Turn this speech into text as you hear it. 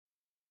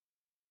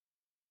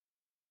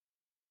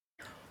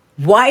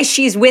Why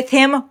she's with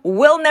him,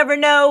 we'll never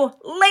know.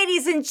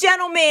 Ladies and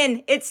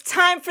gentlemen, it's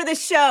time for the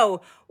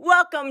show.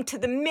 Welcome to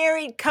the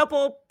Married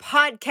Couple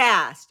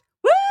Podcast.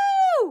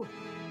 Woo!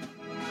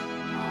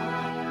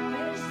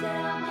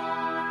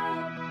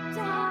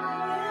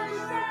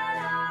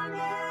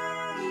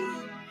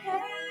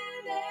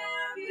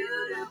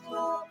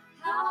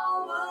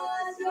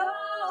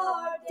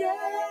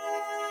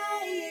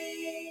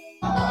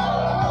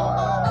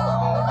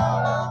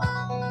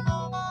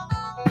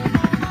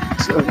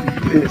 So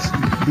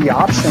the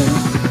option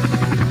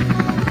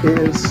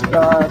is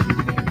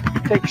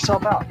take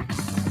yourself out.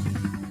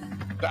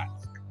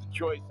 That's the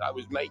choice I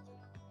was making.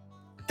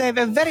 They have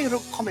a very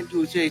rude comment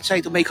you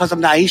say to me because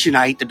I'm not Asian,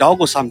 I eat the dog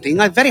or something.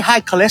 I have very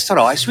high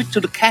cholesterol. I switch to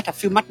the cat, I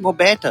feel much more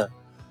better.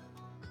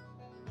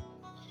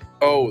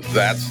 Oh,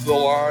 that's the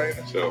line?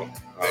 So,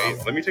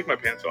 let me take my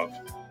pants off.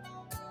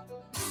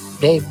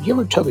 Dave, you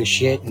ever took a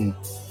shit and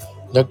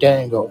looked at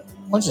it and go,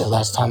 when's the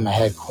last time I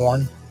had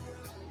corn?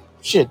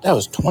 Shit, that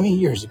was 20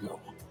 years ago.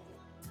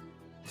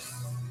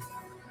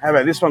 How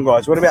about this one,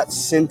 guys? What about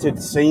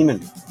scented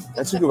semen?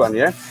 That's a good one,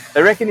 yeah?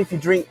 They reckon if you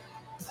drink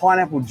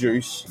pineapple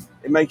juice,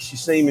 it makes your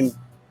semen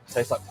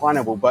taste like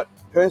pineapple, but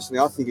personally,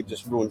 I think it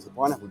just ruins the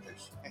pineapple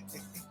juice.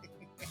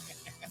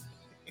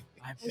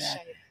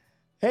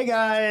 Hey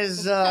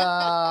guys,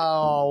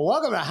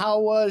 welcome to How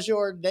Was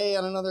Your Day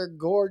on another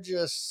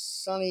gorgeous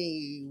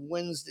sunny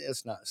Wednesday.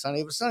 It's not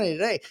sunny, it was sunny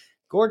today.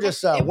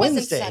 Gorgeous it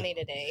Wednesday. Wasn't sunny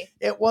today.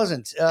 It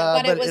wasn't.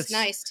 But it was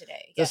nice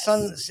today. The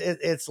sun,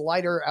 it's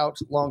lighter out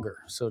longer.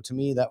 So to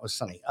me, that was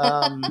sunny.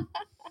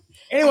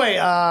 Anyway,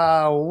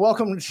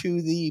 welcome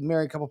to the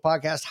Married Couple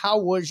Podcast. How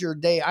was your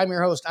day? I'm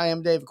your host. I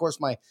am Dave. Of course,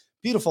 my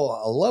beautiful,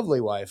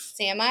 lovely wife.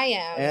 Sam, I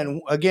am.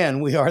 And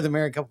again, we are the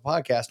Married Couple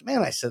Podcast.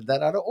 Man, I said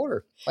that out of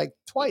order, like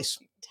twice.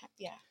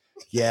 Yeah.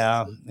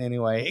 Yeah.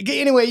 Anyway,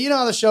 you know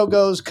how the show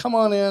goes. Come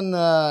on in.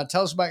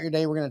 Tell us about your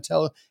day. We're going to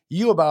tell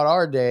you about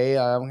our day.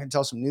 We're going to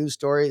tell some news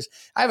stories.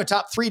 I have a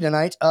top 3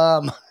 tonight.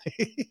 I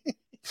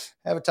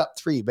have a top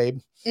 3, babe.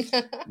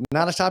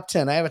 Not a top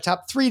 10. I have a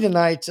top 3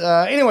 tonight.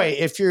 Anyway,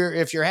 if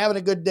you're having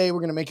a good day, we're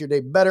going to make your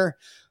day better.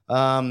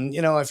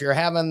 If you're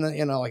having,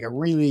 like a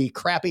really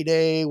crappy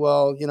day,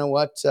 well, you know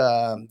what?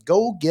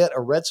 Go get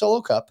a red Solo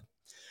cup.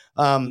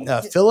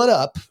 Fill it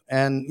up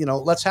and,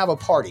 let's have a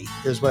party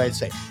is what I'd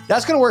say.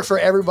 That's going to work for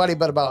everybody,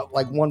 but about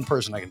like one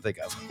person I can think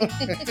of.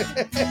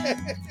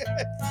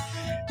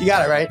 You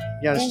got it, right?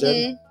 You understood?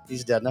 Mm-hmm.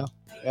 He's dead now.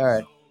 All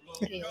right.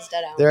 He's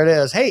dead out. There it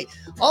is. Hey,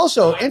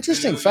 also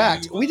interesting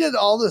fact. We did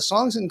all the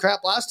songs and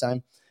crap last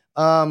time.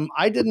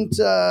 We didn't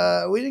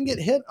get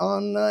hit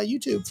on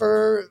YouTube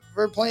for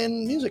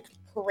playing music.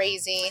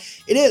 Crazy.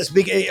 It is.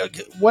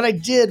 What I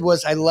did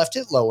was I left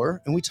it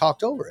lower and we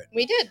talked over it.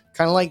 We did.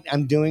 Kind of like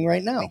I'm doing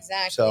right now.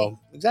 Exactly. So,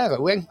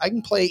 exactly. I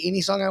can play any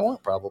song I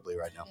want probably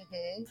right now.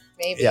 Mm-hmm.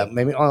 Maybe. Yeah,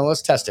 maybe. Oh,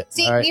 let's test it.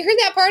 See, you heard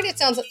that part? It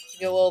sounds like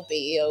you will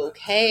be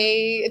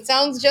okay. It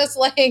sounds just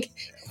like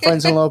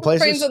Friends in Low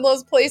Places. Friends in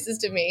Low Places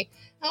to me.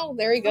 Oh,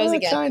 there he goes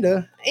again. Kind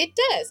of. It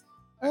does.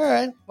 All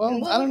right.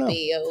 Well, I don't know.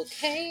 Be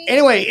okay.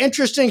 Anyway,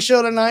 interesting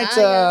show tonight.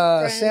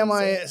 Sam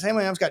I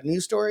Am's got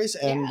news stories,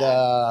 and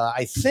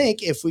I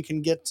think if we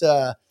can get it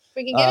to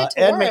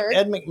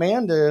Ed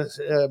McMahon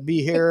to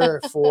be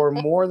here for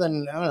more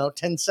than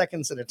 10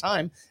 seconds at a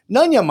time,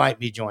 Nunya might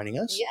be joining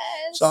us.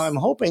 Yes. So I'm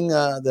hoping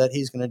that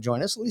he's going to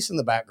join us at least in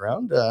the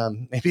background.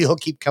 Maybe he'll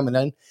keep coming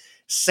in,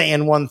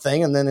 saying one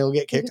thing, and then he'll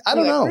get kicked. I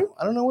don't know.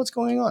 I don't know what's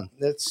going on.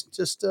 It's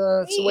just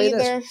it's the way it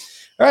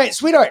is. All right,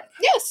 sweetheart.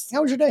 Yes.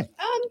 How was your day?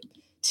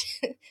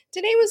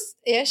 Today was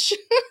ish.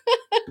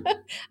 I feel like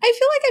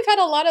I've had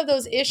a lot of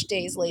those ish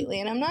days lately,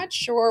 and I'm not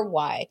sure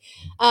why.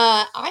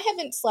 I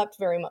haven't slept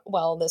very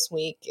well this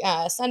week.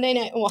 Sunday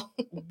night. Well,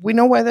 we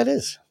know why that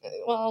is.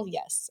 Well,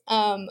 yes.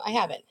 I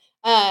haven't.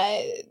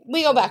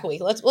 We go back a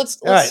week. Let's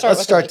right,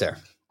 let's start there.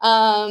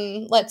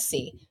 Let's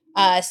see.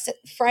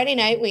 Friday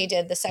night we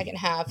did the second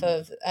half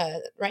of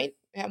right.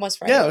 It was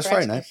Friday. Yeah, it was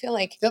Friday night. I feel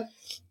like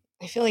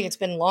it's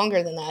been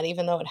longer than that,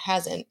 even though it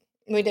hasn't.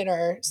 We did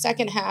our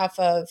second half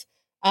of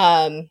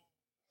the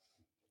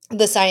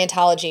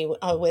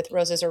Scientology with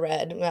Roses Are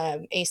Red.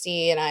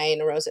 AC and I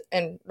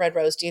and Red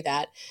Rose do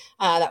that.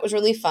 That was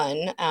really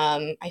fun.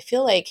 I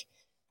feel like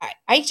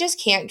I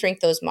just can't drink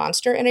those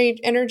Monster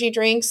energy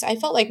drinks. I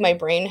felt like my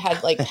brain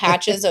had like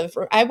patches of.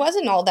 I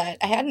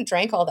hadn't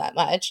drank all that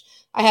much.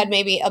 I had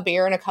maybe a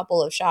beer and a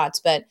couple of shots,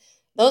 but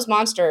those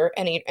Monster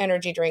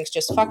energy drinks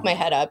just fucked my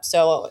head up.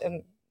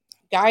 So.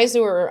 Guys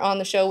who were on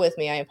the show with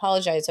me, I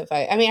apologize if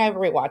I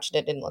rewatched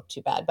it, didn't look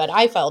too bad, but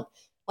I felt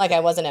like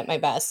I wasn't at my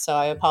best, so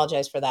I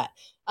apologize for that.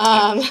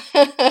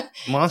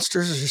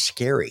 Monsters are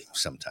scary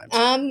sometimes.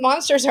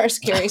 Monsters are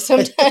scary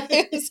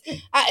sometimes.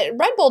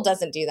 Red Bull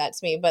doesn't do that to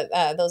me, but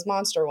those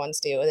Monster ones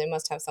do. They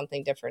must have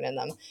something different in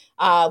them.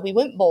 We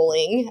went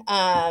bowling.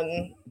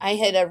 I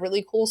had a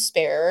really cool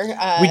spare.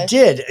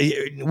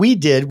 We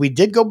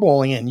did go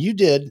bowling, and you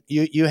did.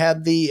 You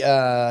had the.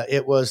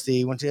 It was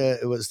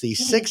the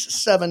 6,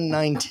 7,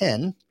 9,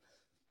 10.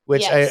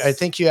 which I Yes.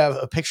 think you have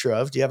a picture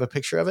of. Do you have a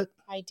picture of it?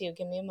 I do.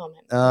 Give me a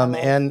moment.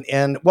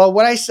 And well,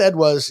 what I said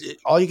was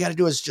all you got to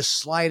do is just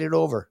slide it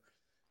over.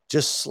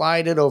 Just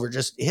slide it over.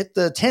 Just hit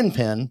the 10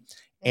 pin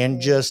and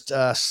Mhm. just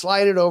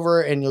slide it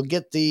over, and you'll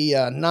get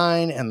the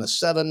 9 and the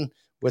 7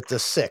 with the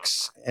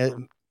 6.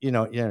 You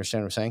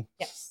understand what I'm saying?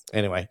 Yes.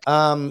 Anyway,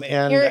 and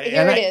Here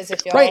and it is.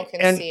 If y'all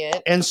can see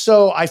it. And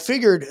so I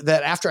figured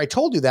that after I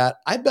told you that,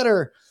 I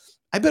better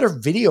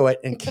video it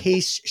in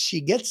case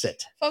she gets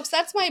it. Folks,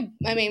 that's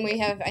we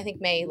have, I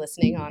think, May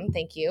listening on.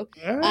 Thank you.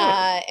 All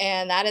right.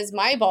 And that is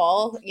my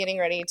ball getting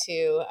ready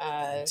to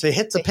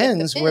hit the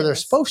pins where they're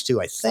supposed to,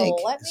 I think.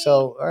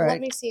 So all right.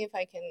 let me see if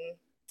I can.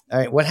 All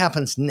right. What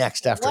happens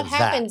next after that? What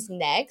happens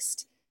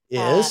next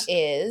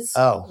is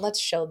let's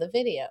show the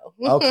video.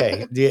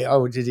 Okay.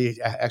 Did you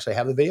actually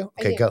have the video?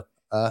 Okay, go.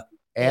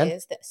 And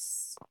is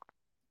this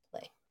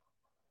play?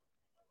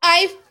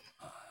 I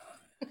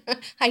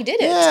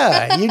did it.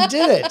 Yeah, you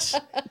did it.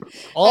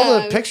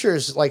 All the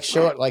pictures like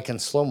show it like in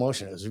slow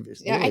motion. It was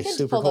really I can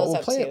super pull cool. those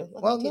up Play too. it.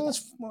 Well, no,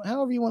 it's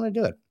however you want to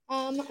do it.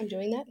 I'm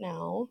doing that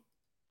now.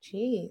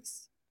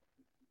 Jeez.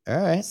 All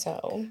right.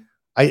 So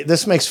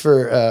this makes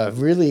for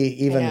really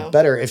even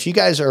better if you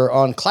guys are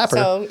on Clapper.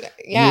 So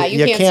yeah,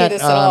 you can't see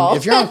this at all.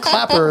 If you're on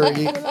Clapper,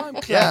 I'm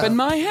clapping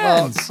my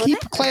hands. Well, keep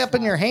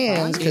clapping your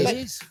hands. This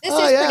is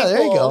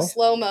pretty cool.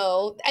 Slow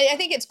mo. I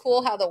think it's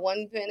cool how the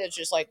one pin is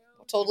just like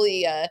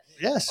totally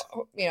yes,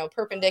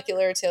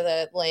 perpendicular to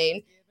the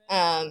lane.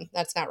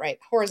 That's not right.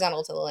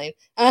 Horizontal to the lane.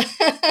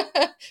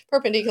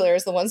 Perpendicular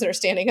is the ones that are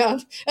standing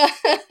up.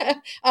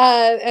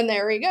 And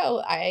there we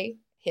go. I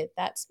hit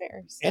that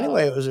spare. So.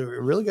 Anyway, it was a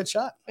really good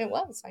shot. It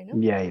was. I know.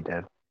 Yeah, you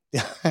did.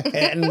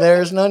 And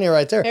there's Nunya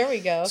right there. There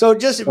we go. So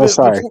just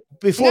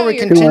before we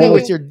continue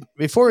with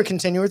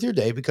your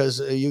day, because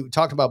you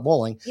talked about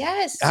bowling.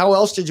 Yes. How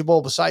else did you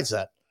bowl besides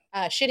that?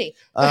 Shitty.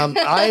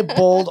 I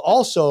bowled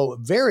also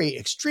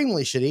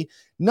extremely shitty.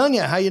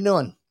 Nunya, how you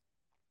doing?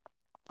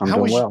 I'm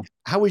doing well.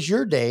 How was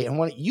your day? And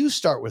why don't you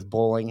start with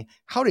bowling?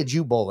 How did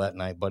you bowl that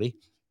night, buddy?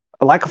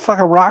 Like a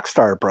fucking rock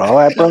star, bro.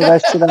 I broke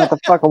that shit out the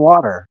fucking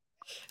water.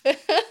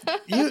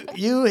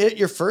 You hit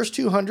your first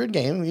 200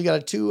 game. You got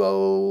a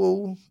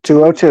 202.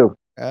 202.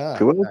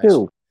 202.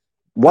 Nice.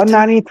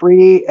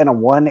 193 and a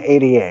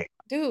 188.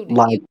 Dude,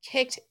 you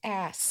kicked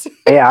ass.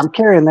 Yeah, I'm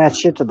carrying that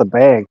shit to the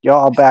bank.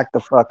 Y'all back the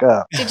fuck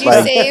up. Did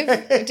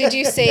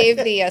you save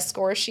the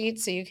score sheet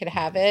so you could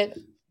have it?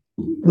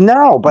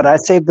 No, but I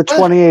saved the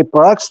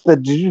 $28 the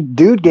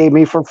dude gave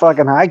me for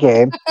fucking high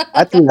game.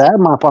 I threw that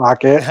in my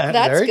pocket.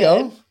 There you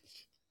go.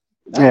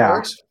 That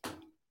works.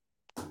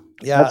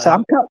 Yeah.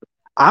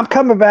 I'm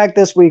coming back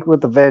this week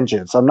with a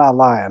vengeance. I'm not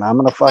lying. I'm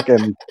gonna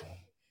fucking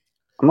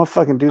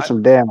do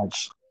some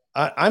damage.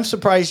 I'm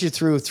surprised you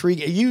threw 3.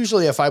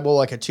 Usually, if I bowl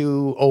like a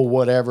 2-0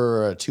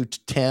 whatever, or a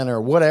 210 or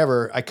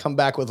whatever, I come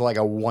back with like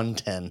a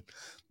 110,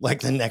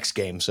 like the next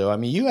game. So I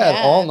mean, you had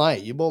all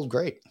night. You bowled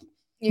great.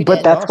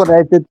 But that's what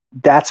I did.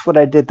 That's what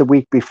I did the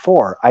week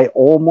before. I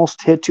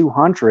almost hit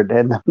 200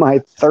 in my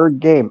third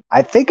game.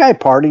 I think I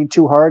partied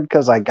too hard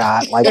because I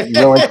got like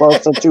really close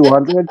to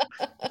 200.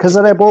 Because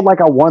then I bowled like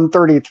a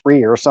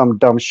 133 or some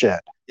dumb shit.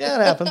 Yeah,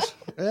 it happens.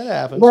 It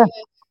happens.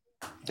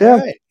 Yeah. All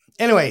right.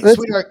 Anyway,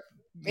 sweetheart,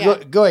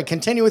 go ahead.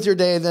 Continue with your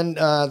day. Then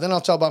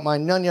I'll tell about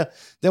mine, Nunya.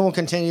 Then we'll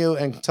continue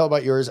and tell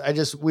about yours.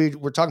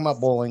 We're talking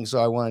about bowling,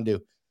 so I wanted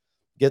to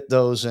get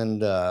those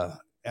and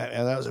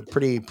that was a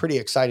pretty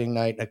exciting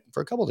night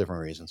for a couple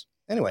different reasons.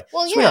 Anyway,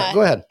 sweetheart,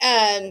 go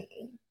ahead.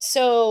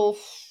 So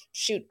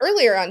shoot,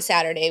 earlier on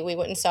Saturday, we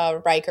went and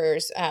saw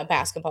Riker's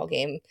basketball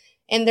game,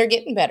 and they're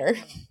getting better.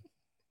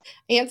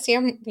 Aunt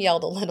Sam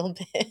yelled a little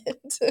bit,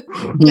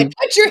 like,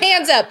 "Put your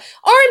hands up,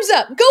 arms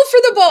up, go for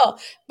the ball."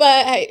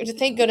 But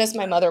thank goodness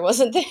my mother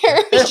wasn't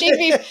there.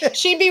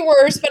 she'd be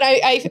worse. But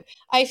I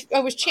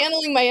was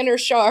channeling my inner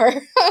Shar.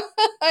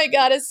 I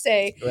gotta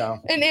say,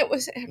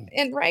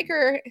 and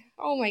Riker.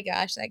 Oh my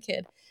gosh, that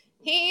kid!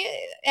 He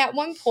at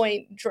one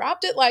point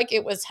dropped it like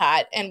it was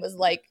hot and was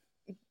like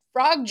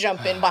frog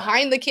jumping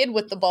behind the kid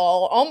with the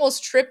ball,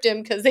 almost tripped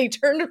him because they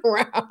turned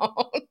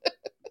around.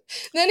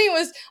 Then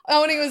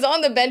when he was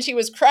on the bench, he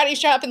was karate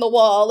chopping the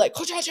wall like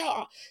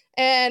cha-cha-cha.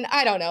 And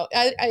I don't know.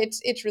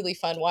 It's really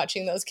fun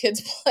watching those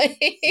kids play.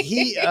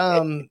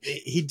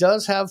 He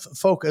does have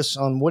focus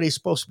on what he's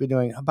supposed to be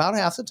doing about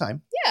half the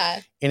time.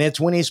 Yeah. And it's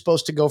when he's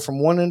supposed to go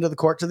from one end of the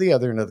court to the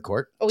other end of the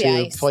court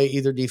to play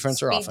either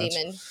defense or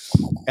offense.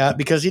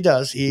 Because he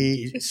does.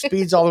 He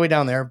speeds all the way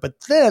down there. But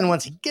then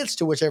once he gets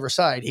to whichever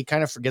side, he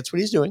kind of forgets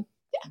what he's doing.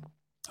 Yeah.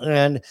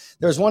 And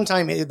there was one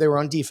time they were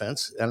on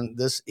defense, and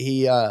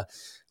he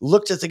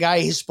looked at the guy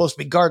he's supposed to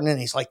be guarding, and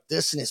he's like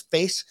this in his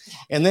face,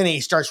 and then he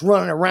starts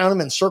running around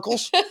him in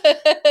circles.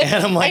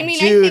 And I'm like,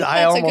 dude,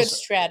 I think that's a good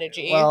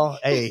strategy. Well,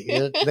 hey,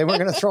 they weren't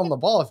going to throw him the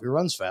ball if he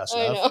runs fast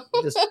enough.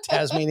 Just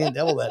Tasmanian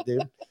devil that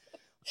dude.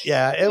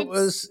 Yeah,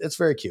 it's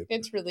very cute.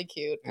 It's really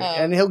cute,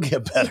 and he'll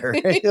get better.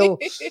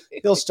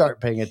 he'll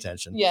start paying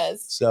attention.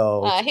 Yes.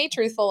 So hey,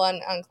 Truthful on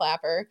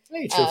Clapper.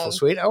 Hey, Truthful,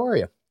 sweet. How are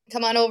you?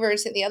 Come on over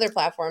to the other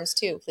platforms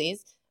too,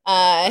 please.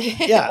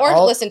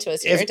 or listen to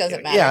us here. It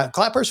doesn't matter. Yeah,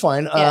 Clapper's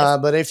fine. Yes.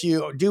 But if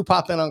you do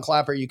pop in on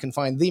Clapper, you can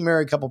find the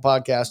Married Couple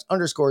Podcast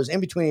 _, in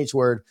between each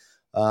word,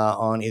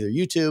 on either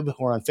YouTube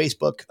or on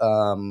Facebook.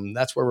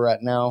 That's where we're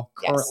at now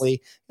currently. Yes.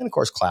 And of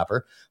course,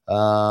 Clapper.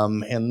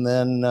 And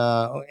then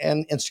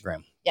and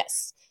Instagram.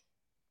 Yes.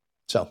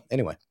 So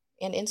anyway.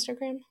 And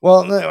Instagram?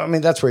 Well, I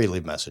mean, that's where you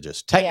leave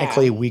messages.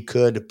 Technically, we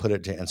could put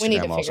it to Instagram. We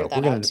need to also.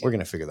 We're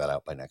gonna figure that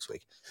out by next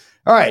week.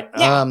 All right.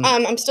 Yeah.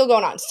 I'm still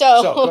going on.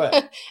 So go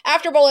ahead.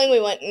 After bowling, we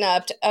went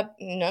up to the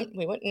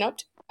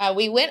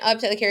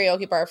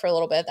karaoke bar for a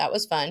little bit. That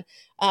was fun.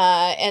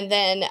 And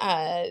then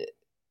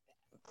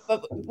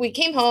but we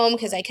came home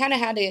because I kind of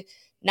had to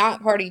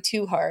not party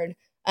too hard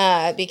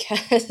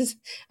because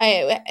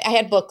I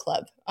had book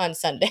club on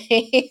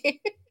Sunday.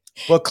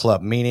 Book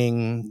club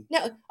meaning?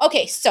 No.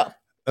 Okay. So.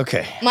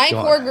 Okay. My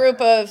core group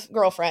of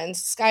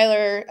girlfriends,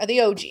 Skylar, the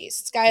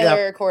OGs,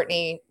 Skylar,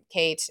 Courtney,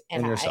 Kate,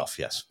 and yourself.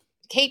 Yes.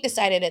 Kate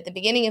decided at the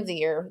beginning of the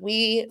year,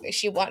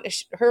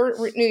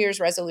 her New Year's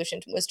resolution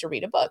was to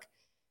read a book.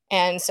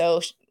 And so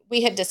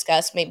we had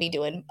discussed maybe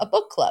doing a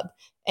book club.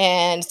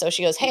 And so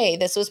she goes, hey,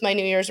 this was my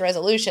New Year's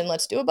resolution.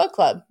 Let's do a book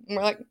club. And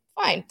we're like,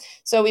 fine.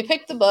 So we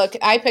picked the book.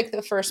 I picked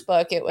the first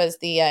book. It was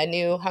the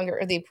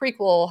the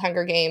prequel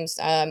Hunger Games,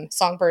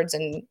 Songbirds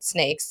and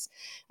Snakes.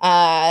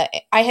 I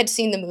had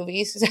seen the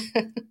movies.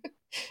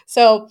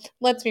 So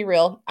let's be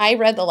real. I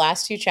read the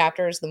last 2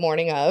 chapters the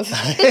morning of.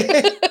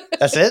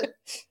 That's it?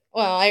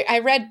 Well, I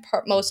read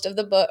most of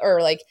the book,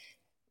 or like,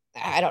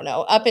 I don't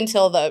know, up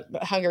until the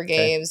Hunger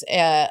Games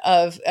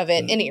of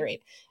it. Any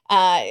rate,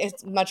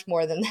 it's much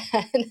more than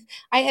that.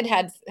 I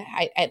had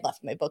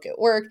left my book at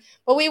work,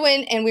 but we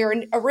went and we were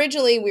going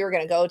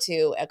to go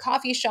to a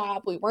coffee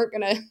shop. We weren't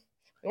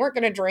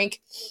going to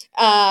drink.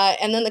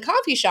 And then the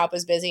coffee shop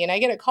was busy, and I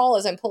get a call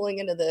as I'm pulling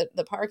into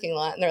the parking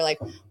lot, and they're like,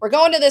 we're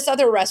going to this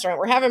other restaurant.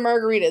 We're having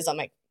margaritas. I'm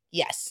like,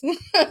 yes,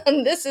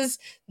 this is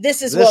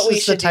what we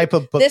should do.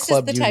 This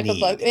is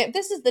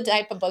the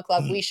type of book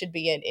club we should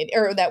be in,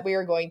 or that we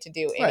are going to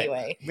do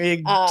anyway. Right.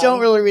 We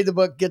don't really read the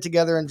book, get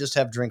together and just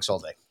have drinks all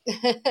day.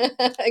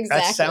 Exactly.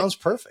 That sounds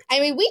perfect. I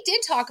mean, we did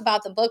talk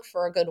about the book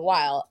for a good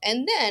while,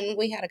 and then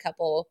we had a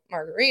couple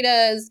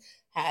margaritas,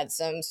 had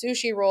some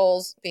sushi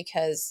rolls,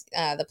 because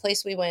the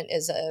place we went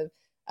is a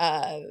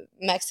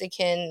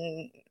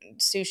Mexican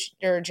sushi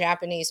or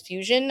Japanese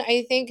fusion,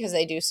 I think, because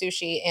they do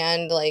sushi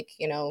and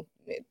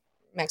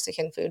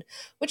Mexican food,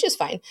 which is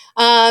fine.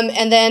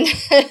 And then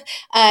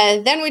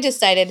then we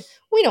decided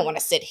we don't want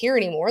to sit here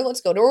anymore.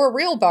 Let's go to a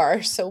real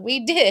bar. So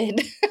we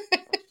did.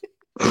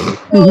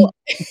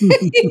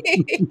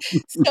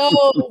 So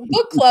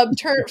book club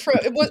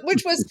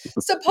which was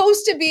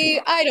supposed to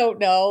be, I don't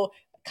know,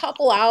 a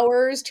couple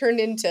hours, turned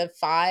into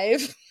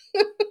 5.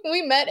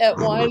 We met at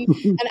 1,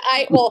 and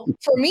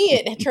for me,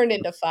 it turned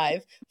into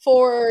 5.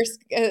 For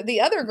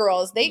the other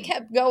girls, they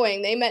kept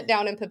going. They met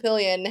down in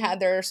Papillion, had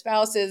their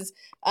spouses,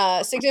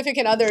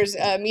 significant others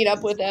meet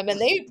up with them, and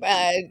they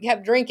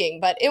kept drinking.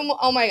 But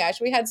oh my gosh,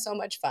 we had so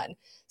much fun.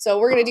 So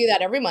we're going to do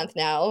that every month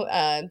now.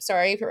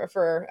 Sorry for a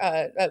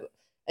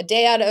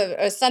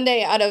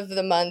Sunday out of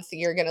the month,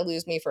 you're going to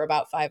lose me for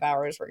about 5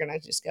 hours. We're going to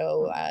just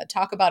go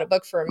talk about a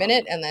book for a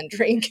minute and then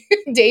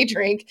day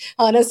drink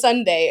on a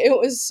Sunday. It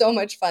was so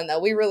much fun, though.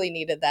 We really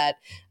needed that.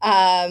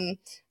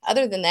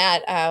 Other than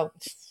that, I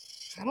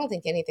don't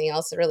think anything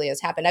else really has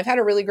happened. I've had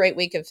a really great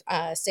week of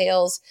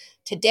sales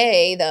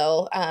today,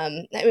 though.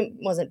 It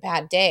wasn't a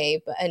bad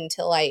day, but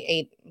until I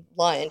ate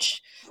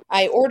lunch.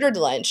 I ordered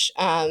lunch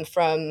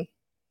from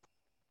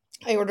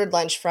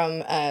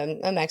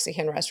a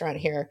Mexican restaurant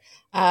here,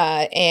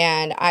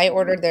 and I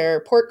ordered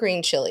their pork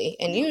green chili.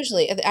 And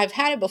usually, I've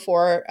had it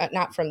before,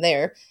 not from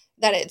there,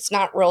 that it's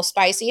not real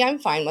spicy. I'm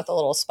fine with a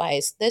little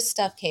spice. This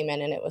stuff came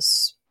in and it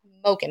was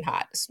smoking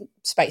hot,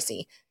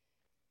 spicy.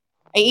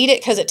 I eat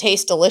it because it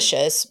tastes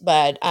delicious,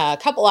 but a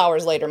couple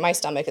hours later, my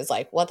stomach is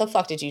like, what the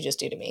fuck did you just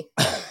do to me?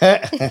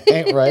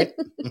 Right.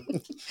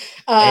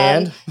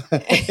 And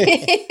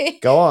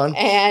go on.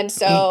 And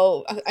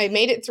so I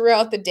made it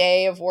throughout the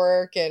day of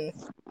work, and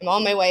I'm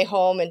on my way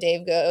home, and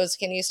Dave goes,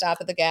 can you stop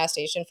at the gas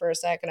station for a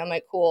second? I'm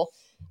like, cool.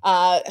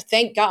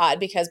 Thank God,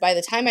 because by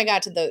the time I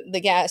got to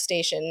the gas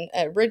station,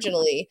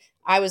 originally,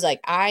 I was like,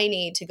 I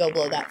need to go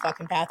blow that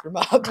fucking bathroom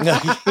up.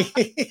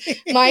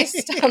 My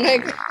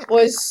stomach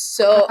was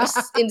so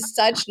in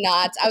such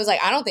knots. I was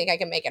like, I don't think I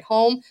can make it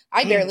home.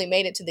 I barely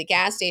made it to the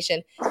gas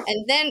station.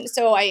 And then,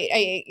 so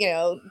I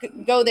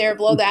go there,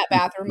 blow that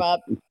bathroom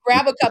up,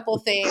 grab a couple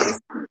things,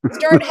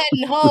 start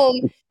heading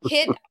home,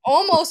 hit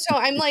almost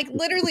home. I'm like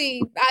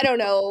literally, I don't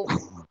know,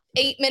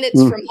 8 minutes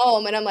from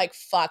home, and I'm like,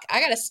 fuck, I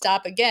gotta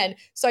stop again.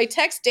 So I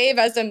text Dave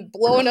as I'm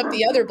blowing up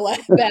the other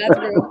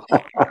bathroom.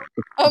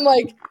 I'm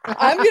like,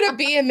 I'm gonna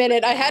be a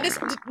minute. I had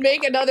to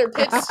make another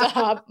pit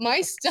stop.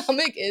 My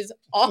stomach is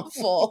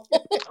awful.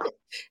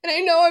 And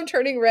I know I'm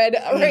turning red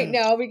right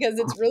now because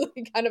it's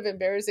really kind of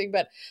embarrassing,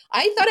 but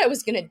I thought I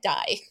was gonna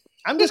die.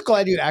 I'm just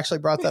glad you actually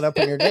brought that up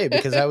in your day,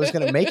 because I was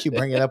going to make you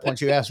bring it up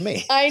once you asked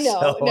me. I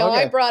know.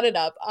 I brought it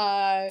up.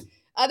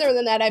 other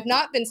than that, I've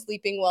not been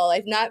sleeping well.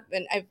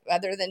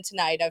 Other than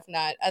tonight, I've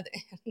not.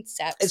 It's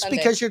Sunday,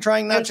 because you're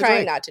trying not I'm to trying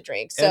drink. not to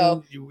drink.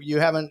 So and you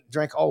haven't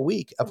drank all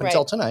week up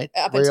until Right. tonight,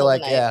 Up where you're until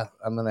like, tonight. yeah,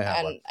 I'm gonna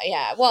have one.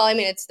 Yeah, well, I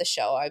mean, it's the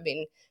show. I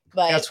mean,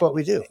 but That's what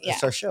we do. Yeah,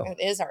 It's our show. It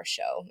is our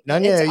show.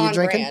 Nunya, It's are you on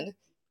drinking? brand.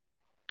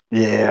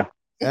 Yeah.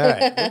 All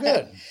right, well,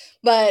 good.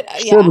 But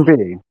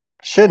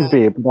Shouldn't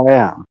be, but I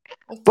am.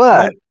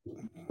 But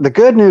the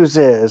good news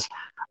is,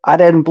 I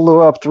didn't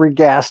blow up 3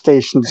 gas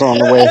stations on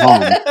the way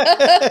home.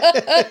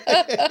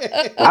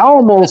 I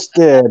almost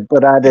did,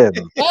 but I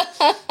didn't.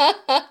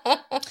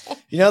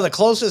 You know, the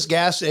closest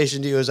gas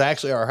station to you is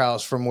actually our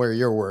house from where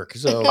you work.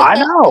 So I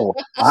know.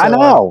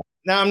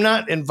 Now I'm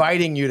not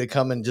inviting you to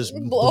come and just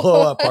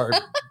blow up our.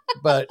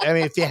 But I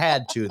mean, if you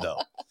had to,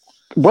 though.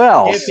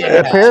 Well,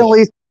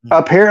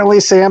 apparently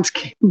Sam's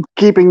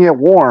keeping it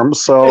warm,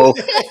 so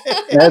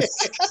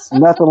that's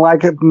nothing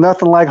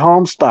like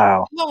home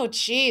style. Oh,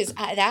 geez,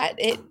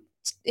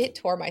 it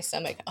tore my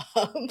stomach up.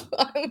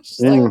 I'm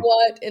just like,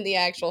 what in the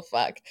actual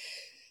fuck?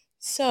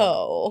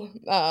 So,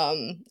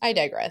 I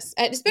digress.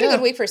 It's been a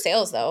good week for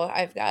sales, though.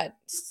 I've got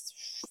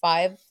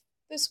 5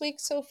 this week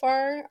so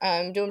far.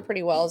 I'm doing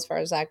pretty well as far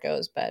as that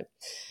goes. But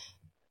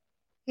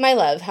my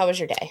love, how was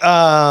your day?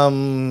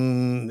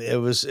 It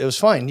was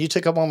fine. You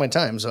took up all my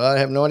time, so I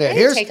have no idea. I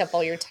didn't take up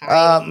all your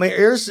time.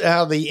 Here's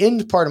how the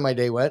end part of my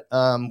day went.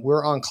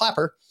 We're on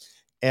Clapper.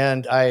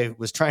 And I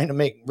was trying to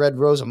make Red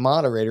Rose a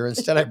moderator.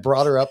 Instead, I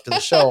brought her up to the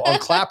show on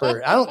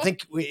Clapper. I don't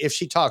think if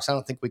she talks, I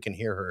don't think we can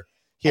hear her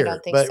here. I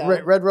don't think but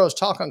so. Red Rose,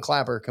 talk on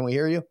Clapper. Can we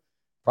hear you?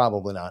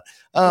 Probably not.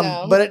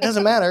 No. But it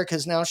doesn't matter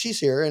because now she's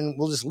here, and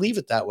we'll just leave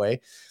it that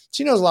way.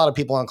 She knows a lot of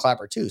people on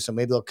Clapper too, so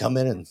maybe they'll come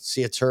in and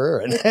see it's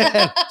her, and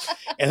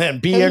then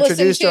be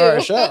introduced to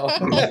our show.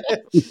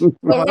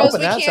 Well, Rose, we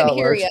can't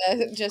hear you.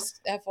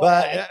 Just FYI.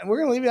 But we're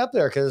gonna leave you up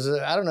there because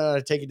I don't know how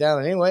to take you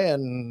down anyway,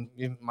 and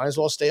you might as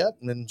well stay up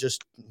and then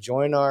just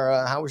join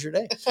our. How was your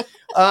day?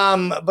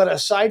 But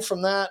aside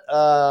from that,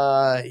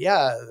 I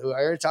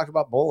already talked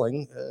about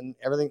bowling and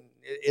everything.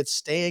 It's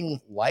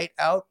staying light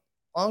out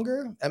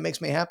longer. That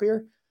makes me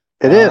happier.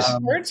 It is.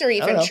 Birds are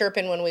even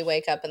chirping when we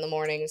wake up in the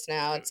mornings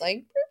now. It's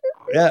like.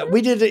 Yeah,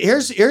 we did.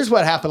 Here's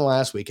what happened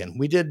last weekend.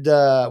 We did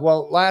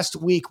last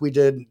week we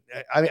did.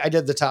 I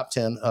did the top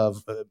 10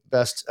 of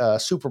best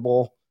Super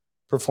Bowl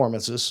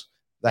performances,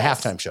 the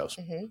halftime shows.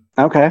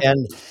 Mm-hmm. Okay,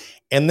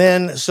 and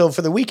then so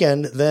for the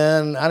weekend,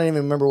 then I don't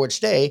even remember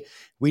which day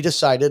we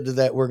decided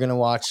that we're going to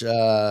watch.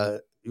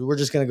 We're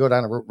just going to go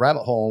down a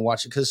rabbit hole and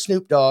watch it because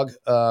Snoop Dogg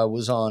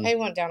was on. I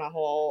went down a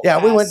whole.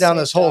 Yeah, we went down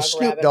this whole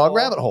Snoop Dogg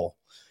rabbit hole.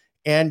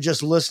 And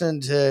just listening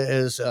to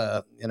his,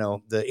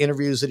 the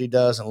interviews that he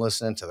does and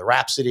listening to the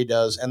raps that he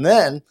does. And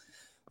then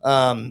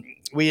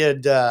we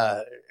had,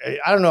 I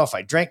don't know if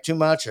I drank too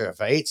much or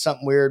if I ate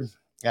something weird.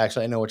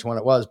 Actually, I know which one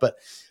it was. But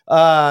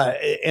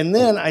and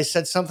then I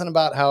said something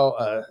about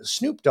how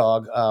Snoop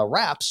Dogg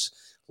raps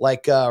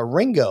like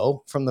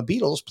Ringo from the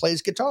Beatles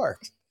plays guitar.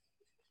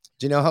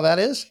 Do you know how that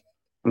is?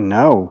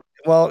 No.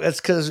 Well, it's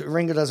because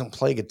Ringo doesn't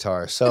play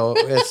guitar, so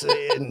it's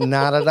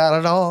not at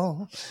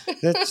all.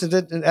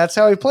 That's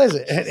how he plays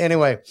it.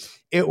 Anyway,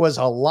 it was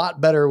a lot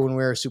better when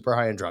we were super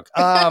high and drunk.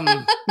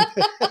 I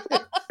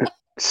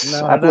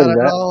Not believe at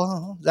that.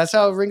 all. That's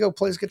how Ringo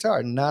plays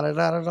guitar. Not at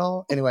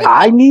all. Anyway,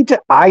 I need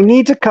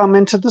to come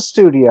into the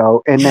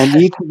studio and I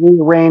need to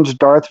rearrange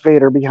Darth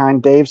Vader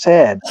behind Dave's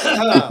head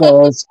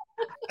because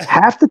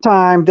half the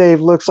time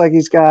Dave looks like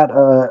he's got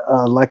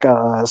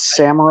a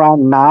samurai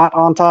knot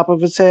on top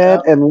of his head,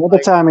 and the other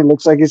time he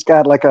looks like he's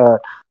got an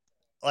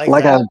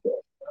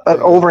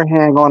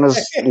overhang on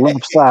his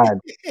left side.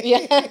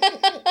 Yeah.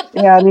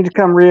 Yeah, I need to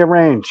come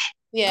rearrange.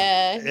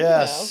 Yeah.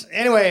 Yes.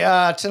 Anyway,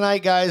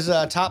 tonight, guys,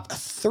 top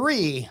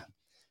 3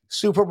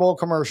 Super Bowl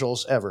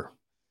commercials ever.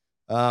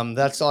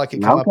 That's all I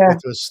could come up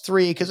with was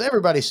 3 because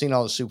everybody's seen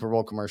all the Super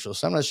Bowl commercials.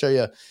 So I'm going to show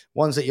you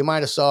ones that you might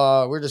have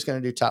saw. We're just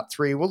going to do top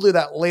 3. We'll do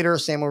that later.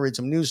 Sam will read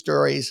some news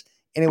stories.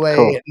 Anyway,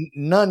 cool.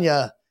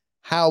 Nunya,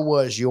 how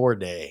was your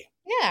day?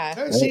 Yeah. I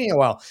haven't seen you in a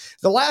while.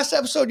 The last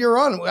episode you were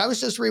on, I was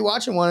just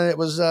rewatching one, and it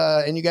was,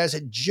 and you guys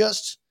had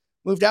just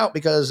moved out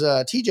because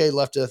TJ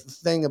left a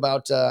thing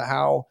about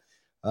how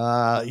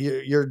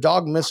your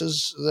dog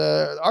misses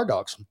our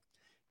dogs,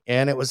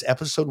 and it was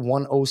episode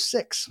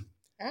 106.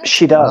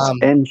 She does,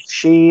 and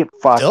she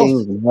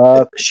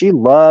fucking she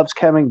loves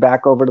coming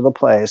back over to the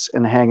place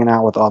and hanging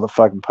out with all the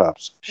fucking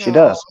pups. She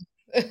does.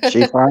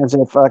 She finds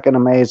it fucking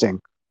amazing.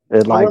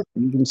 You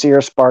can see her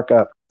spark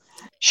up.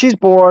 She's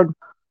bored.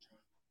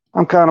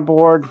 I'm kind of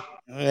bored.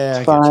 Yeah,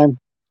 it's fine.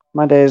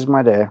 My day is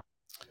my day.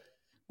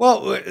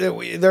 Well,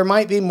 there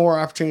might be more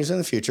opportunities in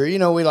the future. You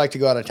know, we like to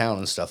go out of town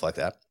and stuff like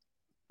that.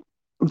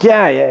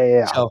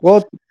 Yeah. So,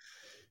 well,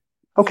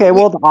 okay.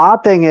 Well, the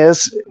odd thing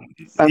is,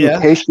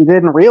 in case you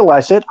didn't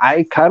realize it,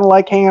 I kind of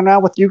like hanging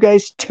out with you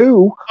guys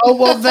too. Oh,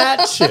 well,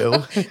 that too.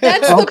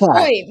 That's the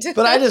point.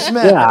 But I just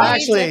meant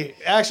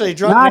actually,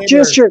 drunk not neighbor.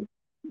 just your,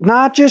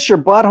 not just your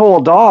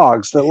butthole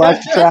dogs that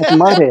like to track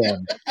mud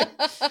in.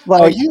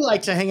 Like, you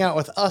like to hang out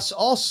with us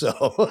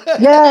also.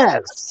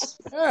 yes.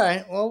 All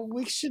right. Well,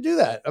 we should do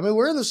that. I mean,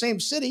 we're in the same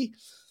city.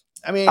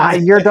 I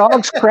mean, Your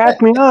dogs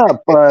crack me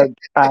up, but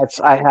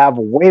I have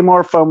way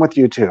more fun with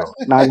you two.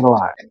 Not gonna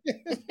lie.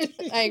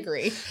 I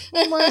agree.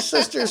 My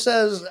sister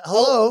says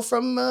hello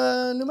from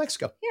New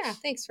Mexico. Yeah,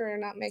 thanks for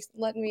not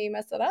letting me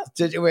mess it up.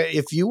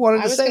 If you wanted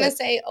I to was say going to it.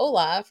 say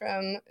hola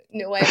from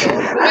Nuevo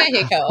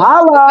Mexico.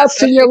 Hola,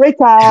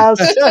 senoritas.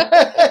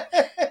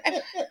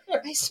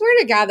 I swear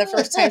to God, the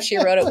first time she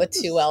wrote it with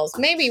 2 L's.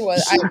 Maybe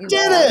was She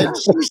didn't.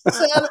 She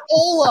said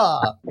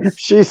hola.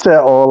 She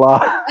said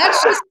hola.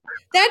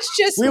 That's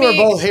just We me. were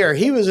both here.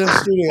 He was in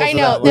studio. I for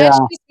know. that That's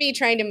just me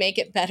trying to make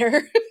it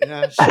better.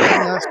 Yeah, she did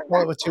not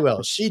spell it with 2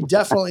 L's. She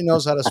definitely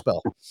knows how to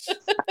spell.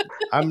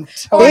 I'm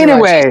telling you.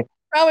 Anyway,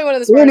 Probably one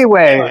of the smartest.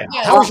 anyway,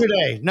 how was your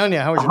day,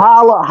 Nunya? How was your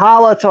day?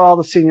 Holla to all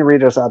the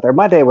senoritas out there.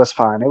 My day was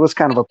fine. It was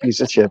kind of a piece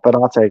of shit, but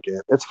I'll take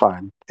it. It's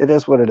fine. It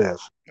is what it is.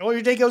 Well,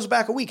 your day goes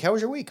back a week. How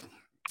was your week?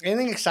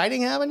 Anything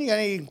exciting happen? You got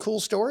any cool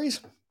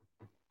stories?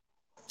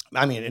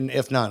 I mean, and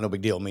if not, no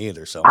big deal. Me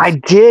either. So I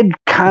did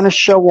kind of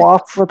show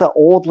off for the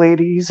old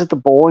ladies at the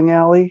bowling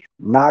alley.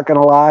 Not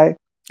gonna lie,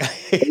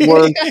 they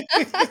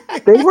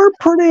were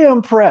pretty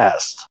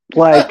impressed.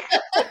 Like,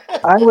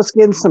 I was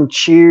getting some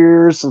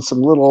cheers and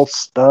some little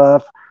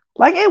stuff.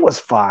 Like, it was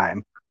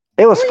fine.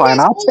 It was fine.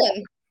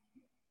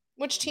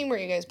 Which team were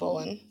you guys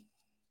bowling?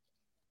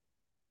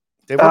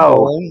 They were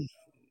bowling.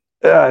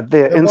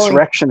 The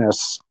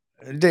insurrectionists.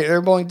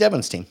 They're bowling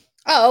Devon's team.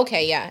 Oh,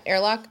 okay, yeah,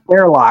 airlock.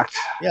 Airlocked.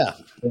 Yeah.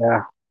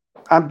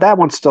 That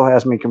one still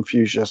has me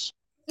confused.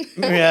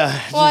 Yeah.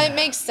 Well, it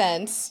makes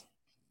sense.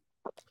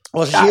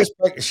 Well,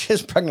 she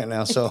is pregnant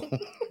now, so.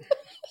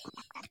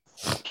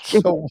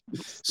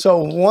 So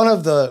one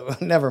of the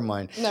never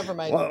mind.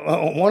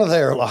 One of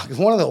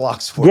the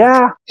locks worked.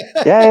 Yeah.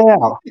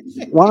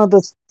 One of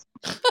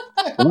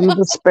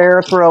the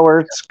spare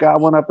throwers got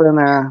one up in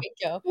there.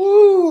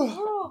 Woo.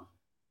 All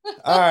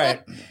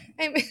right.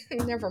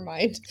 Never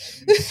mind.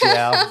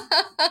 Yeah.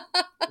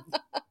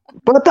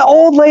 But the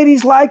old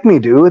ladies like me,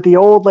 dude. The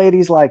old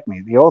ladies like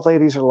me. The old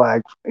ladies are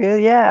like,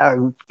 yeah,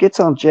 get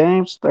some,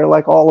 James. They're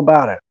like all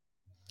about it.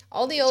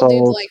 All the old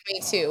dudes like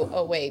me too.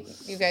 Oh wait,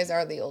 you guys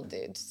are the old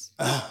dudes.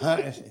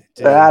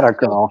 That a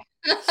girl.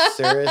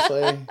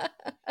 Seriously.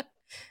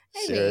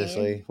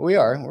 Seriously, we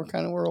are.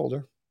 We're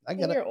older. I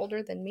get it. You're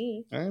older than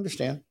me. I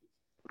understand.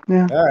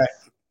 Yeah.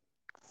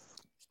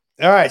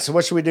 All right. So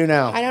what should we do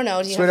now? I don't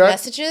know. Do you Sweetheart? have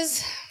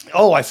messages?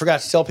 Oh, I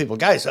forgot to tell people,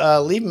 guys.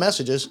 Leave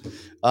messages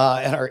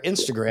at our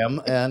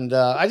Instagram, and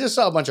I just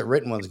saw a bunch of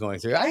written ones going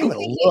through. I didn't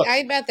even look.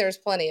 I bet there's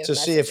plenty of to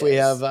messages. see if we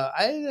have.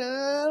 I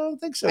don't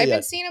think so. I've yet.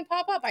 been seeing them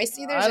pop up. I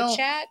see there's a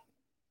chat.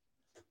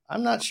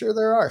 I'm not sure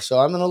there are, so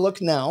I'm going to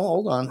look now.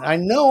 Hold on. I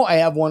know I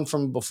have one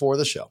from before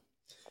the show.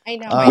 I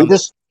know. I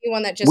see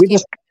one that just came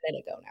a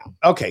minute ago now.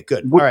 Okay,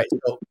 good. All right,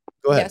 so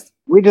go ahead. Yes.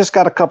 We just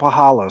got a couple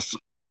hollers.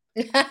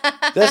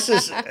 This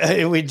is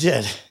we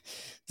did.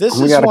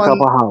 We got a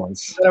couple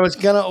hollers that I was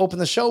going to open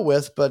the show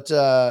with, but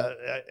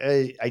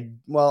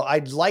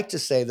I'd like to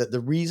say that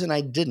the reason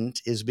I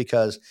didn't is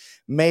because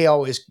May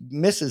always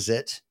misses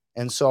it.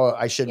 And so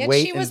I should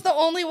wait. She was the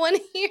only one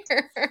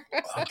here.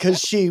 Because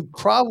she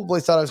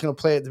probably thought I was going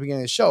to play it at the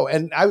beginning of the show.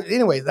 And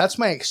anyway, that's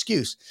my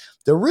excuse.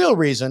 The real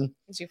reason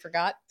is you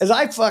forgot. Is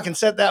I fucking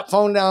set that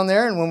phone down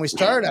there. And when we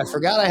started, I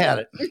forgot I had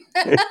it.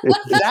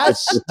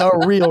 That's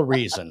the real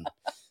reason.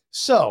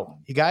 So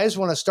you guys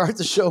want to start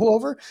the show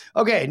over?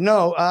 Okay.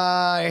 No,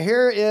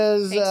 here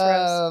is,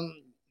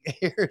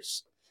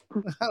 here's,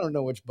 I don't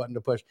know which button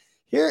to push.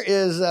 Here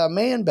is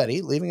May and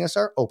Betty leaving us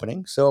our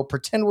opening. So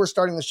pretend we're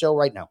starting the show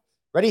right now.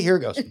 Ready? Here it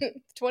goes.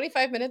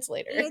 25 minutes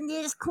later. In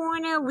this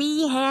corner,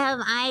 we have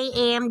I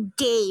Am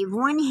Dave,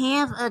 one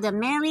half of the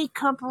Married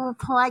Couple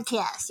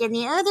podcast. In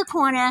the other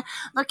corner,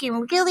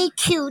 looking really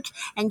cute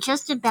and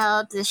just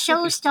about the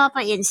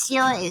showstopper in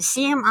Sierra is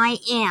Sam I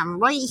Am,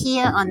 right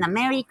here on the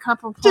Married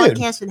Couple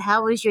podcast with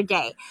How Was Your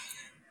Day?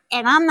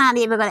 And I'm not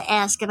even going to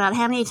ask about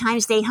how many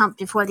times they humped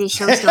before this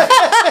show starts.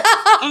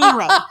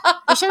 Anyway,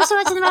 the show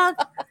starts in about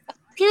a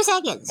few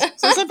seconds.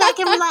 So sit back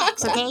and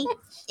relax, okay?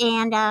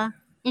 And,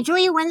 enjoy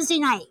your Wednesday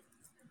night.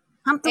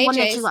 Hump the one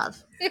that you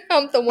love.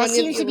 Hump the one that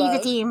seems to be the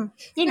theme.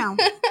 You know,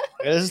 it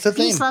is the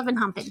peace, theme. love, and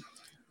humping.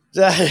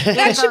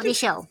 That should be the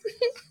show.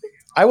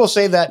 I will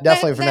say that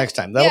definitely for next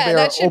time. That'll be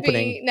our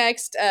opening. Be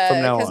next,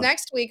 from now because on.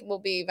 next week will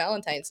be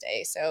Valentine's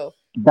Day. So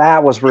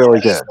that was really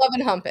good. Peace, love,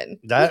 and humping.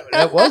 That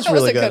was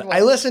really was good. I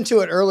listened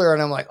to it earlier,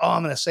 and I'm like, oh,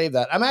 I'm going to save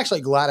that. I'm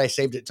actually glad I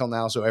saved it till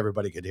now so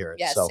everybody could hear it.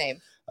 Yes, so,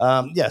 same.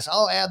 Yes,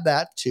 I'll add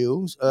that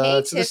to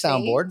the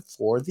soundboard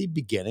for the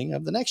beginning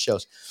of the next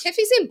shows.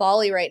 Tiffy's in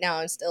Bali right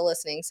now and still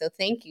listening, so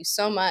thank you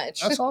so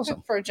much. That's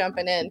awesome for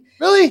jumping in.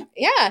 Really?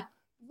 Yeah.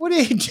 What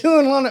are you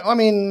doing? I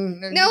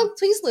mean, no,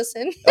 please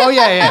listen. Oh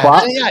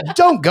yeah.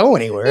 Don't go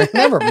anywhere.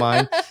 Never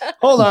mind.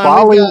 Hold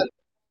on.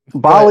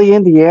 Bali,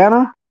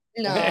 Indiana.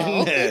 No.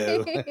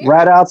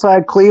 Right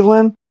outside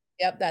Cleveland.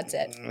 Yep, that's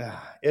it.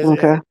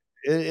 Okay.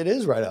 It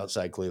is right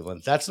outside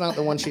Cleveland. That's not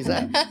the one she's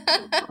at.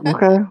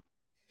 Okay.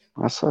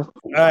 All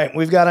right,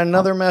 we've got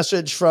another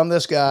message from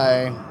this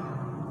guy.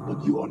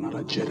 But you are not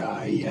a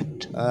Jedi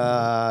yet.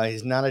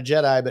 He's not a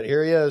Jedi, but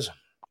here he is.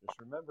 Just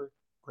remember,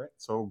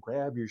 so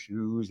grab your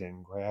shoes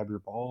and grab your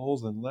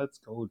balls and let's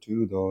go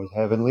to those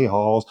heavenly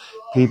halls.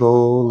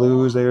 People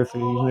lose their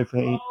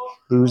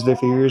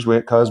fears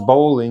because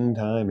bowling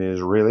time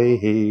is really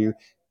here.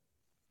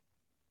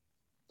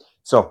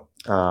 So,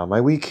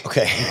 my week.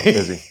 Okay.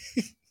 Busy.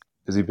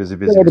 Wait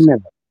a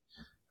minute.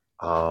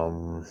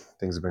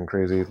 Things have been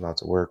crazy.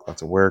 Lots of work,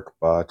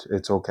 but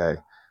it's okay.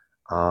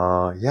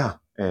 Yeah,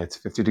 it's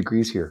 50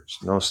 degrees here.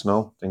 No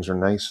snow. Things are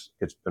nice.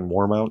 It's been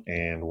warm out,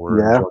 and we're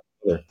enjoying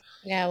it.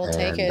 Yeah, we'll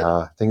take it.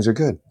 Things are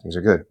good.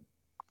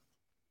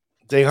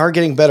 They are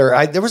getting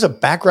better. There was a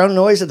background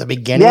noise at the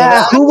beginning.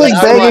 Yeah, of who was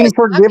begging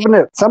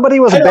forgiveness? Somebody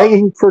was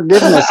begging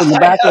forgiveness in the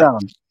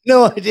background.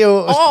 No idea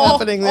what was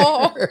happening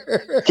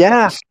there.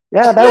 Yeah,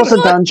 that was a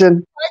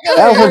dungeon.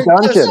 That was a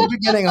dungeon.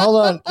 Beginning.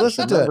 Hold on,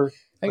 listen to it.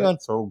 Hang on.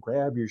 So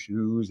grab your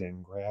shoes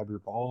and grab your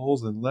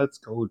balls and let's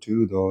go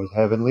to those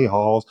heavenly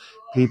halls.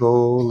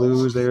 People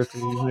lose their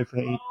fears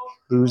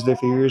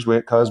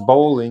because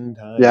bowling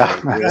time.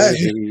 Yeah, is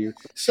here.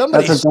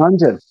 That's a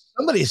dungeon.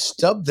 Somebody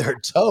stubbed their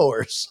toe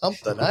or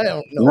something. I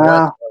don't know.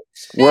 Nah,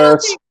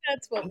 worse.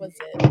 That's what was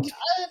it.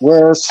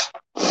 Worse.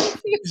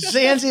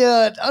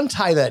 Zanzia,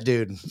 untie that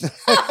dude.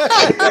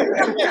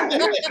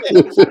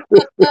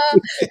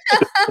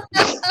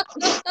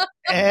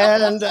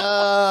 And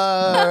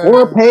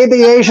or pay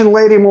the Asian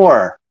lady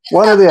more.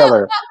 One or the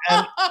other.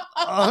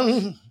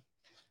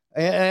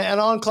 And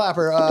on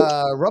Clapper,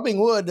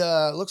 Rubbing Wood,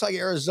 looks like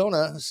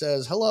Arizona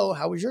says, hello,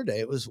 how was your day?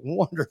 It was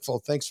wonderful.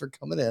 Thanks for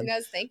coming in.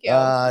 Yes, thank you.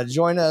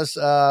 Join us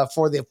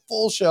for the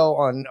full show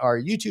on our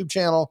YouTube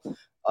channel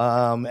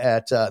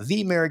at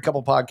The Married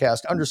Couple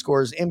Podcast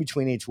 _ in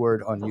between each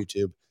word on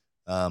YouTube.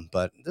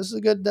 But this is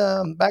a good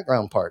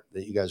background part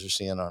that you guys are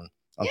seeing on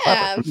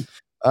Clapper.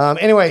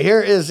 Anyway,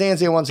 here is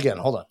Zanzia once again.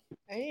 Hold on.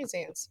 Hey,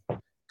 Zanz.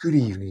 Good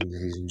evening,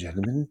 ladies and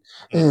gentlemen.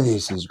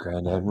 This is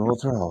Grand Admiral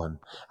Thrawn.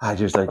 I'd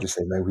just like to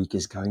say my week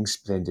is going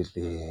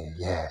splendidly,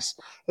 yes.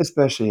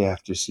 Especially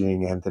after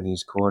seeing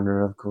Anthony's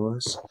Corner, of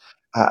course.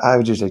 I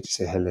would just like to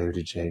say hello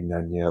to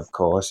JNunya, of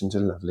course, and to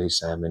lovely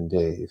Sam and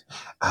Dave.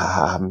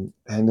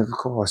 And of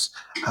course,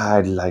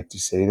 I'd like to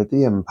say that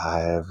the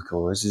Empire, of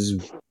course,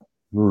 is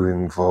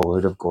moving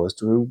forward, of course,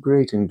 to a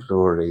great and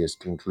glorious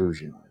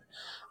conclusion.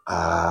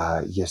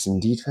 Yes,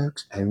 indeed,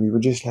 folks. And we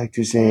would just like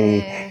to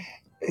say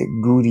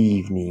good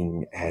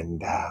evening,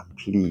 and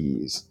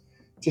please,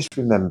 just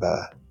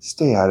remember,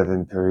 stay out of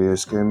Imperial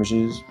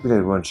skirmishes. We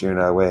don't want you in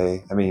our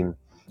way. I mean,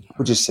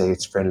 we'll just say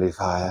it's friendly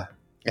fire.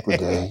 Good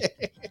day.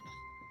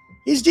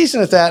 He's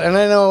decent at that, and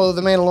I know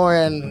The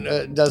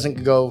Mandalorian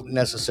doesn't go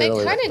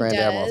necessarily with Grand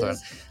Admiral.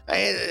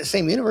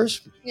 Same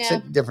universe,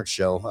 different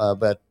show,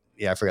 but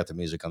yeah, I forgot the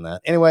music on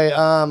that. Anyway,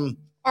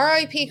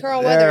 R.I.P.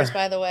 Carl Weathers,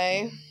 by the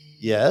way.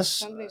 Yes,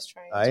 somebody's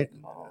trying to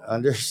call.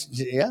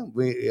 Yeah,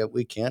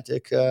 we can't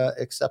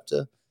accept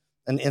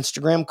an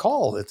Instagram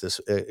call at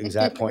this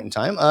exact point in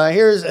time.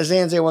 Here's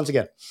Zanzia once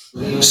again.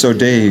 So,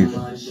 Dave,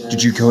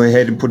 did you go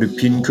ahead and put a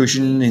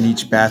pincushion in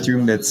each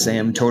bathroom that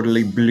Sam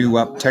totally blew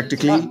up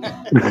technically? I mean,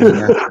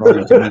 after all,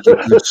 you can make a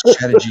good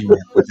strategy map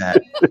with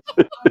that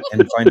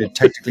and find it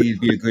technically to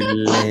be a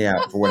good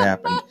layout for what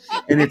happened.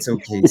 And it's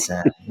okay,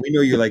 Sam. We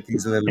know you like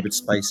things a little bit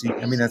spicy.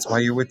 I mean, that's why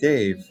you're with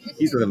Dave.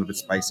 He's a little bit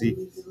spicy.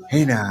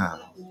 Hey, now.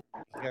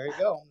 There you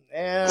go.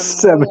 And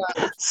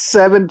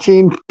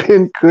 17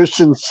 pin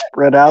cushions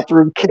spread out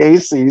through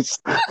Casey's.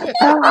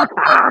 I'll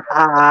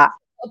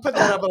put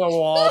that up on the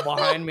wall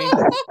behind me.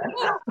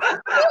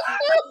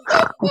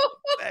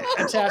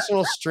 Attach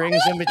little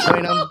strings in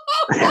between them.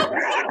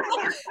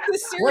 The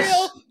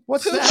cereal.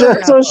 What's that?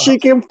 Just so she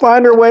can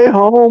find her way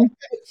home.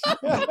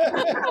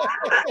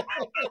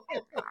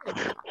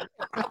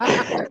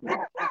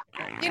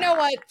 You know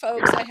what,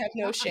 folks? I have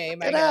no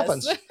shame. I guess.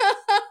 Happens.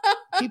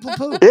 People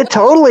poop. It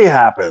totally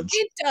happens.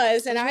 It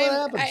does, and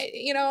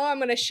I'm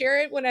going to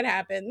share it when it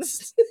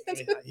happens.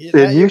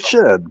 And you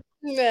should.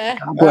 God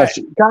bless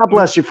you. God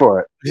bless you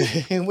for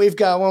it. We've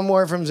got one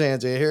more from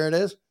Zanzia. Here it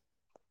is.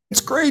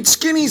 It's great.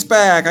 Skinny's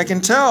back. I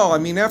can tell. I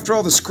mean, after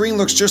all, the screen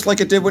looks just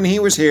like it did when he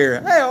was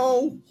here.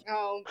 Hey-oh.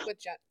 Oh, with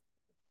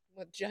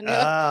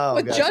Junya.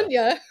 With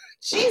Junya.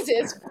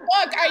 Jesus,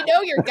 fuck! I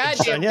know your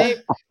goddamn name.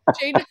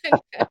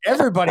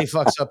 Everybody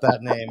fucks up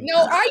that name. No,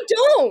 I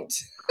don't.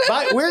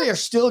 But we're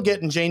still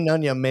getting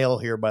JNunya mail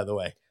here, by the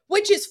way.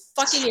 Which is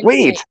fucking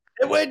sweet.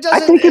 Insane. I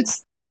think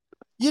it's.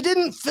 You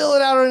didn't fill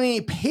it out on any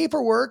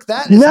paperwork.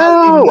 That is no,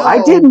 how you know.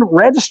 I didn't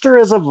register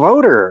as a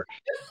voter.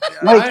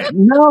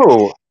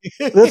 No.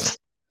 That's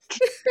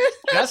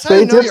how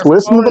they you know just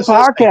listen to the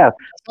podcast.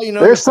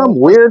 There's some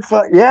weird,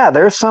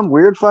 there's some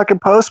weird fucking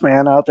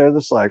postman out there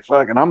that's like,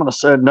 fucking, I'm gonna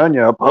send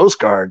Nunya a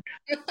postcard.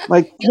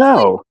 Like,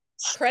 no,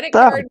 credit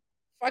card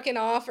fucking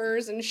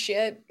offers and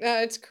shit.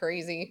 It's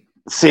crazy.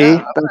 See,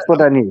 that's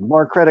what I need.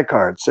 More credit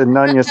cards in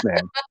Nunya's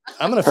name.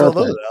 I'm gonna fill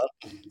those out.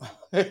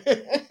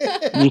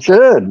 You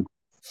should.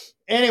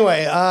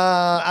 Anyway,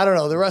 I don't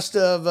know the rest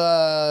of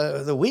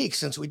the week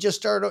since we just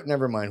started.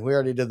 Never mind, we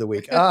already did the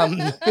week.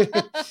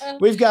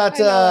 We've got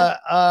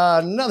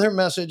another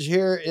message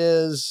here.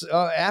 Is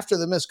after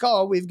the missed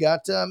call, we've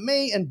got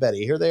May and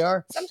Betty. Here they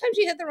are. Sometimes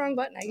you hit the wrong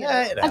button. I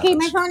get it. Okay,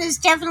 my phone is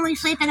definitely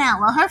flipping out.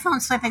 Well, her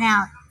phone's flipping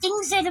out.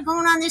 Things that are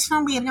going on this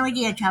phone, we have no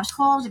idea. It drops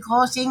calls, it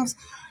calls things.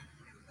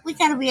 We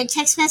got a weird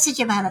text message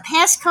about a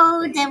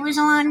passcode that was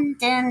on.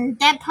 Then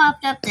that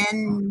popped up.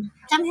 Then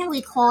somehow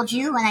we called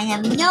you, and I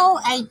have no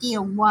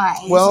idea why.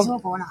 This is all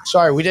going on.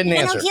 Sorry, we didn't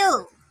Yeah, answer.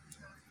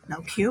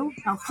 No cue?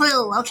 No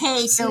clue.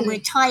 Okay, so we're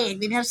tired.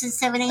 We've been up since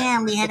 7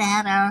 a.m. We had to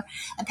have our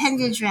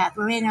appendage wrap.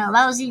 We're in a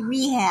lousy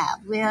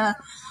rehab. We're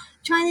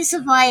trying to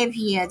survive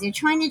here. They're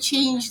trying to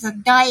change the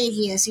diet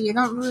here so you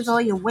don't lose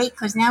all your weight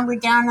because now we're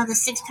down another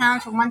 6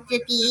 pounds from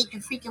 158 to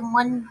freaking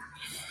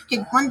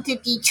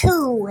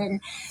 152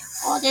 and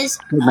all this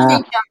other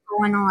junk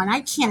going on.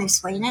 I can't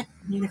explain it.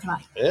 Neither can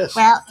I. Yes.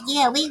 Well,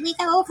 yeah, we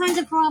got all kinds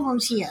of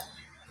problems here.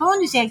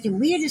 Phone is acting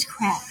weird as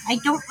crap. I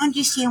don't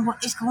understand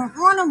what is going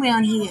on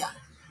around here.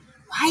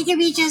 Why did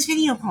we just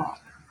video call?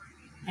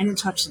 And then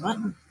touch the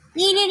button.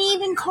 We didn't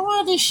even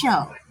call the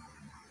show.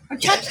 Or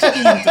touch the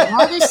damn thing.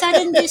 All of a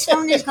sudden, this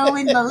phone is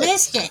going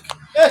ballistic.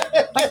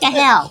 What the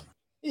hell?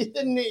 You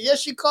didn't.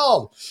 Yes, you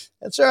called.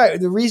 That's all right.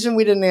 The reason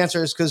we didn't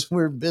answer is because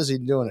we're busy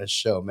doing a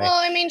show, man. Well,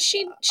 I mean,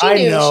 she knew I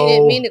she know.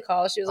 didn't mean to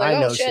call. She was like, I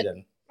know oh, shit. she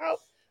didn't. Oh.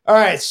 All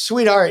right,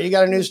 sweetheart, you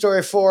got a new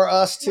story for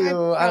us to, I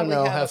don't probably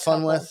know, have have a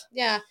fun couple. with?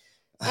 Yeah.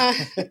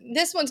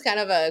 This one's kind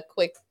of a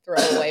quick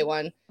throwaway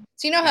one.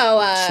 So you know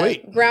how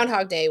Sweet.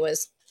 Groundhog Day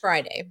was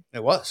Friday.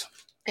 It was.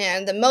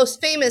 And the most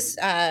famous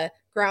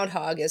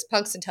groundhog is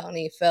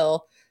Punxsutawney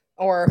Phil.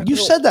 Or You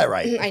said that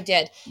right. I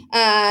did.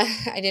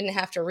 I didn't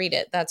have to read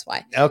it. That's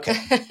why. Okay.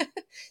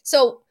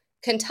 So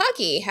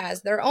Kentucky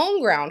has their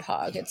own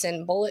groundhog. It's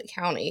in Bullitt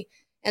County.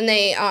 And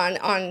they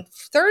on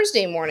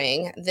Thursday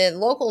morning, the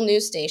local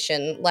news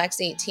station,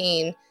 Lex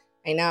 18,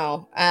 I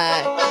know,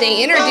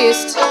 they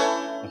introduced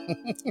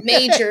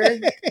Major.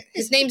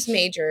 His name's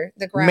Major,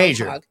 the groundhog.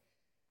 Major.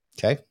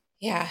 Okay.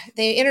 Yeah,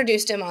 they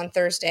introduced him on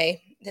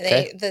Thursday.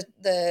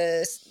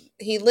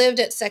 He lived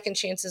at Second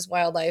Chances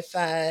Wildlife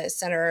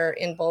Center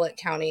in Bullitt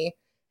County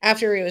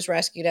after he was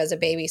rescued as a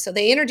baby. So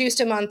they introduced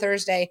him on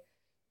Thursday,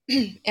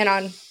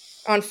 and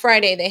on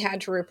Friday they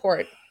had to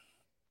report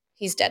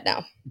he's dead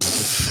now.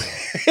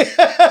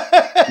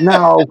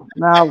 No.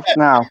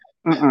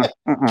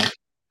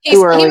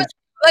 Too early.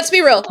 Let's be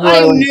real.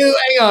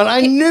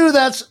 I knew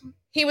that's.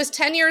 He was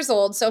 10 years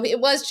old, so it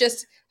was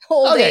just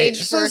old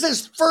age. So is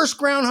this first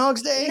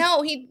Groundhog's Day?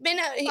 No, he'd been.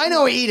 I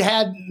know he'd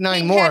had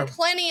 9 more. Had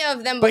plenty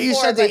of them. But before, you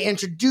said they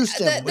introduced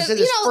him. Was it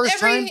his first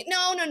time?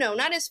 No,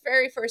 not his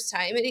very first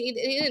time. He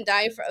didn't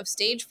die of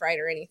stage fright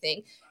or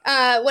anything.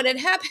 What had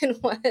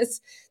happened was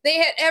they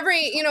had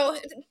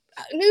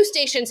news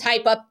stations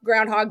hype up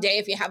Groundhog Day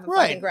if you have a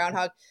fucking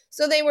groundhog.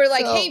 So they were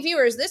like, hey,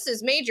 viewers, this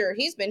is Major.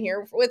 He's been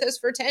here with us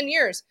for 10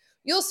 years.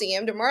 You'll see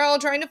him tomorrow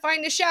trying to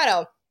find his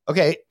shadow.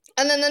 Okay.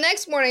 And then the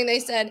next morning they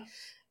said,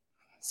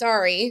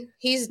 sorry,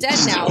 he's dead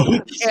now. We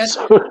didn't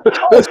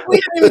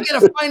even get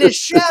to find his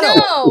shadow.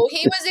 No,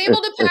 he was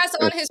able to pass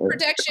on his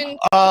protection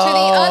to the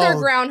other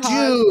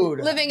groundhog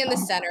living in the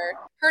center.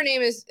 Her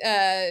name is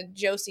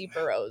Josie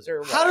Burrows. Or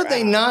whatever. How did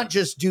they not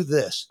just do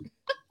this?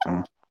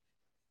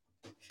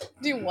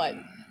 Do what?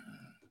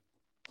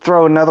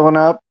 Throw another one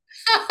up.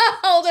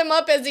 Hold him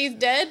up as he's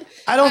dead?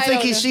 I don't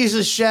think he sees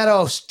his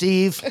shadow,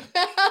 Steve.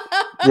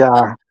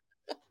 Yeah.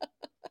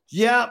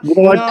 Yeah. You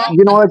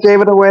know what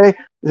gave it away?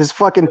 His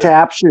fucking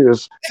tap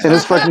shoes and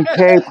his fucking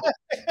cape.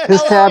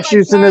 His tap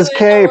shoes and his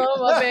cape.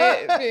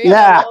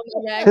 Yeah.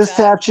 His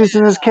tap shoes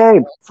and his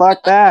cape.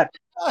 Fuck that.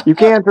 You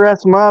can't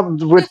dress him up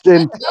with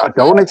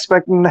don't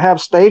expect him to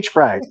have stage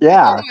fright.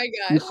 Yeah. Oh my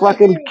God. You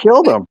fucking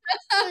killed him.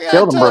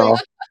 Killed him, bro.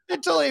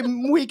 Until he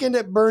weekend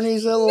at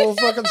Bernie's, a little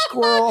fucking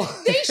squirrel.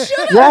 They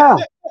should have. Yeah.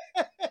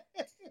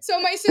 So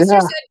my sister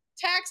said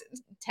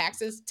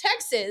Texas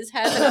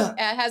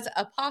has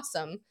a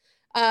possum.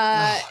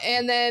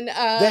 And then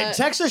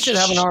Texas should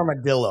have an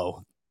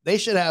armadillo. They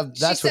should have.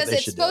 That's what they should do. She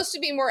says it's supposed to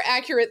be more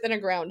accurate than a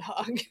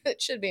groundhog.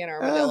 It should be an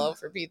armadillo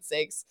for Pete's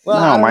sakes.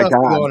 Well, oh my God.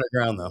 Go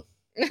underground though.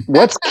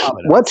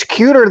 What's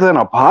cuter than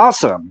a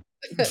possum?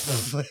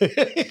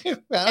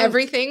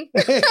 Everything.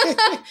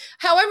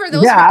 However,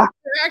 those are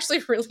actually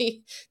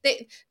really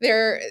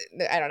they're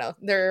I don't know,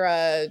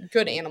 they're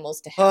good animals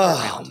to have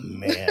around.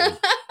 Man.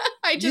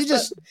 I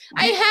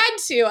had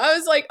to. I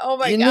was like, oh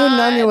my God. You knew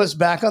Nunya was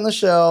back on the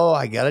show.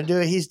 I got to do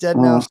a He's Dead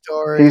Now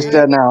story. He's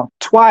dead now.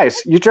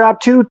 Twice. You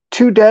dropped two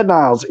dead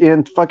nows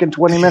in fucking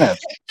 20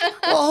 minutes.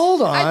 Well,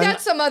 hold on. I've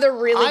got some other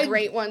really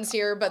great ones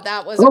here, but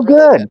that was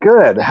really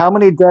good. How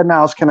many dead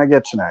nows can I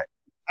get tonight?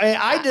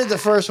 I did the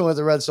first one with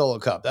the Red Solo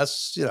Cup.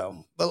 That's,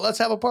 but let's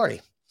have a party.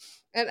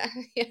 And,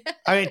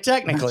 I mean,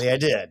 technically I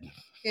did.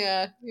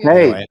 Yeah.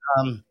 Hey,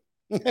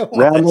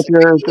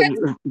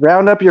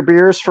 round up your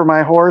beers for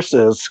my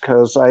horses,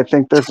 because I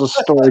think there's a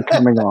story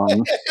coming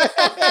on.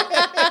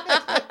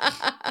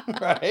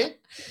 Right.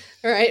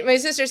 Right. My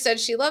sister said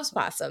she loves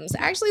possums.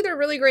 Actually, they're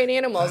really great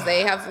animals.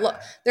 They have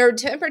their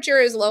temperature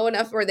is low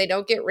enough where they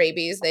don't get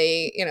rabies.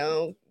 They,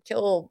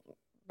 kill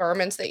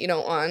vermins that you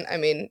don't want. I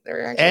mean,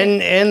 they're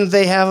actually and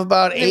they have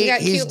about they've 8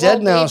 got he's cute dead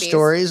little now babies.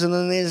 stories, and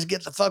then they just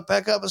get the fuck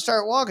back up and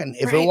start walking.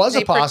 If it Right, was a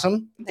they pro-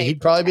 possum, they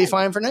he'd probably be protect.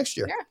 fine for next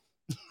year. Yeah.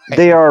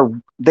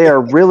 They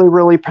are really,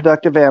 really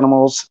productive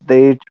animals.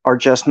 They are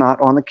just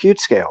not on the cute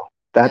scale.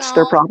 That's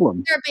their No,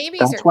 problem. their babies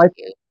That's are why.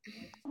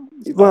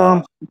 cute.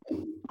 Well,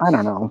 I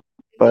don't know,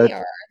 but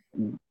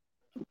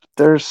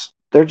They are.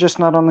 they're just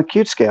not on the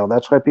cute scale.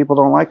 That's why people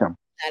don't like them.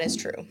 That is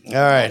true. All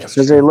right.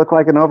 Because they look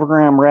like an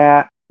overgrown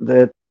rat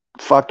that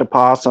fucked a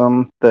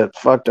possum, that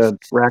fucked a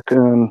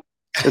raccoon.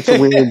 It's a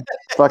weird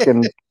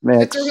fucking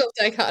mix. It's a real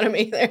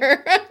dichotomy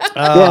there.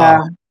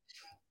 Yeah.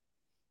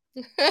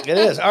 It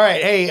is. All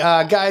right. Hey,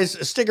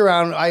 guys, stick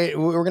around.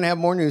 We're going to have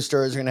more news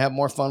stories. We're going to have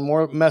more fun,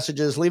 more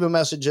messages. Leave a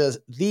message as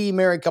the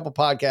Married Couple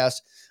Podcast,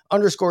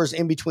 underscores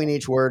in between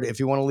each word. If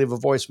you want to leave a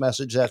voice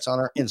message, that's on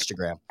our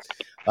Instagram.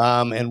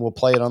 And we'll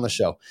play it on the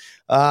show.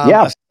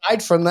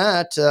 Aside from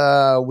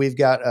that, we've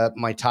got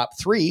my top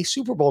 3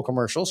 Super Bowl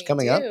commercials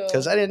coming up,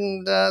 because I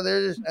didn't,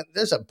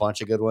 there's a bunch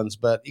of good ones,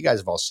 but you guys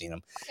have all seen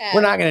them. Yeah.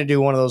 We're not going to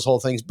do one of those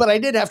whole things, but I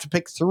did have to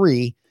pick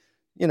 3,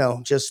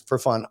 just for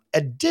fun.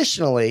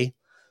 Additionally,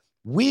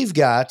 we've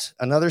got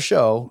another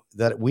show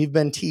that we've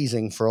been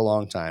teasing for a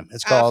long time.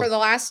 It's called for the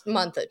last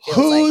month. It feels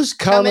Who's like.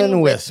 Coming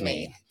With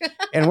Me?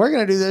 And we're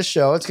going to do this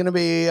show. It's going to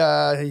be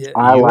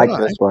I like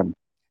this one.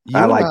 You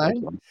and I.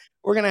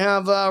 We're going to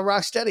have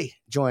Rocksteady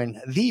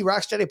join the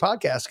Rocksteady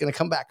podcast. Going to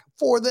come back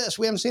for this.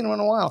 We haven't seen him in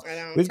a while. I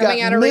know. We've Coming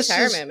got out of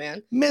retirement,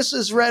 man.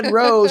 Mrs. Red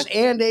Rose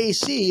and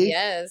AC.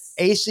 Yes.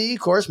 AC, of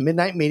course,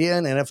 Midnight Media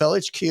and NFL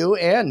HQ.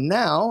 And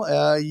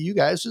now you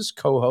guys as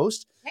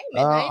co-host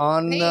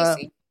on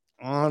the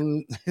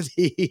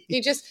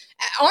he just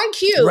on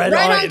cue, right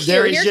on cue.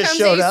 There he Here just comes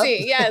showed AC.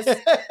 up. Yes.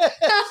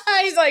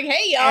 He's like,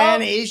 hey, y'all.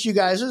 And Ace, you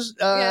guys is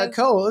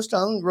co-host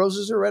on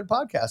Roses Are Red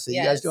podcast that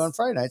you guys do on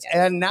Friday nights. Yes.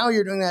 And now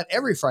you're doing that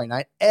every Friday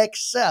night,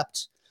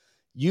 except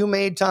you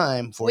made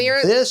time for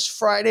this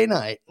Friday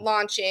night.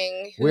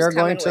 Launching. We are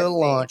going to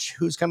launch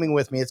Who's Coming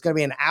With Me. It's going to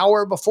be an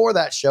hour before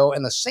that show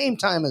and the same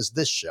time as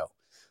this show.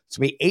 It's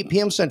going to be 8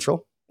 p.m.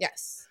 Central.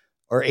 Yes.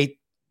 Or 8.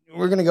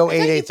 We're going to go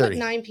 8:30.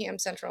 9 p.m.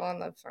 Central on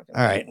the fucking.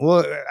 All right.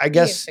 Well, I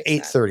guess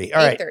 8:30.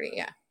 All right. 8:30.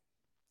 Yeah.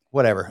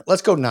 Whatever.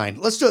 Let's go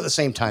 9. Let's do it at the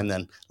same time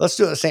then. Let's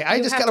do it the same.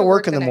 I just got to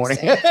work in the morning.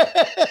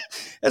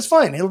 That's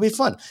fine. It'll be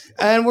fun.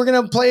 And we're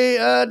going to play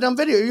a dumb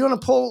video. You want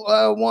to pull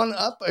one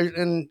up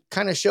and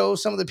kind of show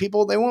some of the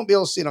people? They won't be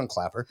able to see it on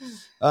Clapper.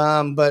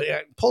 But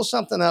pull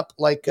something up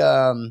like,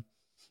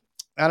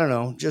 I don't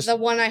know. Just the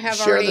one I have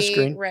share already the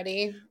screen.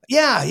 ready.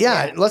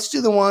 Yeah. Let's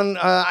do the one.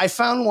 I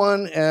found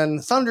one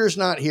and Thunder's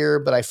not here,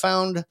 but I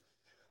found,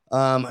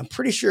 I'm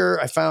pretty sure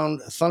I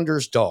found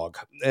Thunder's dog.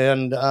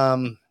 And,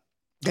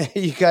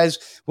 you guys,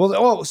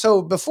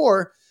 so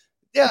before,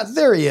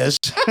 there he is.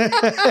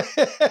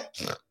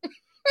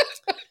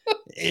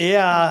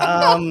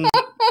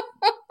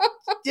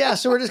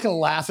 So we're just gonna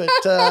laugh at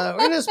we're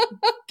gonna just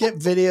get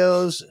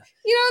videos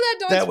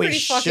that dog's pretty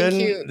fucking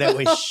cute. that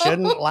we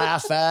shouldn't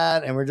laugh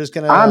at, and we're just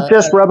gonna I'm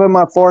just rubbing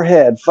my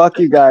forehead. Fuck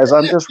you guys.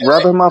 I'm just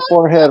rubbing my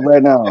forehead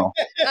right now.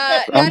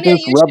 I'm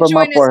just rubbing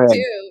my forehead.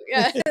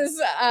 Yes.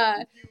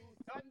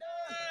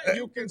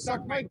 You can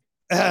suck my.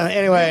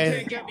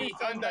 Anyway,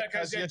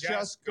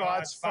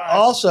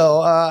 also,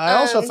 I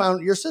also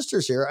found your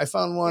sister's here. I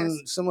found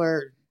one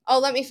similar. Oh,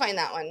 let me find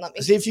that one. Let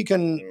me see if you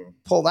can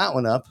pull that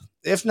one up.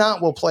 If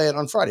not, we'll play it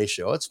on Friday's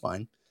show. It's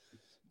fine.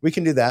 We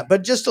can do that.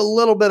 But just a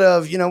little bit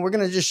of, we're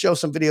going to just show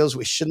some videos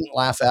we shouldn't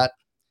laugh at.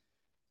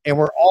 And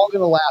we're all going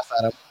to laugh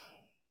at them.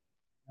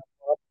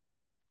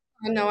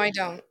 No, I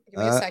don't. Give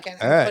me a second.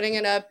 I'm putting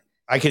it up.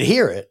 I can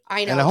hear it.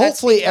 I know. And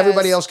hopefully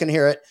everybody else can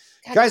hear it.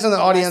 God, guys in the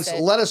audience,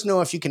 let us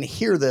know if you can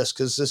hear this,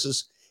 because this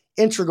is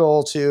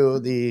integral to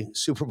the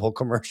Super Bowl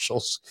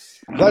commercials.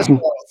 Let us know.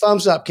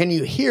 Thumbs up. Can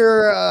you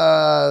hear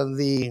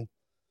the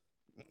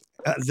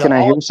can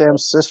I hear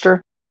Sam's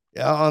sister?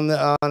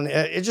 Yeah,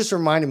 it just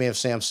reminded me of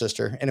Sam's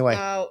sister. Anyway.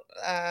 Oh,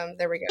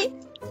 there we go.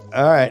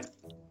 All right.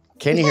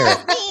 Can you hear it?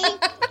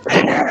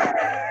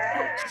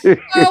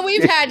 Oh,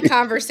 we've had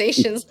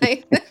conversations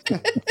like that.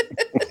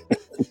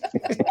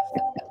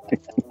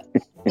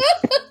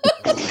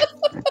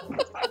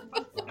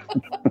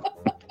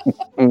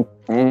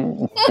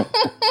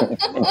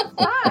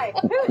 Hi.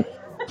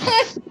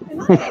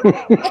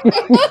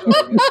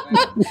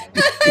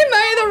 Am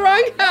I in the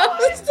wrong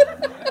house?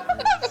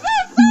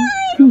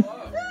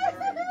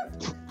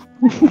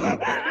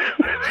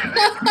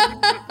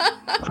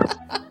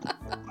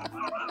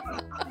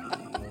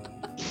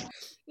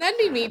 That'd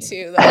be me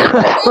too, though.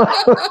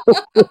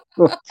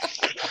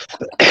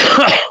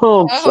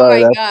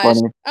 Sorry, my that's gosh.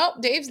 funny. Oh,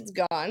 Dave's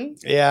gone.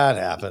 Yeah, it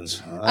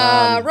happens.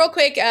 Real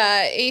quick,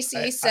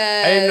 AC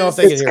says... I didn't know if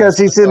they could hear because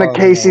he's in a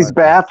Casey's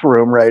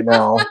bathroom right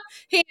now.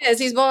 He is.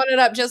 He's blowing it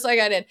up just like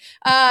I did.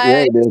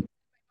 Yeah, he did.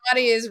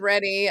 Body is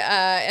ready.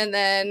 And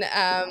then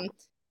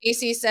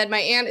AC said, my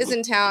aunt is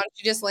in town.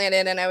 She just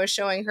landed, and I was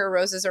showing her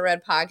Roses Are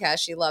Red podcast.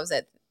 She loves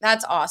it.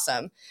 That's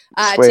awesome.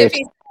 Sweet.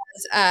 Tiffy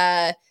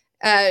says,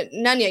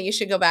 Nunya, you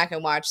should go back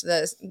and watch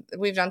this.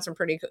 We've done some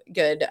pretty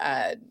good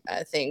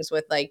things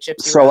with like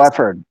Gypsy So Rose. I've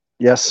heard.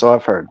 Yes, so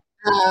I've heard.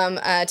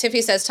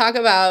 Tiffy says, talk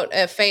about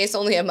a face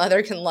only a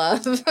mother can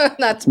love.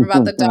 That's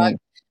about the dog.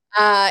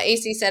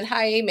 AC said,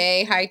 hi,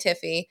 May. Hi,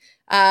 Tiffy.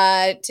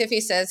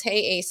 Tiffy says,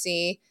 hey,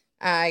 AC.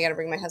 I got to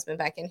bring my husband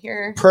back in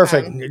here.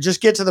 Perfect. Just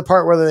get to the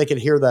part whether they can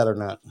hear that or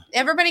not.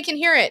 Everybody can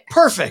hear it.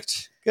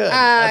 Perfect. Good.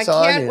 That's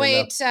all I Can't need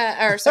wait.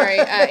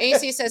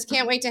 AC says,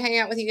 can't wait to hang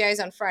out with you guys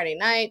on Friday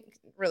night.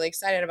 Really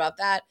excited about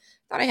that.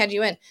 Thought I had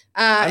you in.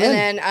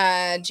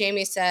 Then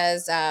Jamie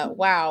says,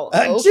 wow.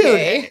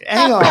 Okay. Dude,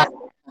 hang on.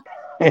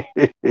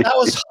 That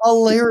was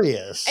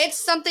hilarious.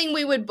 It's something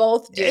we would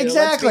both do.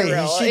 Exactly.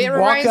 She'd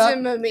walk up,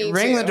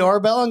 ring the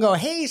doorbell, and go,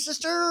 "Hey,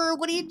 sister,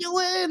 what are you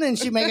doing?" And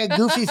she'd make a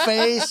goofy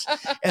face,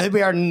 and it'd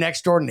be our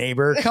next door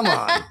neighbor. Come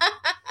on,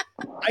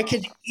 I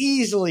could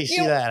easily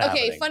see that.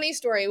 Okay, happening. funny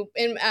story.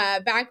 In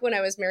back when I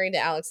was married to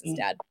Alex's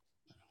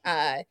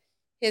dad,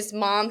 his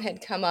mom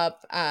had come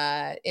up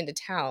into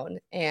town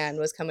and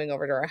was coming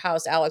over to our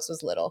house. Alex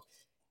was little,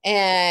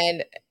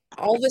 and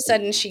all of a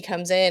sudden she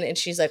comes in and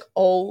she's like,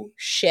 "Oh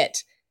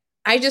shit.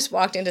 I just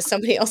walked into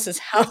somebody else's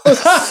house."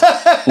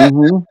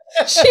 Mm-hmm.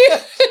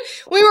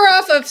 We were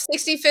off of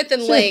 65th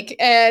and Lake,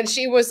 and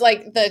she was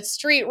like the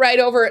street right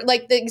over,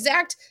 like the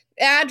exact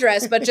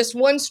address, but just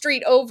one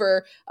street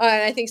over,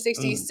 I think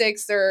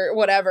 66 or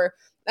whatever.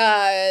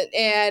 Well,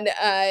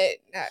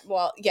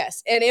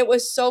 yes. And it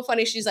was so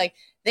funny. She's like,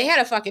 they had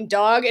a fucking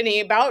dog and he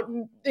about,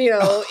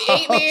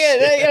 ate me. And,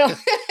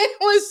 it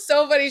was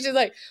so funny. She's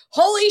like,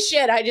 holy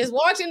shit, I just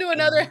walked into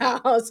another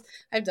house.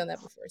 I've done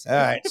that before. All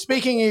right.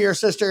 Speaking of your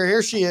sister,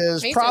 here she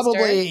is, Hey,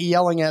 probably sister.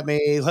 yelling at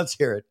me. Let's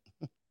hear it.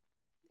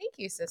 Thank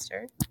you,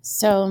 sister.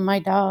 So my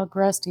dog,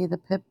 Rusty, the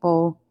pit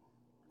bull,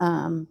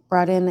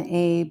 brought in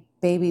a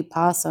baby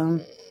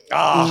possum.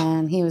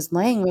 And he was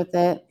laying with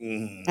it,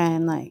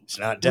 and like it's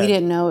not dead. We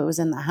didn't know it was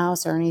in the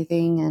house or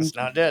anything, and it's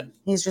not dead.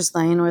 He's just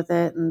laying with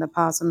it, and the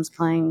possum's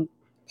playing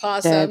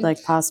dead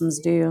like possums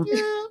do.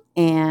 Yeah.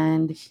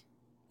 And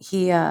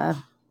he got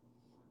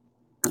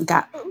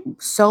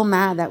so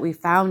mad that we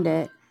found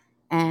it,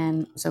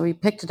 and so we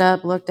picked it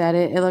up, looked at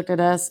it. It looked at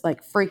us,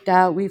 like freaked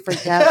out. We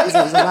freaked out because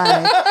it was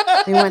alive.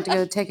 We went to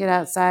go take it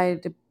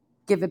outside to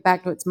give it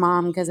back to its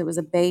mom because it was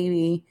a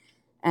baby.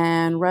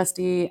 And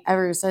Rusty,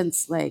 ever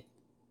since, like,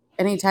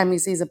 anytime he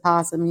sees a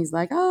possum, he's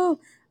like, "Oh,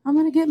 I'm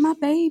gonna get my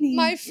baby."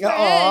 My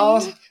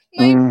friend.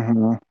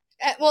 Mm-hmm.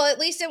 Well, at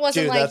least it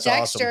wasn't Dude, like that's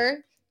Dexter.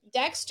 awesome.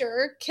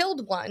 Dexter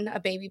killed a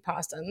baby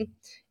possum,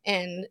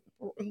 and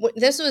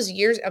this was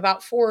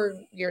about 4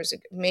 years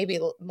ago, maybe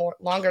more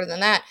longer than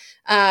that.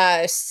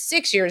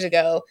 6 years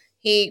ago,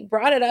 he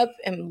brought it up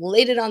and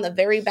laid it on the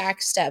very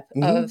back step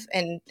of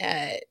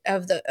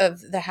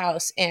the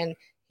house, and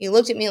he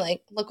looked at me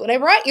like, "Look what I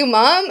brought you,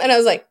 Mom," and I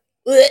was like,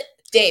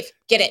 "Dave,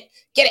 get it."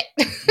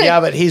 Yeah,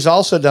 but he's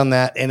also done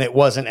that, and it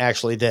wasn't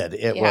actually dead.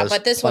 It was.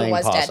 But this one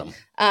was possum. dead.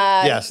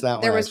 Yes, that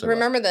one. There was.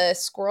 Remember the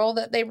squirrel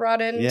that they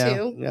brought in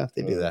too? Yeah,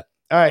 they do that.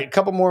 All right, a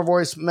couple more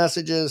voice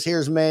messages.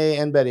 Here's May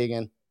and Betty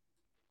again.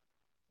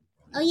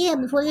 Oh yeah,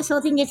 before this whole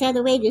thing gets out of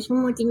the way, there's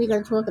one more thing we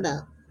got to talk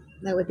about.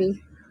 That would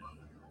be,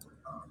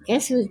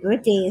 guess whose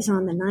birthday is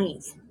on the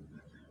 9th?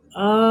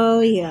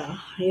 Oh yeah,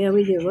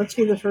 we do. Let's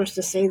be the first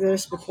to say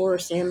this before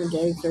Sam and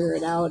Dave figure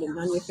it out and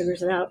Nunya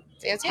figures it out.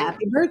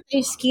 Happy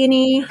birthday,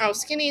 Skinny. Oh,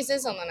 Skinny's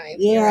is on the 9th.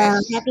 Yeah,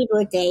 right. Happy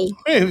birthday.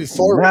 Hey,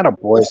 not a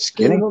boy,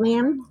 Skinny.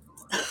 Man.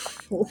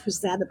 What was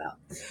that about?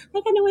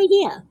 I got no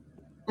idea.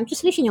 I'm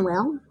just wishing him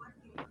well.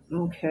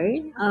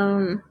 Okay.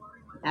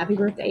 Happy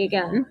birthday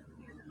again.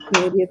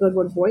 Maybe a good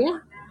one for you.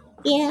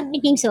 Yeah, I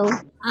think so.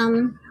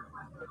 Wasn't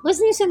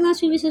there something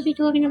else we were supposed to be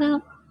talking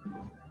about?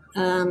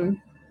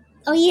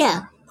 Oh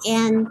yeah.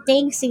 And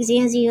thanks,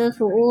 Xanzia,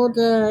 for all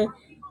the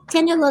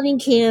tender loving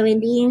care and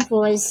being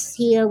for us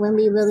here when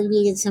we really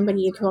needed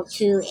somebody to talk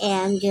to,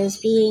 and just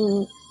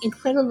being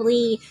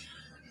incredibly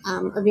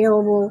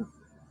available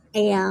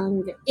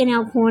and in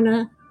our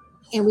corner,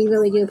 and we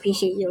really do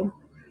appreciate you.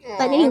 Aww.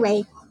 But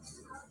anyway,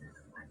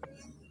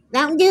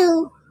 Mountain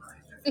Dew.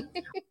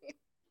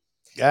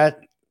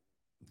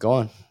 Go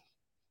on.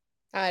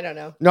 I don't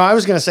know. No, I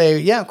was going to say,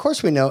 yeah, of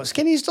course we know.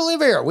 Skinny used to live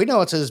here. We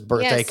know it's his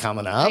birthday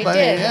coming up. I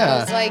did. Yeah. I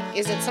was like,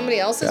 is it somebody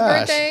else's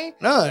birthday?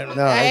 No.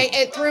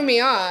 It threw me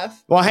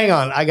off. Well, hang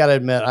on. I got to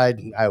admit,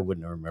 I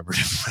wouldn't have remembered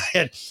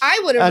it. I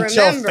would have remembered.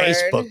 Until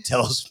Facebook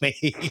tells me.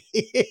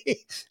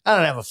 I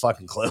don't have a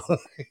fucking clue.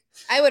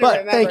 I would have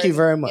remembered. Thank you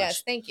very much.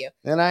 Yes, thank you.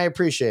 And I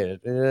appreciate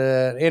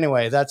it.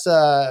 Anyway, that's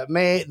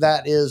May.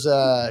 That is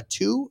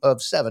 2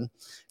 of 7.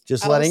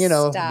 Just letting you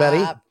know, stop.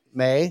 Betty.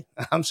 May,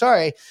 I'm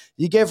sorry.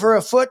 You give her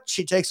a foot,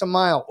 she takes a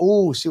mile.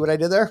 Ooh, see what I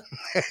did there?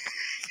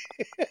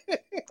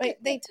 Wait,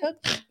 they took.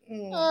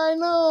 I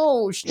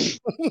know.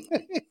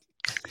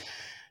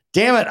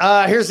 Damn it.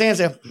 Here's the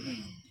answer.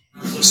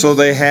 So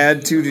they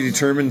had to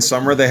determine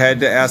Summer. They had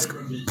to ask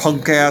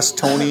punk ass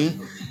Tony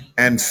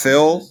and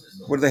Phil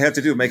What do they have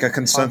to do? Make a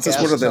consensus?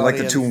 Podcast, What are they, like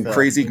Tony the two and Phil.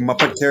 crazy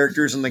Muppet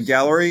characters in the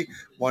gallery?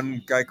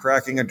 One guy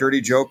cracking a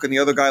dirty joke and the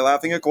other guy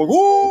laughing at going,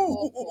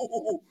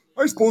 whoa,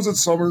 I suppose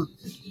it's summer.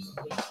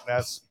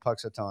 That's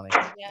Puxatawny.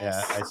 Yes.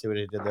 Yeah, I see what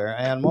he did there.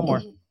 And one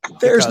more.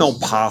 There's Because-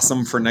 no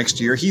possum for next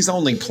year. He's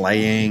only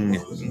playing.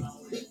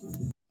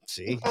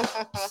 See?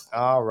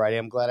 All righty.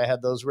 I'm glad I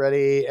had those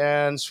ready.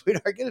 And,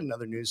 sweetheart, get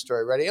another news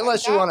story ready.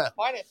 Unless you want to.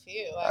 Quite a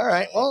few. Actually. All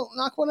right. Well,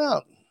 knock one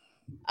out.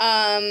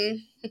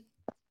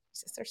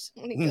 There's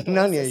so many good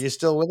Nunya, ones. you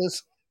still with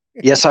us?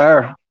 Yes,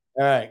 sir.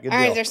 All right. Good All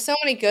deal. right, there's so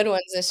many good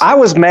ones this I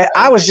was mad.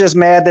 I was just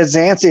mad that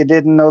Zancy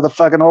didn't know the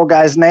fucking old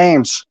guy's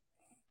names.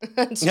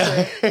 That's true.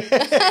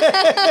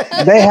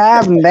 They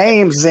have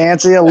names,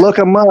 Zancy. Look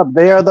them up.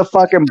 They are the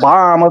fucking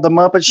bomb of the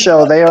Muppet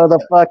Show. They are the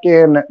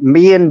fucking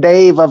me and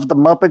Dave of the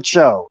Muppet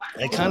Show.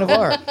 They kind of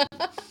are.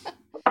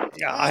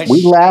 Yeah,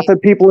 We laugh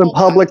at people in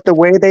public the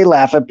way they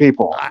laugh at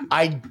people.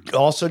 I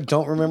also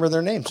don't remember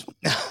their names.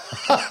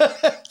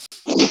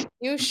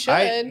 You should.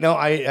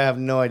 I have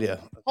no idea.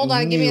 Hold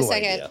on, give me a No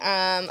second.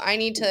 idea. I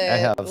need to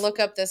have- look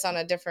up this on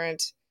a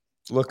different.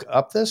 Look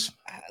up this?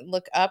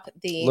 Look up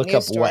the Look news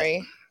up what?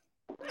 story.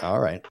 All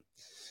right.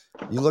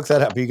 You look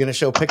that up. Are you going to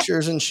show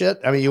pictures and shit?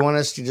 I mean, you want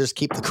us to just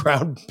keep the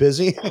crowd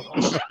busy?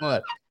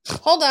 What?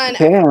 Hold on.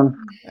 Damn. All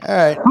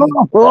right.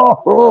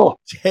 Oh.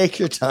 Take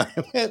your time.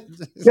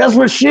 That's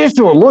what she's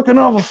doing, looking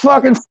up a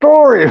fucking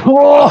story.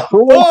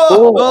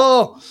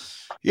 Oh.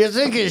 You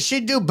think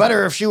she'd do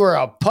better if she were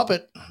a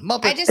puppet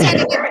Muppet? I just had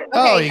to get. Okay.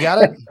 Oh, you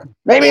got it?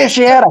 Maybe if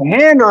she had a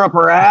hanger up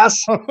her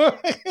ass.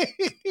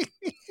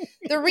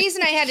 The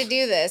reason I had to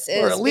do this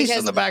is Or at least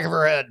because in the back of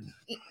her head.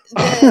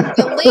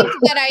 the link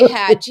that I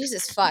had,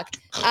 Jesus fuck,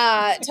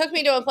 took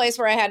me to a place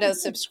where I had to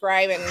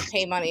subscribe and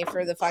pay money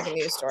for the fucking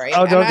news story.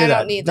 Oh, don't and do I that.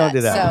 don't need Don't that. do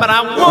that. So But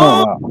I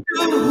won't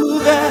do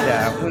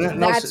that. Yeah.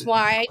 that's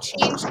why I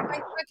changed my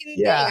fucking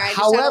Yeah. thing. I just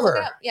had to look However,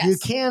 it up. Yes. you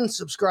can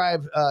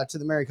subscribe to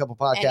the Married Couple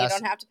Podcast. And you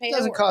don't have to pay. It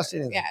doesn't to work. cost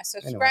anything. Yeah, Anyway.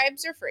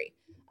 subscribes are free.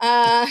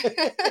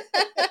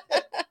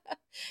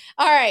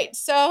 All right,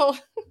 so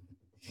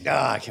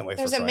I can't wait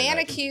there's for a man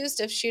Friday. accused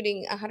of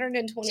shooting Yeah,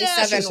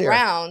 127 she's here.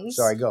 rounds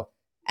Sorry, go.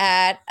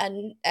 at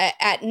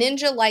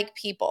ninja-like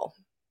people.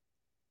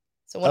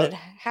 So what Oh. had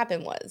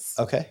happened was,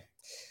 Okay.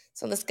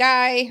 so this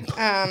guy,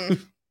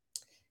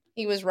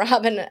 he was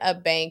robbing a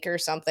bank or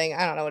something.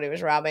 I don't know what he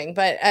was robbing,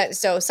 but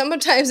so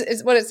sometimes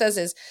is what it says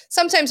is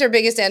sometimes their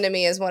biggest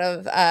enemy is one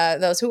of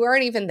those who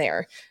aren't even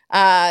there.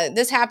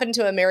 This happened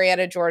to a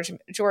Marietta,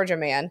 Georgia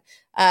man.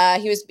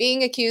 He was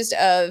being accused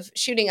of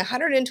shooting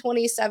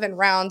 127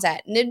 rounds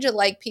at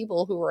ninja-like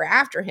people who were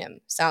after him.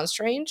 Sounds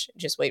strange?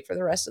 Just wait for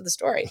the rest of the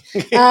story.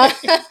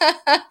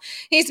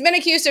 He's been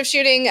accused of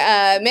shooting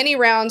many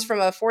rounds from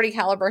a .40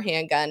 caliber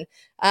handgun.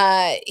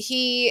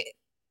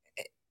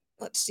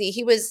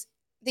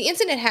 The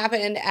incident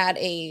happened at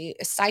a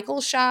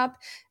cycle shop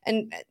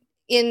and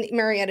in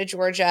Marietta,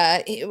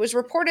 Georgia. It was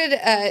reported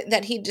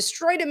that he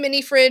destroyed a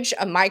mini fridge,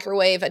 a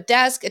microwave, a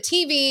desk, a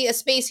TV, a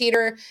space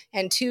heater,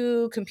 and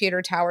 2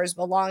 computer towers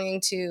belonging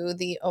to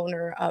the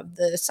owner of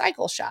the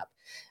cycle shop.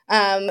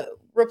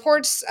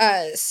 Reports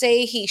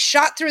say he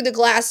shot through the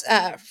glass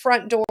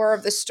front door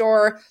of the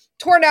store,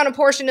 tore down a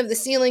portion of the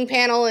ceiling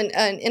panel and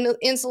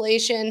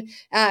insulation,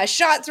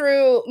 shot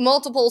through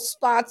multiple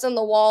spots on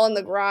the wall in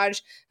the garage,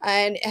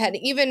 and had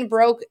even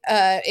broke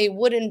a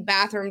wooden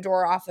bathroom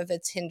door off of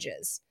its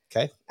hinges.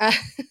 Okay.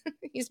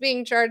 He's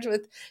being charged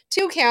with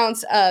 2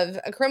 counts of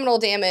criminal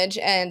damage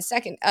and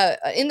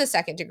in the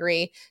second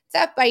degree,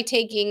 theft by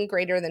taking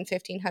greater than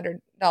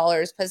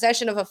 $1,500,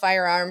 possession of a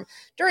firearm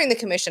during the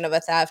commission of a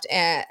theft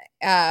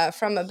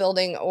from a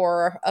building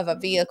or of a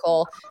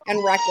vehicle,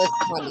 and reckless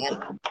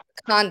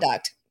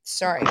conduct.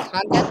 Sorry,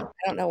 conduct.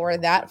 I don't know where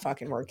that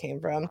fucking word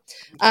came from.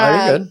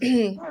 You're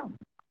good.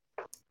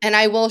 And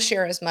I will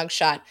share his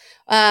mugshot.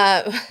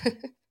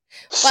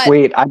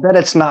 Sweet. I bet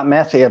it's not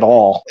methy at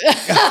all.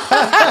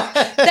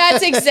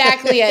 That's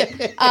exactly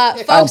it.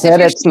 I Folks, bet if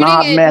you're it's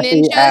not shooting at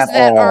methy ninjas at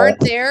that all. aren't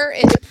there,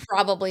 it's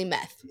probably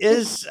meth.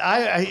 Is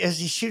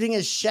he shooting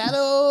his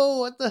shadow?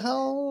 What the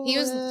hell?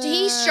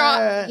 He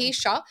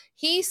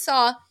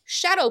saw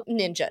shadow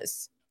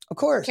ninjas. Of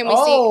course. Can we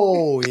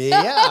see?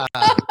 Yeah.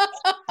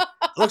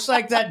 Looks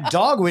like that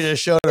dog we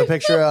just showed a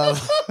picture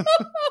of.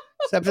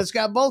 Except it's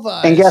got both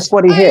eyes. And guess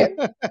what he hit?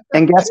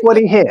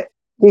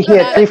 He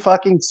hit every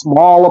fucking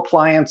small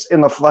appliance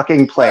in the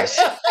fucking place.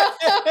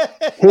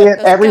 He hit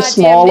every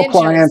small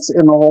appliance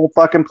in the whole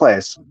fucking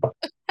place.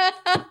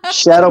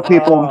 Shadow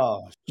people.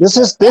 Oh, This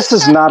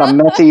is not a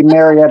methy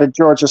Marietta,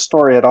 Georgia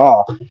story at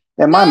all.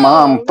 And my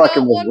mom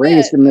fucking was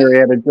raised in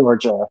Marietta,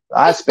 Georgia.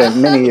 I spent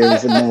many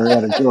years in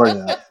Marietta,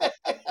 Georgia.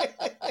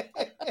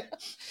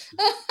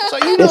 So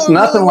you know It's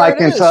nothing like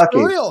Kentucky.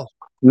 For real.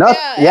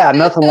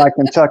 Nothing like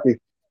Kentucky.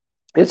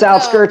 It's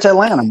outskirts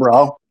Atlanta,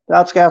 bro.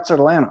 Outskirts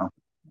Atlanta.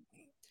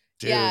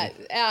 Dude. Yeah,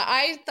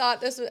 I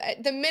thought this was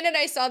the minute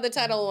I saw the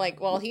title,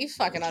 like, well, he's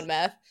fucking on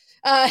meth.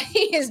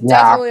 He is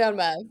definitely on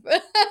meth.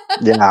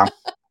 Yeah.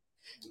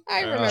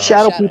 I remember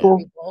Shadow people.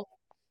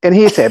 and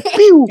he said,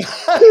 "Pew,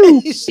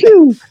 pew,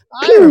 pew,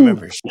 I pew,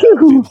 remember shadow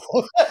pew,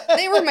 people.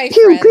 They were my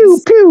pew, friends.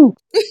 pew, pew."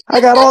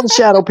 I got all the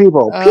shadow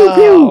people. Pew,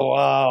 pew. Oh,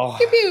 wow.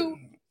 Pew pew.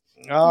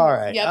 All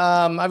right. Yep.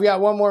 I've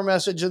got one more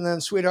message, and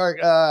then, sweetheart,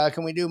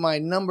 can we do my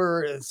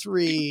number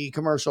 3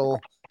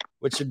 commercial,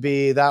 which should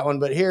be that one?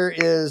 But here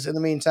is, in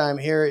the meantime,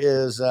 here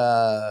is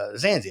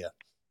Zanzia.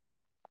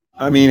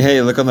 I mean,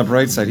 hey, look on the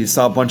bright side. He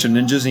saw a bunch of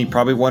ninjas and he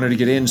probably wanted to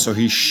get in, so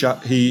he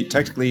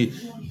technically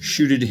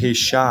shooted his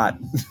shot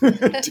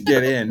to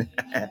get in.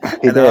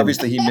 He And did.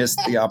 obviously he missed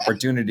the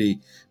opportunity,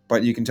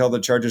 but you can tell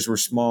the charges were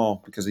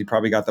small because he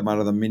probably got them out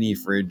of the mini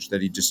fridge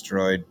that he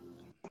destroyed.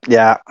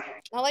 Yeah.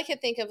 All I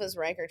could think of was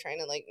Riker trying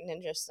to like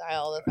ninja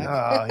style the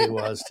Oh, he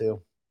was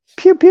too.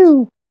 Pew,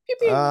 pew. Pew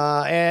pew.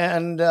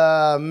 And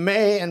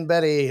May and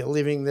Betty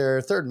leaving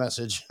their third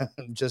message. I'm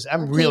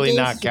Okay, really Dave,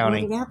 not you brought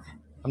it counting. up.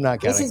 I'm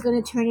not This counting. is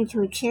going to turn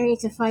into a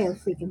Chariots of Fire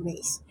freaking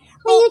race.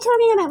 Well, you're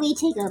talking about we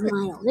take a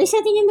mile. There's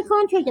something in the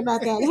contract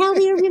about that. How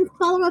we even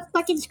follow a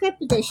fucking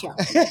script of this show.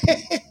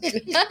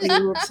 Are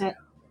you upset?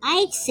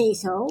 I'd say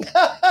so.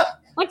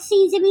 What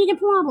seems to be the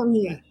problem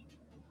here?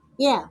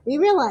 Yeah, we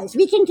realize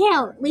we can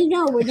count. We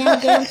know we're now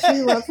down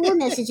to 4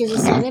 messages a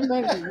second,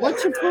 but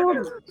what's your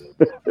problem?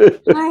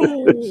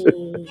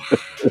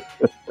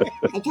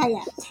 I tell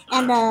ya.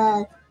 And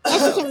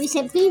message that we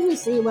said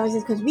previously was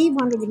because we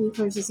wanted to be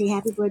first to say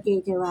happy birthday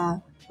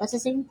to what's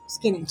his name?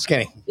 Skinny.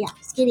 Skinny. Yeah,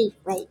 Skinny.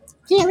 Right.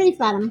 See, I already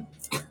found him.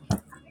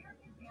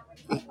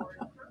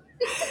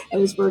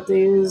 And his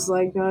birthday is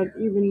like not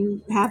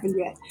even happened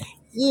yet.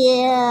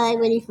 Yeah, I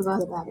already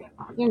forgot about it.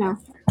 You know,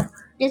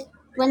 just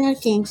one of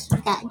those things.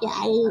 Yeah,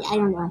 I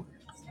don't know.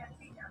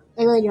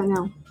 I really don't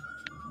know.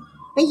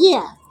 But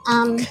yeah,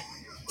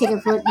 take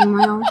a foot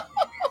mile.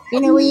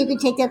 You know where you can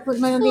take that foot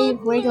mile, Dave?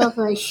 Break off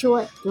a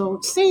short.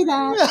 Don't say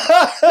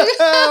that.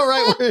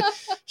 Right where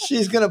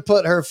she's gonna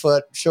put her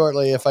foot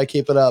shortly if I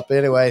keep it up.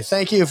 Anyway,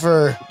 thank you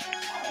for.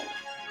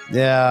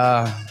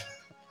 Yeah,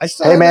 I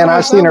still. Hey have man, that on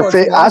I've seen her soundboard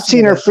feet. from I've last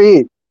seen her minute.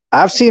 feet.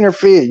 I've seen her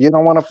feet. You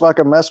don't want to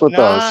fucking mess with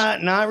those.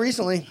 Not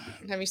recently.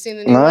 Have you seen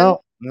the new one?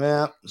 No.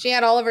 Yeah. She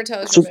had all of her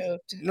toes So-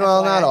 removed.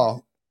 Well, not FYI.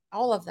 all.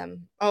 All of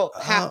them. Oh,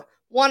 half.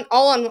 One.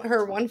 All on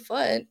her one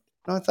foot.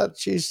 I thought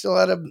she still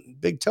had a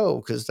big toe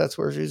because that's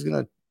where she's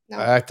gonna. No.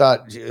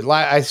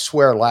 I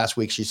swear last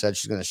week she said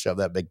she's gonna shove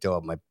that big toe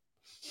up my.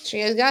 She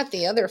has got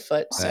the other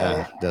foot,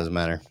 so Doesn't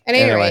matter. at any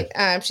Anyway.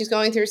 rate, she's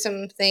going through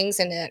some things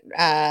in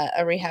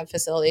a rehab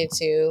facility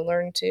to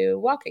learn to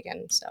walk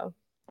again. So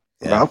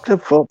Well,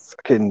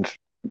 fucking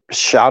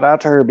shout out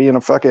to her being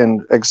a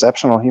fucking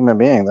exceptional human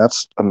being.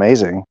 That's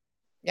amazing.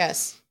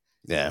 yes,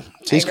 Yeah,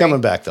 she's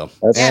coming back though.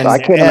 I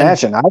can't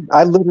imagine.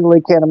 I literally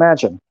can't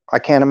imagine. I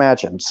can't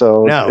imagine.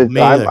 So No,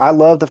 me either. I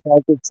love the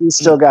fact that she's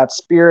still got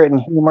spirit and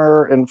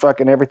humor and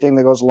fucking everything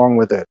that goes along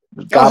with it.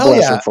 God hell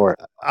bless yeah. her for it.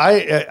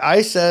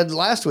 I said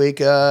last week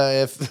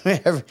if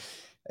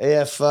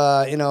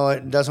you know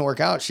it doesn't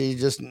work out, she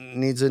just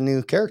needs a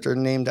new character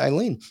named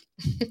Eileen.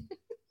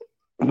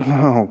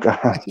 Oh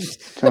God!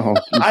 No.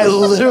 I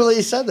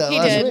literally said that He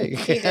last did. week,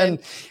 He did.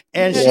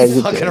 and Yeah, she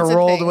you fucking did. It's a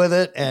rolled thing. with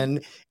it,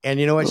 and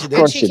you know what she Of did?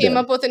 course she came did.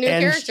 up with a new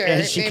character.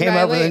 and she named came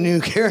up with a Eileen.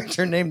 new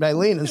character named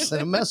Eileen and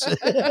sent a message.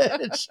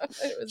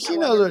 She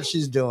knows what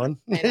she's doing.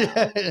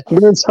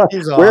 Where's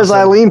She's Where's awesome.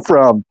 Eileen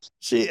from?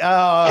 She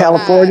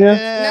California?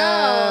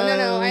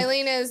 No.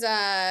 Eileen is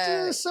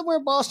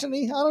somewhere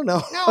Boston-y. I don't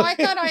know. No, I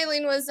thought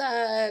Eileen was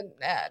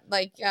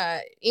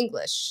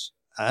English.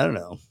 I don't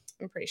know.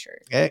 I'm pretty sure.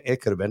 It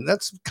could have been.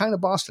 That's kind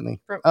of Boston-y.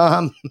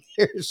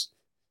 Here's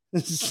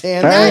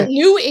San. Not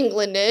New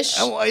Englandish.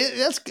 Oh, well,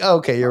 that's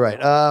okay. You're right.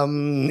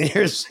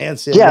 Here's San.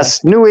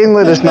 Yes, New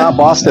England is not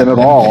Boston at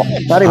all.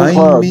 Not even I'm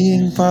close.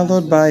 being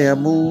followed by a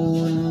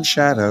moon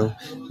shadow.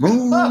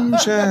 Moon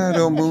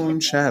shadow,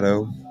 moon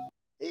shadow.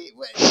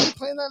 Is he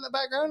playing that in the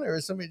background, or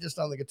is somebody just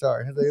on the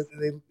guitar?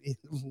 They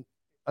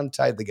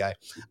untied the guy.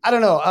 I don't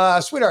know.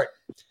 Sweetheart.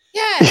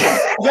 Yes.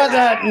 You got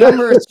that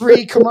number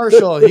 3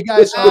 commercial. You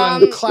guys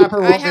on Clapper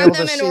will I be have able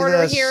to them in see order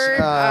this. here.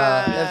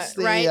 It's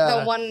Right,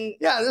 the one.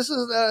 Yeah, this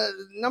is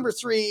number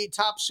 3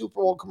 top Super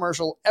Bowl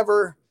commercial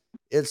ever.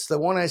 It's the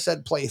one I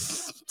said play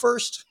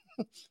first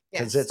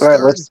because it's All right,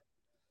 third.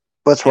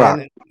 let's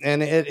rock.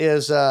 And it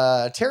is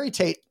Terry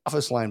Tate,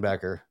 office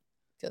linebacker.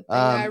 Good thing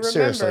I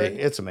Seriously,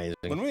 remembered. it's amazing.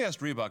 When we asked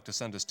Reebok to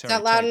send us Terry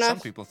that loud Tate, some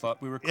enough? people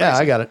thought we were crazy. Yeah,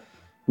 I got it.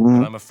 But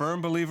I'm a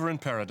firm believer in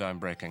paradigm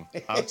breaking,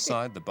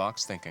 outside the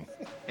box thinking.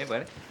 Hey,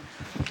 buddy.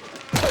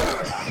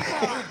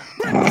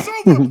 Break was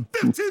over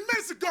 15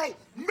 minutes ago,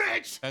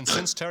 Mitch! And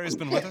since Terry's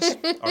been with us,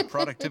 our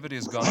productivity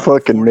has gone up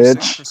Fucking Mitch.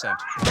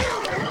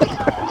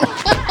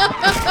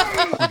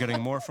 46%. We're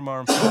getting more from our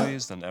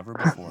employees than ever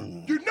before.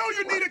 You know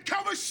you need a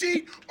cover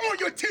sheet on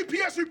your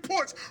TPS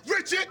reports,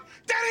 Richard.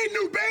 That ain't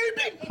new,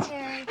 baby.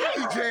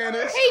 Hey,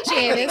 Janice. Hey,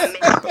 Janice.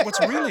 But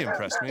what's really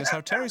impressed me is how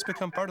Terry's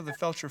become part of the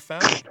Felcher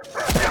family.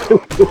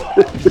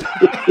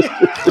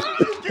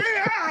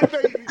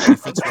 He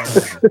fits right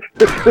in.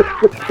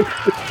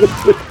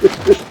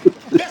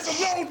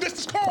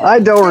 I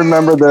don't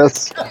remember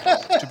this.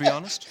 To be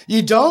honest,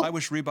 you don't? I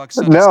wish Reebok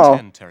sent No. us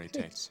 10 Terry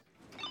Tates.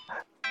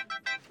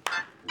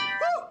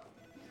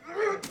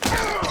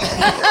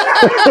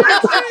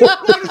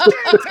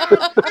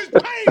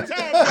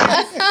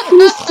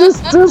 He's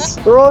just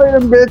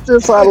destroying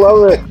bitches. I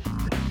love it.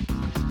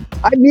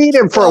 I need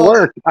him for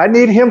work. I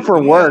need him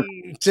for work.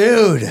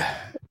 Dude.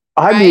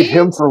 I need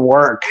him for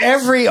work.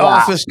 Every Wow.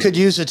 office could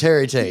use a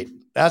Terry Tate.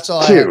 That's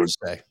all I have to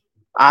say.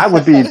 I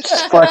would be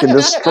fucking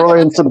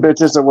destroying some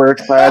bitches at work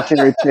if I had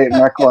Terry Tate in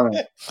my corner.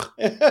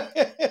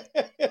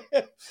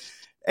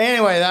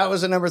 Anyway, that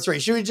was a number 3.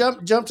 Should we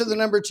jump to the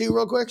number 2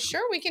 real quick?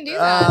 Sure, we can do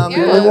that.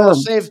 We'll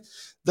save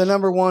the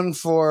number 1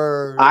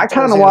 for. I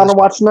kind of want to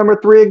watch number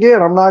 3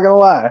 again. I'm not gonna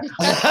lie.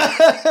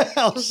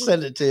 I'll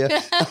send it to you.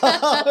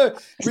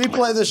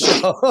 Replay the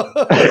show.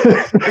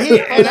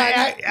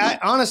 I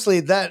honestly,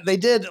 that they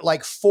did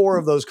like 4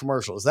 of those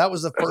commercials. That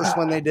was the first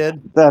one they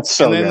did. That's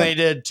so. And then good. they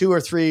did 2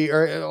 or 3,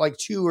 or like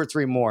 2 or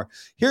 3 more.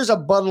 Here's a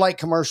Bud Light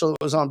commercial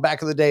that was on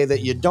back of the day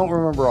that you don't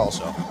remember.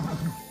 Also,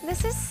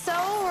 this is so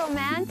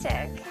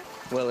romantic.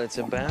 Well, it's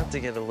about to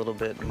get a little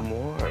bit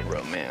more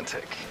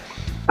romantic.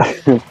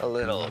 A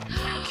little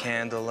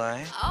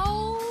candlelight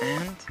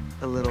and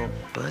a little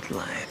Bud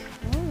Light.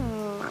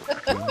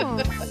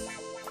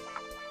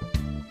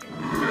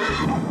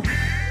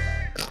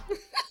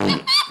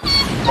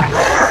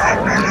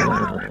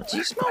 Do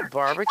you smell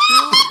barbecue?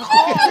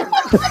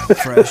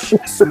 Fresh,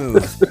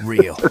 smooth,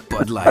 real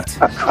Bud Light.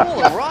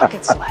 Cool, a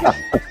rocket slide.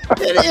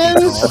 It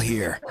is. It's all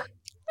here.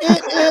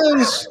 It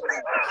is.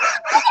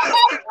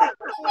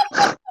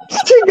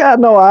 She got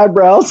no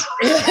eyebrows.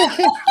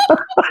 It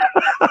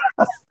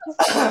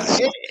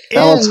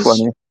That was ends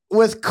funny.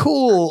 with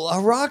cool, a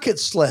rocket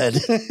sled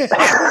at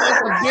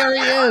the very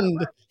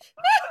end.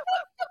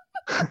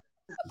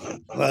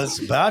 Well, it's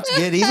about to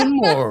get even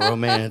more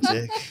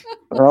romantic.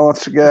 I want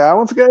to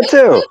go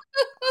too.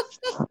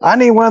 I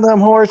need one of them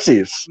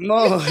horses.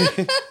 No.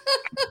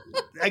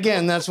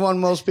 Again, that's one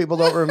most people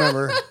don't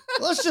remember.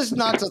 Let's just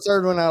knock the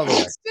third one out of the way.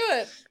 Let's do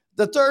it.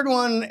 The third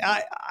one,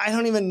 I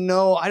don't even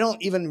know. I don't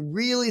even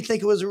really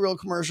think it was a real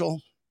commercial.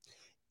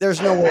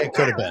 There's no way it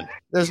could have been.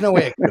 There's no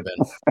way it could have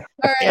been.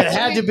 It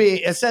had to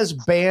be. It says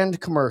banned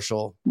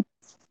commercial.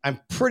 I'm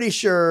pretty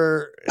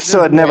sure.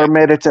 So it never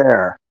made it to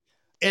air.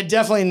 It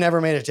definitely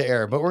never made it to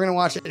air, but we're going to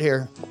watch it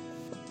here.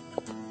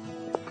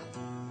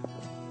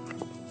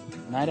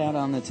 Night out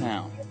on the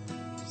town,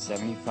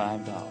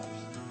 $75.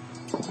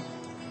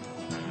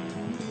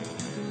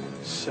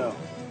 So,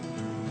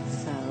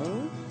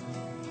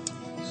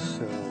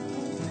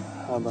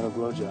 how about a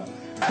blowjob?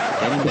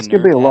 Getting This the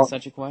could be nerve a to lot. ask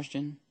such a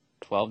question?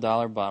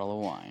 $12 bottle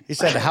of wine. He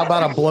said, how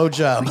about a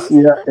blowjob?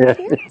 Yeah.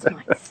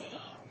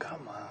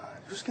 Come on,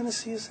 who's gonna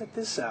see us at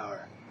this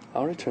hour?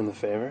 I'll return the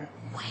favor.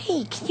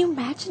 Wait, can you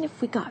imagine if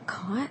we got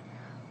caught?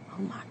 Oh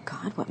my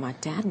God, what my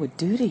dad would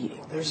do to you.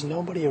 There's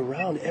nobody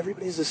around.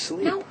 Everybody's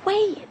asleep. No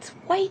way, it's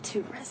way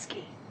too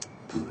risky.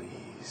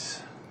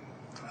 Please.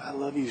 I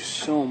love you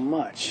so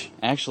much.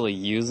 Actually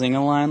using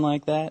a line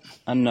like that?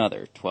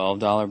 Another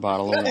 $12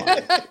 bottle of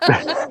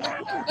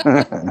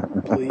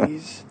wine.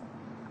 Please.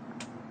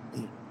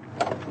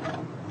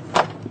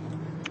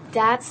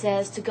 Dad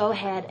says to go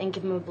ahead and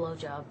give him a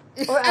blowjob.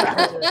 Or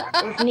I'll do it.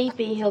 If need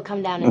be, he'll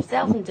come down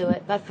himself and do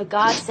it. But for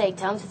God's sake,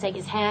 tell him to take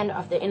his hand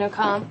off the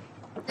intercom.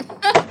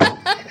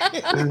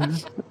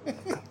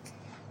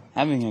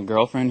 Having a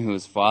girlfriend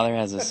whose father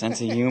has a sense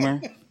of humor?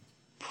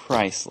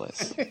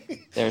 Priceless.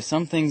 There are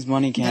some things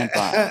money can't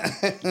buy.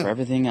 For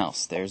everything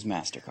else, there's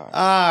MasterCard.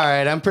 All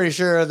right, I'm pretty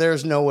sure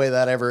there's no way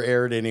that ever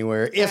aired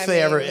anywhere. If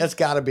they ever, it's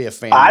got to be a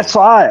fan. I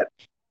saw it.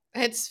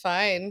 It's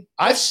fine.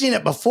 I've seen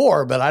it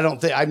before, but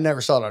I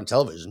never saw it on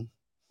television.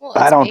 Well,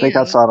 I don't think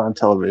I saw it on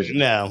television.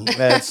 No,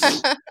 that's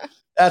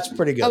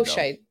pretty good. Oh, though.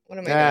 shite. What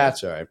am I doing?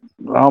 That's all right.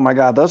 Oh my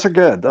God, those are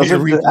good. That's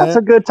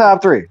a good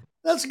top 3.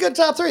 That's a good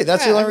top 3.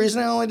 That's the only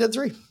reason I only did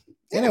 3.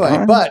 Anyway, All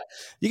right. but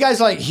you guys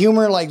like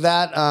humor like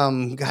that?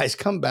 Guys,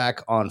 come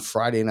back on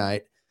Friday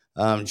night.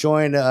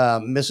 Join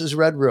Mrs.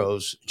 Red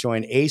Rose.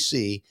 Join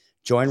AC.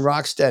 Join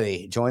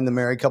Rocksteady. Join the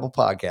Married Couple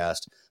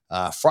Podcast.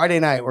 Friday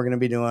night, we're going to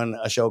be doing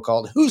a show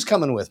called Who's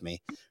Coming With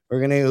Me? We're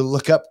going to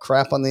look up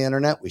crap on the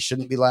internet we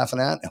shouldn't be laughing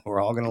at, and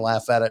we're all going to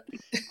laugh at it.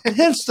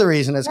 Hence the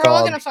reason it's We're all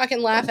called going to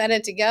fucking laugh at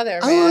it together,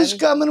 man. Who's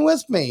Coming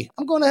With Me?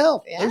 I'm going to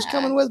hell. Yeah. Who's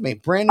Coming With Me?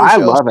 Brand new I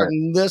show love it.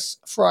 starting this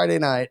Friday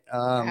night. And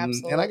I got to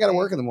Absolutely.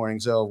 work in the morning,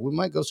 so we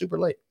might go super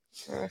late.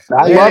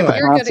 I love the Anyway.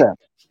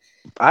 concept.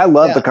 I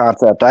love the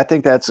concept. I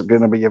think that's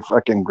going to be a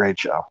fucking great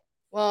show.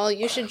 Well,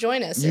 you should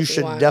join us. You if should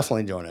you want.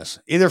 definitely join us,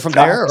 either from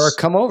there or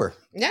come over.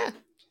 Yeah.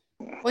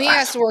 Well, he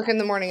has to work in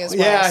the morning as well.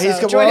 Yeah, he's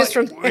so going join to us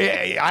from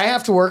there. Yeah, I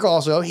have to work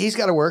also. He's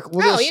got to work.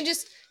 No, you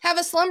just have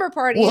a slumber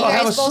party. We'll you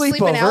have guys a both sleep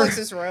in sleepover.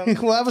 Alex's room.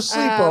 We'll have a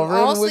sleepover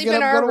I'll and we sleep get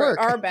in up and go to work.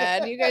 our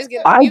bed. You guys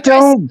get. I you guys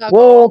don't snuggle.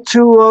 bowl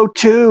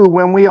 202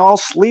 when we all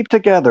sleep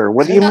together.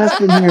 What are you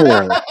missing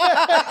here?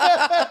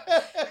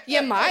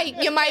 You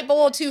might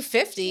bowl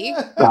 250.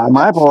 I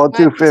might bowl Might put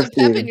some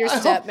 250. pep in your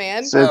step,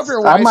 man.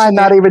 I might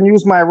not even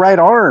use my right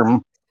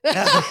arm.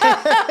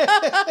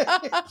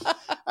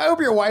 I I hope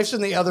your wife's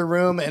in the other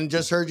room and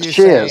just heard you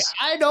She say, is.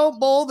 I don't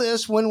bowl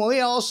this when we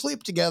all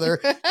sleep together.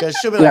 Because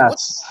she'll be like, what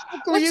Yes. the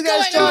fuck were you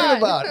guys talking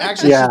about?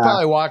 Actually, she's Yeah.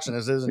 probably watching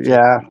us, isn't she?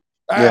 Yeah.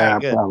 All Yeah,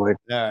 right, good. probably.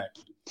 All right.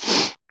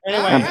 I'm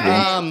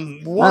Anyway,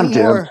 doomed. one I'm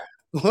doomed.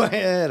 more.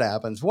 It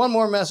happens. One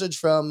more message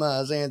from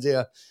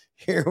Zanzia.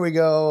 Here we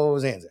go,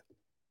 Zanzia.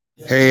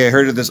 Hey, I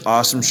heard of this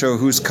awesome show.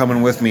 Who's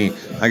coming with me?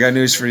 I got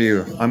news for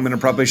you. I'm gonna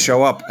probably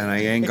show up, and I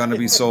ain't gonna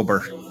be sober.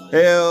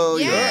 Hell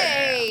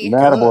yeah!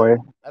 Not a boy.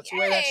 That's the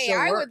way that show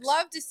I works. would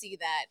love to see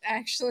that,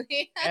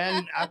 actually.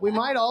 And we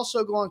might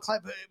also go on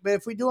Clapper, but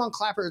if we do on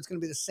Clapper, it's going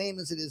to be the same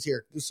as it is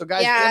here. So,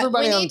 guys, yeah,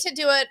 everybody we on need to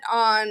do it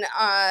on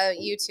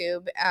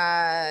YouTube.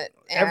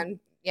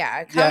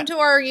 Come to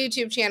our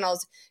YouTube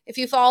channels. If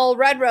you follow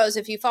Red Rose,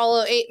 if you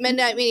follow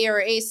Midnight Media or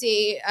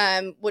AC,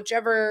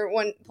 whichever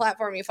one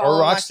platform you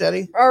follow,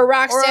 Rocksteady, or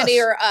Rocksteady,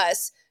 or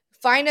us,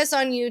 find us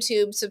on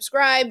YouTube.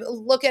 Subscribe,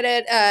 look at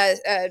it.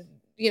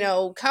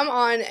 Come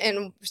on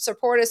and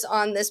support us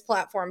on this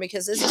platform,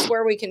 because this is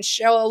where we can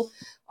show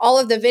all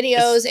of the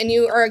videos, and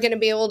you are going to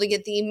be able to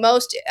get the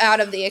most out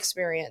of the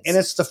experience. And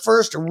it's the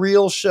first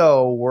real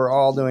show we're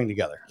all doing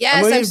together.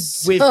 Yes, I'm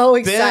so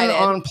excited. Been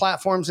on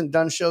platforms and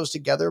done shows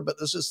together, but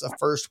this is the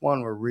first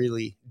one we're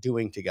really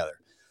doing together.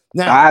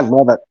 Now, I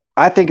love it.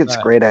 I think it's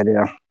a great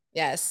idea.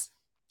 Yes.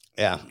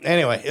 Yeah.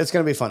 Anyway, it's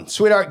going to be fun.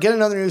 Sweetheart, get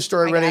another news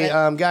story ready.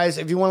 Guys,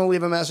 if you want to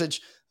leave a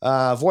message,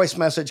 voice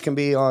message can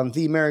be on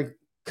the Married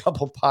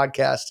Couple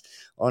Podcast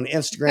on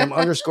Instagram,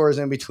 underscores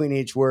in between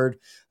each word.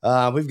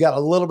 We've got a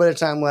little bit of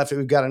time left.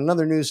 We've got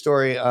another news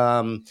story.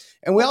 And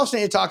we also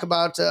need to talk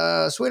about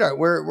Sweetheart.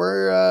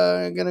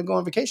 We're going to go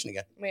on vacation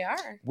again.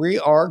 We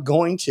are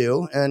going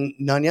to. And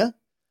Nunya,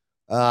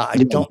 I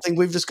don't think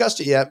we've discussed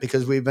it yet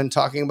because we've been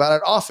talking about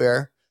it off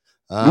air.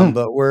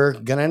 But we're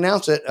going to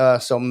announce it.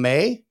 So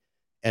May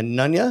and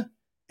Nunya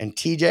and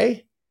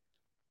TJ,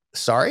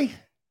 sorry.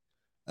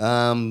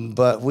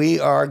 But we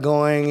are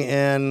going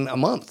in a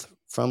month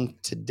from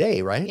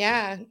today, right?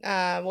 Yeah.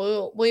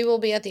 We will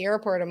be at the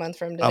airport a month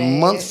from today. A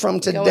month from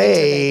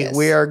today,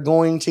 we are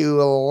going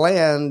to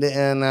land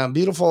in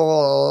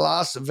beautiful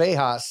Las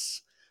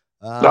Vegas.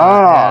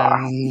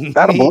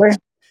 That boy.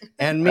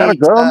 And Atta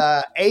meet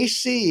girl.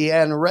 AC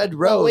and Red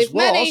Rose. Well, we've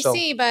met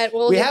AC, but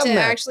we'll get to met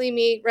actually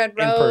meet Red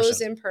Rose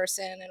in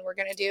person. And we're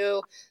going to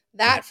do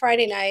that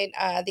Friday night,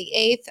 the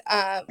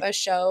 8th, a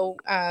show.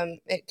 A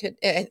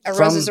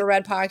Rose is a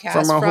Red podcast.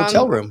 From our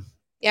hotel room.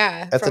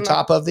 Yeah. At the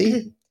top of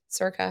the?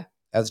 Circa.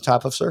 At the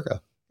top of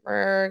Circa.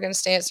 We're going to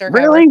stay at Circa.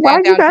 Really? Why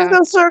did you guys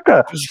go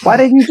Circa? Why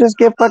didn't you just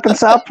get fucking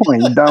South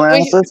Point, you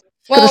dumbasses?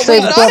 Well, we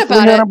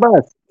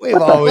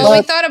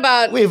thought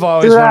about it. We've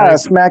always wanted to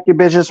smack your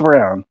bitches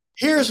around.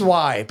 Here's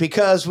why.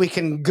 Because we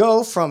can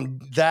go from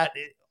that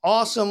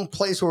awesome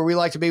place where we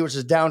like to be, which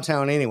is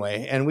downtown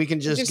anyway, and we can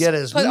just get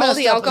as put all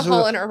the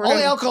alcohol in our room. All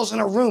the alcohol's in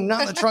a room,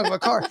 not in the trunk of a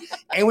car.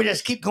 And we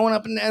just keep going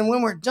up, and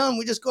when we're done,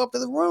 we just go up to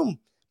the room.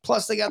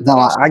 Plus, they got that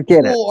awesome I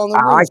get it. pool on the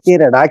I roof.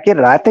 get it. I get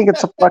it. I think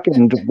it's a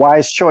fucking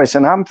wise choice,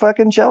 and I'm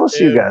fucking jealous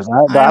of you guys.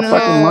 I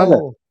fucking love it.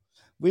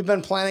 We've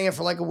been planning it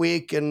for like a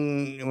week,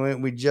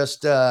 and we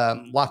just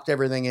locked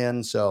everything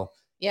in. So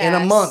in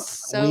a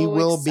month, we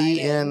will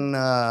be in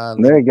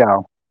there you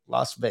go.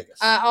 Las Vegas.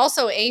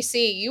 Also,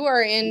 AC, you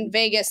are in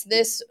Vegas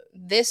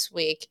this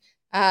week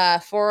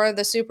for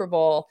the Super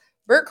Bowl.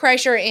 Bert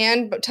Kreischer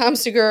and Tom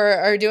Segura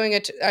are doing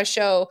a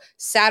show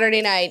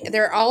Saturday night.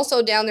 They're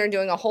also down there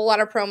doing a whole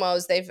lot of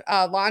promos. They've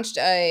launched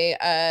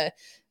I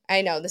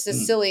know this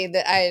is silly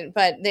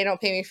but they don't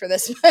pay me for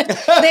this. But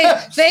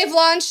they've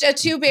launched a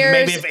Two Bears.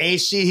 Maybe if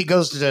AC he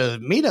goes to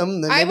meet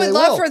him, then I maybe would they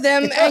love will. for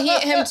them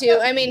him to.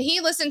 I mean,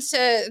 he listens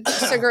to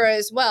Segura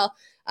as well.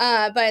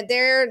 But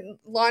they're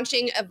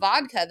launching a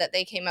vodka that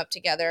they came up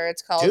together.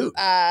 It's called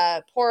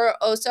Por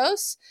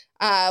Osos,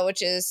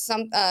 which is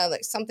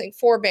something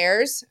for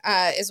bears,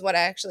 is what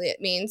actually it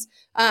means.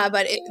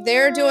 But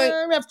they're doing.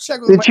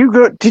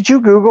 Did you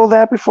Google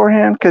that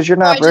beforehand? Because you're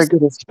not very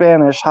good at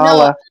Spanish.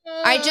 Holla.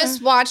 No, I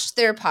just watched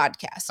their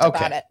podcast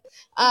about it.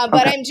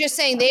 But I'm just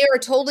saying they are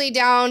totally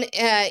down.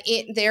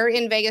 They're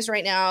in Vegas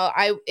right now.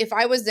 If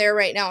I was there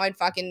right now, I'd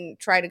fucking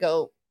try to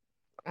go.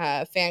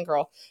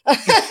 Fangirl.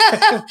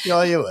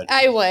 No, you would.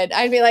 I would.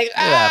 I'd be like,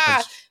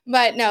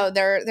 but no,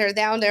 they're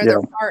down there. Yeah.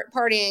 They're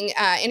partying.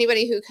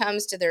 Anybody who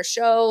comes to their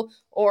show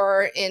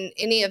or in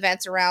any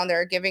events around,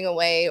 they're giving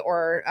away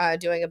or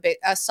doing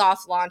a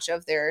soft launch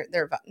of their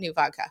new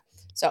vodka.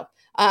 So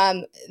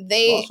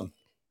they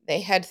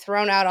had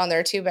thrown out on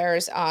their Two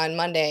Bears on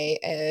Monday.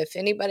 If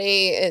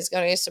anybody is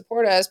going to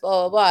support us,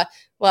 blah blah blah.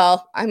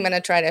 Well, I'm going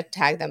to try to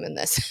tag them in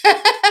this.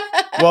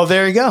 Well,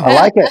 there you go. I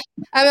like it.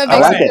 I'm a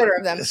big supporter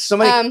of them.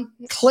 Somebody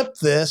clip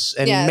this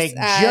and make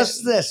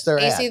just this their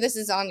AC, ad. this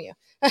is on you.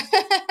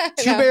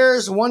 Two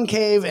bears, one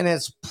cave, and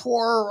it's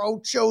Por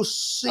Ocho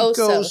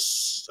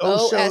Cinco's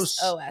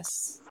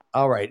Osos.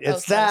 All right,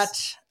 it's that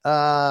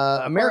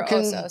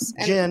American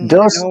gin.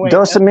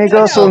 Dos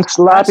amigos un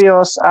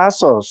labios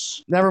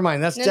asos. Never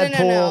mind, that's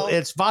Deadpool. No.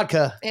 It's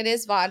vodka. It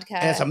is vodka.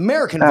 And it's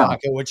American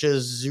vodka, which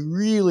is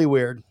really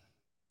weird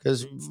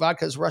because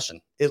vodka is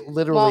Russian. It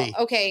literally.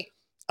 Well, okay.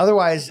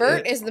 Otherwise,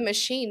 Bert is the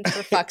machine,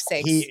 for fuck's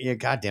sakes.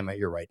 God damn it,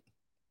 you're right.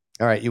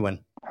 All right, you win.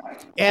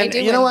 And do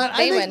you know win. what?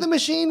 They I think win. the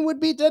machine would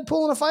beat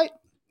Deadpool in a fight.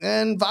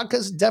 And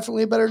vodka's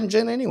definitely better than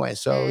gin anyway.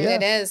 So yeah,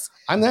 It is.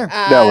 I'm there.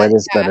 No, it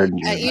is better than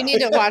gin. You need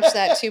to watch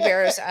that Two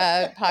Bears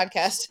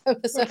podcast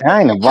episode.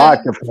 I ain't a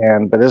vodka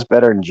fan, but it's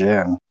better than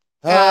gin.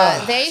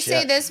 They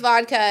say this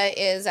vodka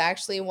is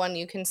actually one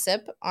you can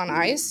sip on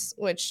ice,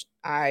 which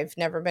I've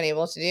never been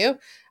able to do.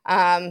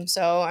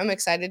 So I'm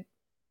excited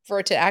for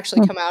it to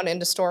actually come out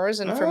into stores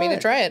and for me to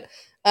try it.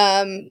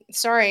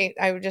 Sorry,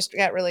 I just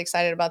got really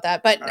excited about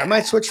that. But I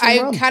might switch from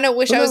I rum. kind of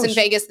wish Who I was in knows?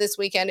 Vegas this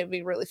weekend. It'd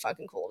be really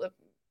fucking cool to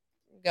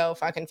go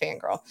fucking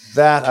fangirl.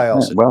 That I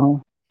also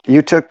Well,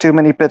 you took too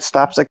many pit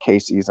stops at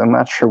Casey's. I'm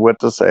not sure what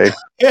to say.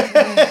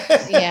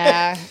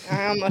 Yeah,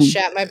 I almost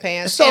shat my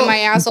pants and my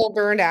asshole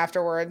burned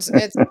afterwards.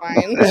 It's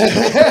fine.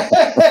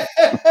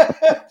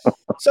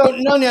 So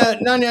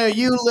Nunya,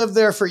 you lived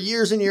there for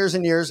years and years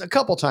and years, a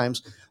couple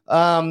times.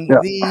 Are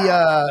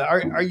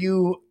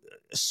you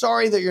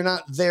sorry that you're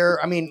not there?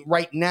 I mean,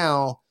 right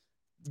now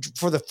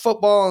for the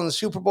football and the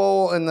Super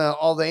Bowl and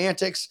all the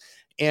antics,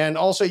 and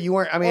also you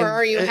weren't. I mean, or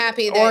are you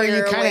happy that or are you're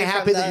you kind away of from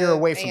happy that you're the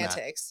away from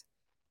antics? that?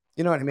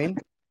 You know what I mean?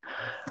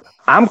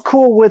 I'm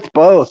cool with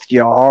both,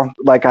 y'all.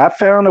 Like, I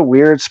found a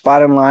weird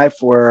spot in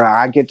life where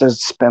I get to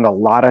spend a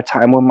lot of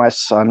time with my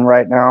son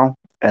right now.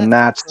 And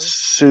that's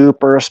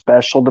super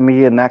special to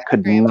me. And that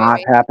could not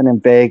happen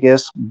in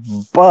Vegas.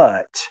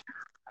 But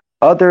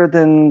other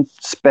than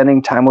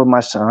spending time with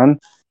my son,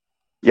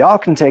 y'all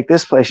can take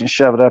this place and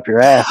shove it up your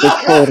ass.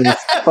 It's cold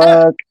as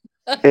fuck.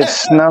 It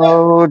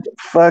snowed.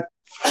 Fuck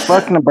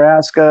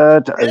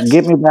Nebraska.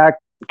 Get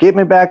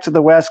me back to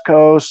the West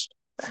Coast.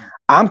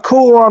 I'm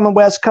cool on the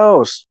West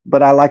Coast,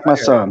 but I like my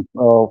son.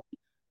 So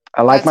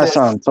I like my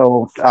son.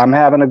 So I'm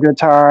having a good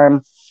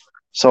time.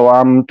 So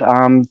I'm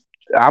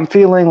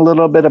feeling a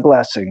little bit of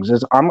blessings.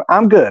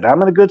 I'm good. I'm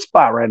in a good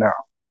spot right now.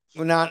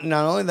 Well, not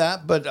only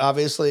that, but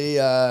obviously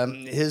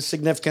his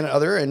significant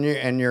other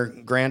and your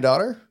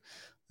granddaughter,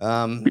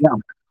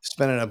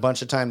 spending a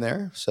bunch of time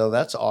there. So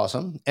that's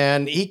awesome.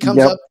 And he comes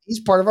up. He's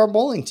part of our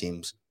bowling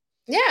teams.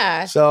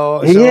 Yeah.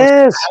 So He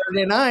is.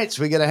 Saturday nights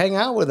we get to hang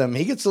out with him.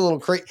 He gets a little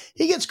crazy.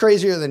 He gets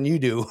crazier than you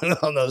do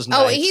on those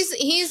nights. Oh, he's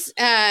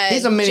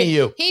a mini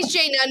you. He's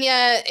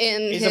JNunya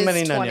in He's a mini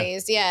his Nunya.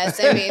 20s. Yes,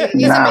 I mean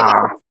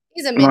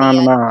he's a mini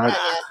Nunya.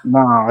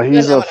 No,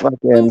 he's a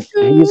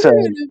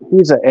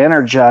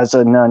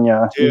energizer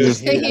Nunya. Dude, He's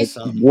he is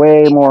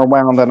way more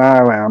wound than I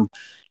am.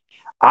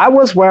 I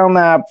was wound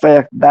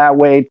that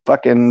way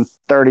fucking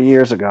 30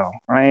 years ago.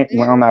 I ain't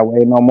wound that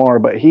way no more,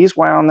 but he's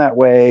wound that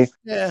way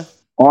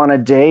on a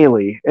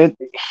daily.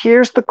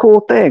 Here's the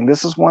cool thing.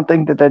 This is one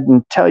thing that I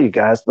didn't tell you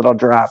guys that I'll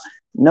drop.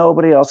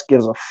 Nobody else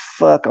gives a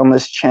fuck on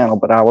this channel,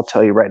 but I will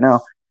tell you right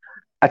now.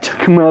 I took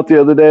him out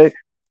the other day,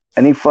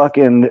 and he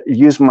fucking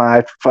used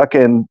my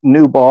fucking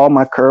new ball,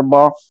 my curve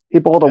ball. He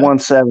bowled a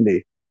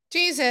 170.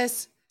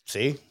 Jesus.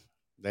 See?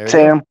 There you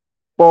Sam,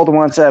 bowled a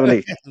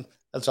 170.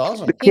 That's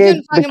awesome. The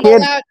kid couldn't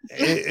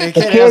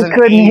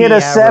hit a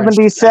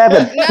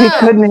 77. He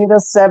couldn't hit a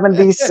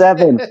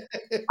 77.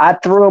 I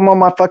threw him on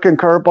my fucking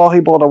curveball. He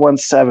bowled a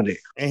 170.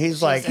 And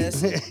he's like,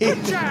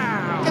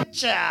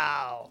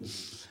 ciao.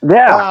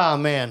 Yeah. Oh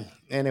man.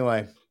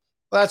 Anyway,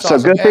 well, that's so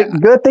awesome.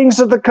 good things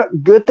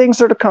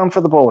are to come for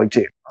the bowling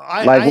team.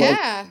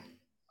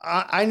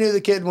 I knew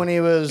the kid when he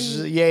was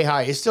yay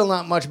high. He's still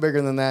not much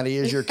bigger than that. He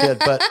is your kid,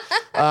 but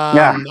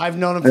I've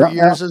known him for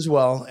years as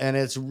well, and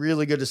it's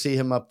really good to see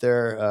him up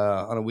there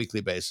on a weekly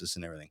basis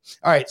and everything.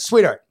 All right,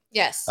 sweetheart.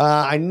 Yes.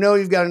 I know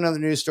you've got another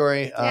news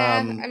story. Yeah,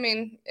 I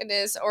mean it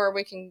is, or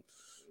we can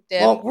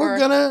dip. Well, we're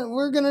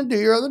gonna do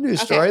your other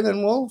news story,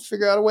 then we'll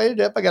figure out a way to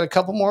dip. I got a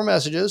couple more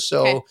messages,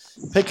 so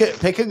pick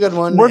a good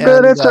one. We're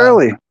good. It's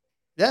early.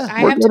 Yeah, I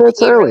have to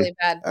pee really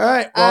bad. All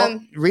right. Well,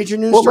 read your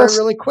news story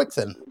really quick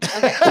then.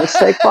 Okay. Let's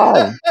take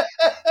 5.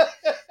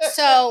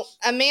 So,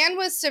 a man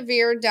with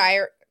severe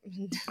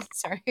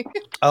Sorry.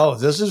 Oh,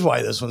 this is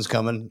why this one's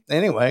coming.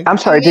 Anyway, I'm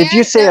sorry. Did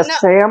you say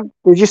Sam?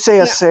 Did you say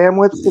a Sam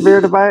with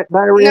severe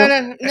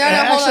diarrhea?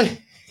 No.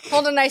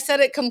 Hold on. I said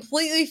it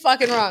completely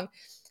fucking wrong.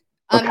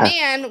 A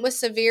man with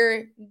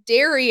severe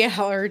dairy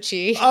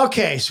allergy.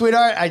 Okay,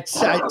 sweetheart. I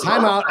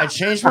time out. I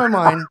changed my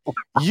mind.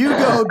 You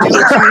go do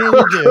what you need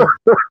to do.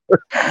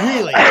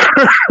 Really?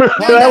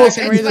 That was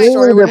completely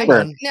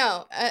different.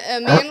 No, a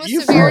man with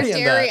severe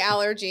dairy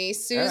allergy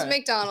sues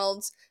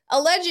McDonald's,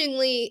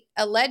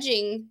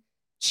 alleging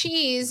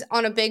cheese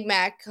on a Big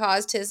Mac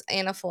caused his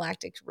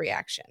anaphylactic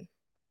reaction.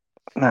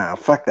 Nah,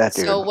 fuck that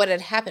dude. So what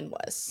had happened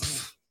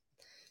was,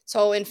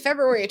 so in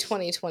February of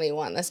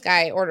 2021, this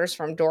guy orders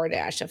from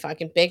DoorDash a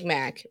fucking Big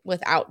Mac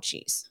without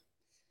cheese.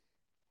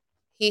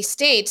 He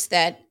states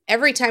that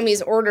every time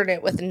he's ordered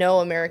it with no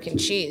American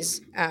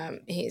cheese,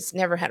 he's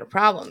never had a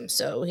problem.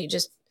 So he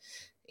just,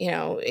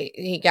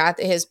 he got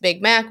his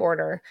Big Mac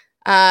order.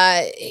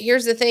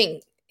 Here's the thing.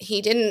 He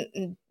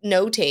didn't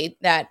notate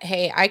that,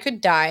 hey, I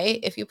could die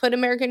if you put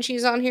American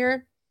cheese on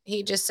here.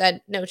 He just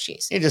said no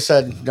cheese. He just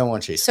said don't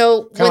want cheese.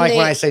 So kind of like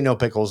when I say no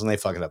pickles and they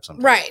fuck it up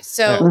sometimes. Right.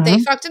 So Yeah. they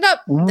fucked it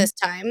up this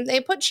time.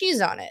 They put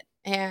cheese on it.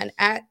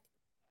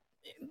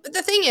 But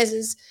the thing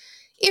is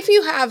if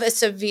you have a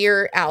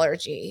severe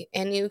allergy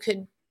and you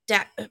could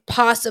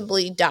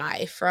possibly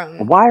die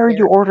from Why are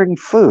you ordering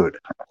food?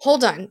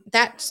 Hold on.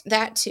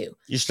 That too.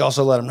 You should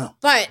also let him know.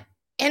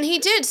 And he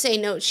did say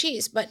no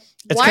cheese, but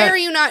It's why kinda- are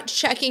you not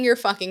checking your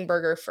fucking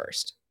burger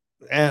first?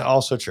 And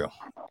also true.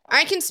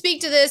 I can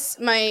speak to this.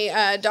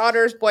 My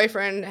daughter's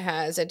boyfriend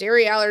has a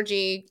dairy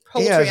allergy,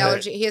 poultry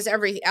allergy. He has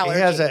every allergy.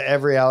 He has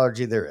every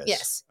allergy there is.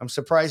 Yes. I'm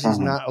surprised he's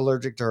not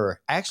allergic to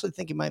her. I actually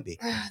think he might be.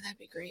 That'd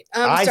be great.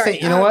 I sorry.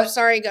 think, you know what?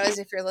 Sorry, guys,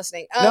 if you're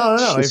listening.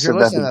 No. If you're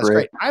listening, that's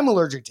great. I'm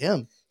allergic to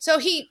him. So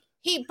he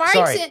bites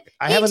Sorry, it.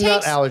 I have a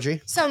nut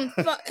allergy. Some.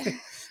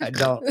 I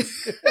don't.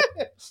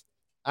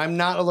 I'm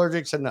not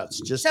allergic to nuts.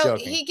 Just so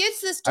joking. he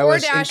gets this I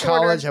was DoorDash in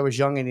college. order. I was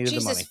young and needed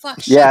Jesus the money.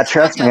 fuck. Yeah,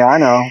 trust me, I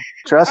know.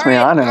 Trust me,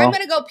 I know. I'm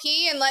gonna go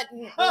pee and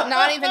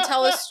not even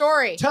tell his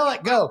story. Tell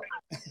it. Go.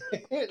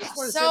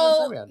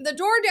 So the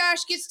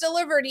DoorDash gets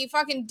delivered. He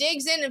fucking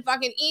digs in and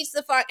fucking eats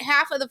the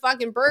half of the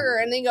fucking burger,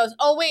 and then he goes,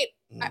 "Oh wait,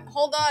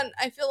 hold on.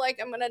 I feel like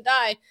I'm gonna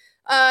die."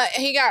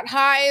 He got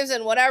hives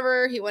and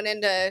whatever. He went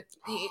into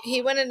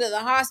the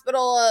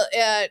hospital.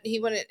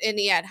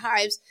 He had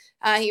hives.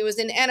 He was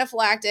in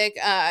anaphylactic.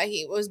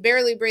 He was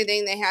barely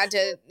breathing. They had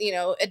to,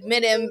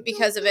 admit him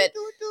because of it.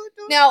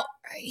 Now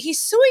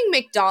he's suing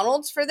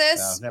McDonald's for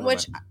this,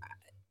 which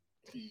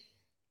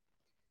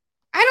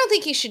I don't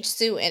think he should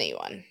sue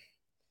anyone.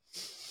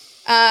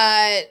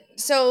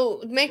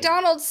 So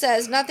McDonald's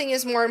says nothing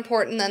is more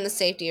important than the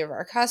safety of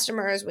our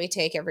customers. We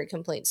take every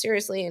complaint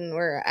seriously, and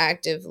we're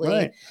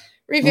actively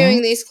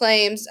reviewing these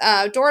claims.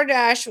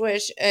 DoorDash,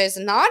 which is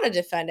not a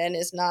defendant,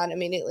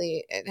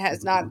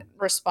 has not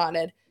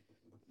responded.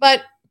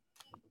 But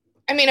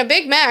I mean, a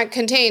Big Mac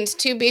contains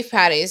 2 beef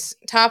patties,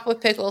 topped with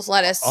pickles,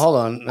 lettuce, Hold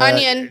on.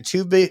 onion,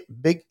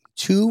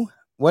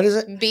 what is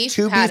it? Beef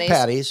beef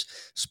patties,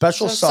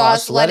 special So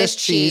sauce, lettuce,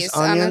 cheese,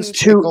 onions,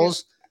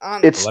 pickles.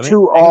 It's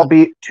two all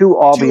beef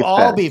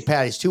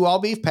patties. 2 all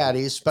beef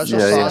patties, special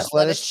sauce,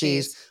 lettuce,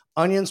 cheese,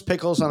 onions,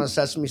 pickles on a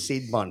sesame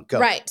seed bun. Go.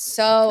 Right.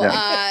 So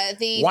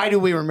the why do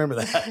we remember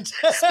that?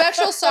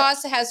 special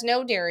sauce has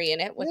no dairy in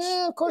it. Which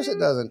of course it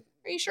doesn't.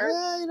 Are you sure?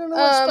 Yeah, you don't know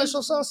what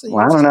special sauce they use.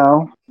 Well, I don't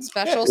know.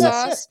 Special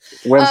sauce.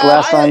 When's the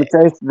last time you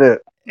tasted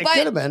it? It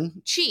could have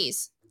been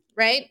cheese,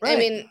 right? I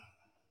mean,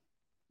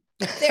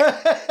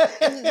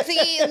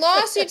 the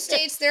lawsuit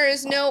states there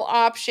is no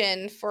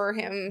option for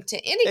him to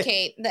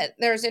indicate that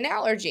there's an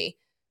allergy.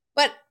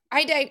 But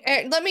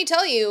let me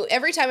tell you,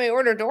 every time I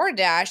order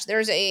DoorDash,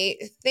 there's a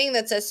thing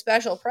that says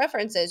special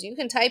preferences. You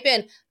can type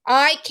in,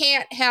 I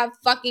can't have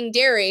fucking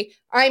dairy.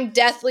 I'm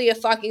deathly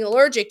fucking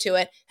allergic to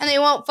it. And they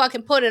won't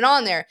fucking put it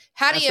on there.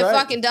 Had he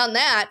fucking done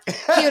that,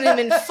 he would have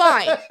been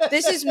fine.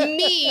 This is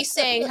me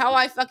saying how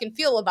I fucking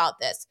feel about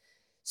this.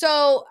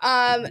 So,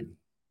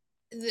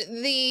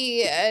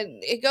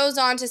 it goes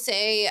on to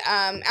say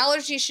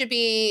allergies should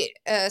be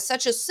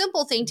such a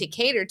simple thing to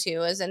cater to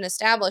as an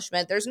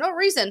establishment. There's no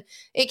reason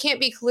it can't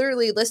be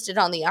clearly listed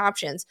on the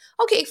options.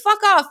 Okay,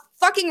 fuck off.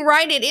 Fucking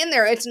write it in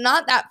there. It's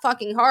not that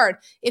fucking hard.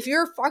 If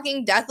you're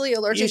fucking deathly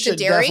allergic to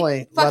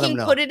dairy, fucking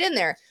put it in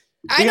there.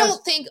 I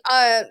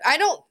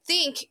don't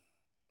think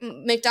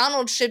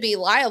McDonald's should be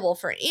liable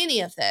for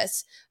any of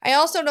this. I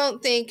also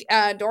don't think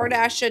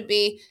DoorDash should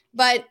be,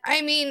 but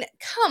I mean,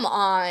 come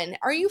on.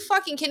 Are you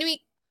fucking kidding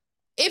me?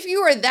 If you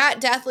are that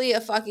deathly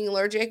a fucking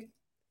allergic,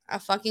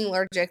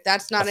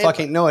 that's not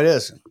no, it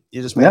is.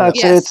 You just made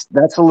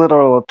that's a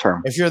literal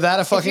term. If you're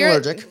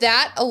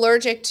that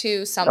allergic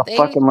to something,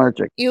 fucking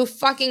allergic. You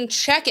fucking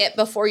check it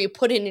before you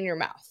put it in your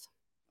mouth.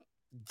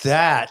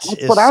 That's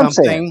what I'm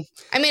saying.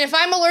 I mean, if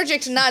I'm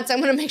allergic to nuts, I'm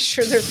going to make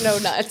sure there's no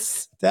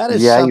nuts. That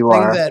is something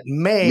that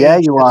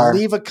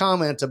leave a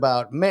comment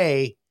about.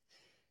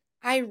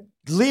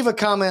 Leave a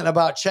comment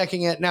about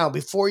checking it. Now,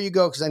 before you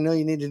go, because I know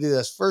you need to do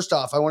this. First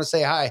off, I want to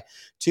say hi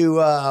to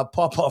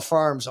Pawpaw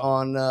Farms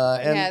and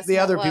the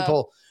other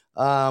people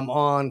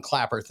on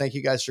Clapper. Thank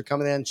you guys for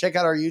coming in. Check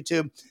out our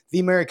YouTube,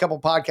 The Married Couple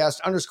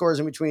Podcast, underscores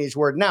in between each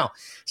word. Now,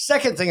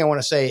 second thing I want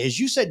to say is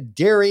you said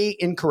dairy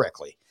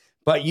incorrectly,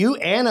 but you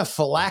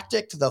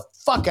anaphylactic the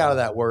fuck out of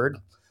that word.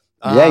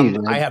 Yeah, you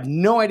did. I have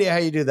no idea how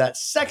you do that.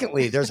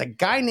 Secondly, there's a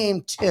guy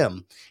named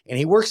Tim, and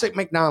he works at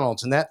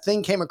McDonald's, and that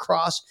thing came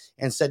across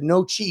and said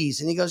no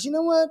cheese, and he goes, you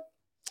know what?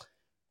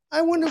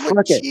 I wonder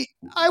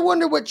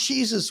what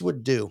cheeses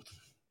would do.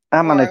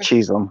 I'm gonna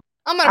cheese them.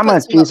 I'm gonna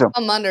put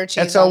some under cheese.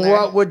 And so,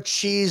 what would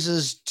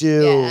cheeses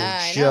do?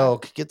 Yeah,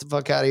 joke. Get the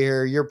fuck out of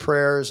here. Your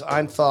prayers.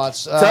 I'm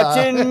thoughts.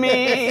 Touching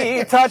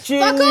me, touching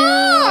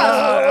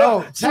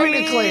you.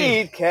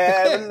 Technically.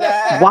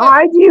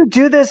 Why do you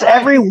do this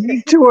every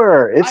week to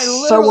her? It's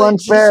so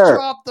unfair. Just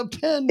dropped the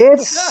pin.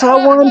 It's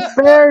so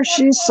unfair.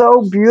 She's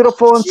so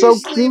beautiful and so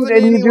cute,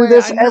 and you do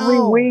this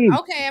every week.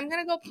 Okay, I'm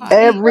gonna go potty.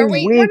 Every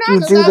week we're not you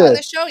do stopping this.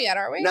 the show yet,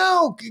 are we?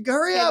 No,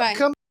 hurry up. Bye.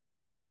 Come.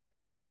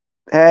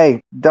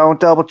 Hey, don't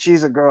double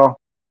cheese it, girl.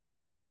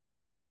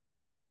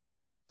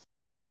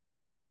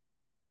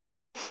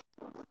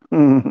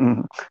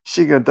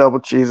 She gonna double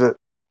cheese it.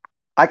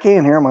 I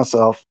can't hear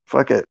myself.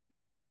 Fuck it.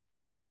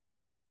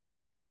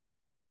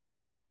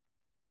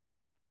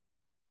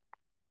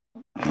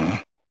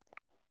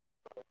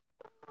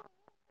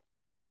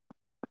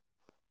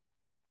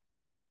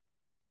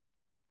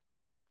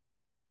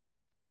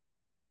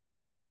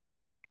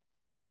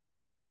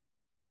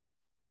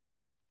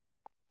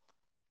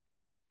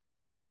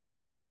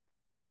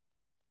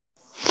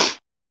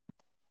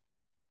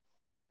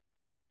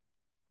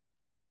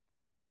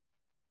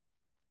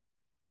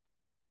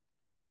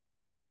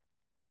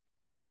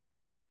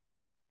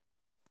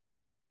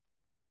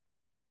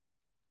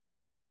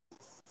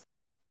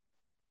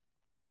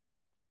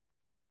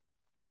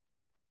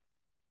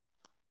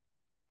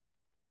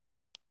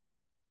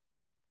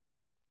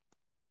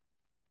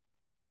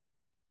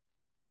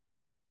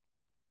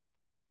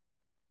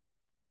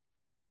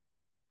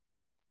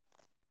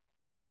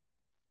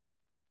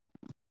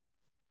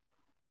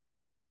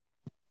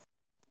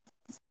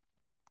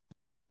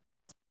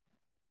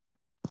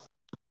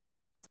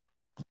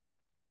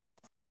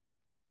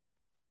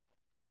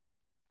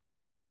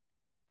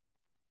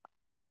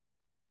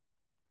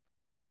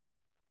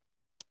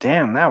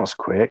 Damn, that was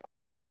quick.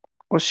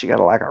 What, she got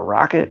like a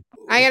rocket?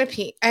 I gotta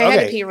pee. I had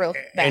to pee real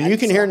bad. And you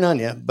can hear so-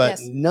 Nunya, but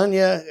Yes.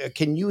 Nunya,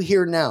 can you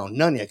hear now?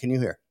 Nunya, can you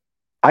hear?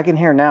 I can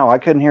hear now. I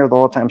couldn't hear the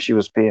whole time she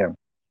was peeing.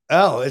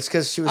 Oh, it's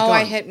because she was Oh, gone.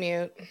 I hit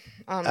mute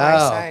on my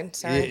side.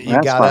 Sorry. You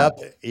That's got fine. up.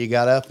 You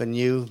got up and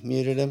you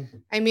muted him.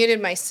 I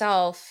muted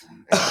myself.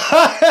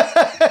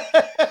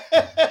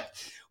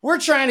 We're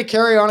trying to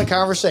carry on a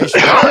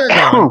conversation while we're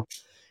going.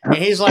 And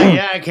he's like,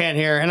 yeah, I can't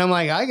hear. And I'm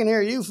like, I can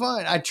hear you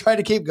fine. I tried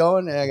to keep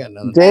going and I got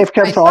nothing. Dave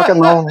kept talking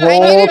the whole I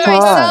muted time.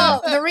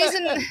 myself. The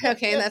reason,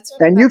 okay, that's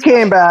And you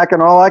came back,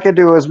 and all I could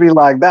do was be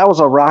like, that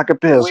was a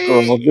rocket piss,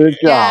 girl. Good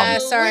job. yeah.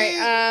 Sorry.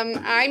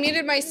 I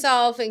muted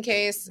myself in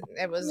case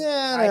it was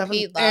I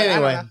peed loud. I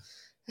Anyway. don't know.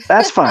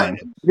 That's fine.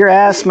 Your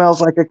ass smells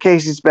like a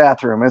Casey's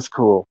bathroom. It's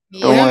cool.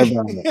 Don't worry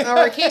about it.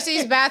 Or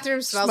Casey's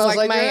bathroom smells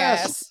like my your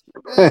ass.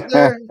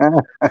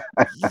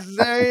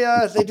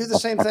 They do the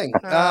same thing.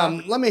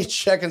 Let me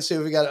check and see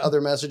if we got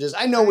other messages.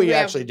 I know we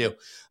actually do.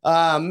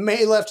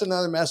 May left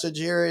another message.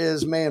 Here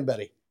is May and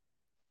Betty.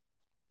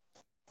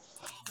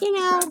 You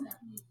know,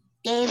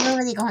 Dave, we're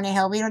really going to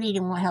hell. We don't need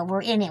any more help.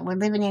 We're in it. We're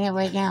living in it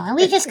right now. And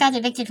we just got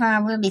evicted from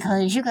our room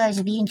because you guys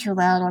are being too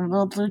loud on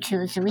low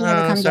Bluetooth. So we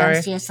had to come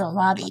downstairs to the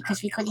lobby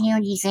because we couldn't hear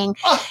anything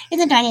in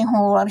the dining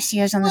hall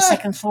upstairs on the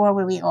second floor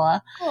where we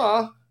are.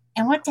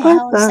 And what the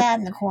hell is that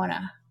in the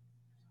corner?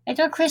 I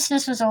thought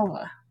Christmas was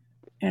over.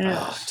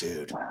 Oh,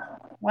 dude.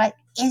 What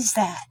is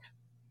that?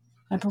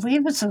 I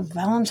believe it's a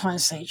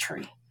Valentine's Day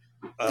tree.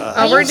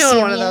 We're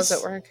doing one of those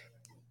at work.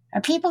 Are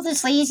people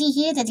this lazy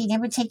here that they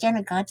never take down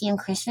a goddamn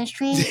Christmas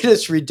tree? They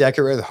just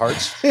redecorate the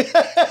hearts. We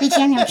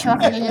can't have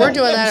chocolate anymore. We're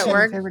doing that at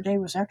work. My favorite day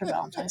was after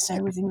Valentine's Day.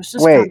 Everything was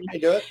just Wait. coming. You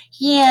do it?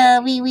 Yeah,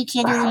 we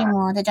can't do it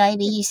anymore. The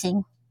diabetes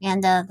thing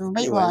and the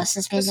weight You loss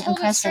has been Just hold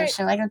it impressive. straight.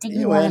 So I don't think You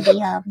we want to win.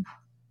 be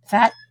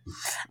fat.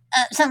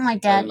 Something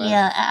like that. Doesn't matter.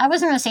 Yeah, I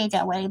wasn't going to say it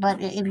that way, but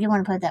if you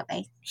want to put it that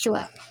way,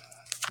 sure.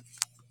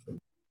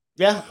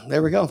 Yeah,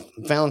 there we go.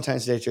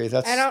 Valentine's Day tree.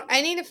 That's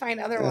I need to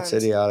find other that's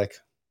ones. idiotic.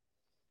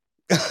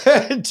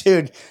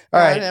 Dude. All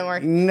No, right. it didn't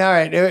work. All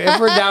right. If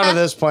we're down to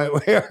this point,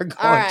 we are going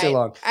All right. too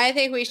long. I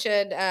think we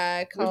should We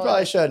call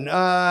probably it. shouldn't.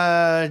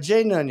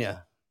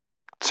 JNunya.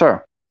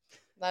 Sir.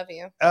 Love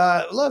you.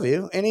 Love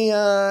you.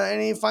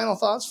 Any final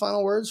thoughts,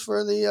 final words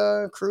for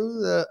the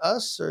crew,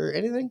 us, or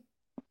anything?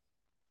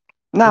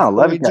 No, Before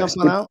love we you guys.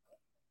 jump on out?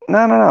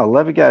 No.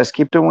 Love you guys.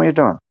 Keep doing what you're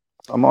doing.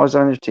 I'm always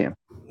on your team.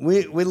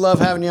 We love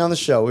having you on the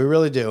show. We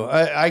really do.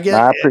 I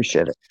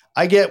appreciate it.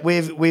 I get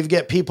we've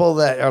get people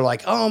that are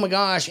like, oh my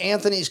gosh,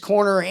 Anthony's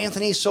Corner.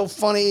 Anthony's so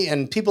funny,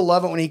 and people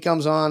love it when he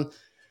comes on.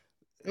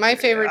 My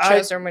favorite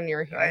shows are when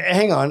you're here.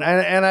 Hang on,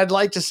 and I'd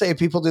like to say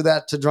people do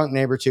that to Drunk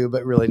Neighbor too,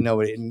 but really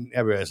nobody. And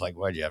everybody's like,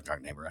 why'd you have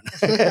Drunk Neighbor on?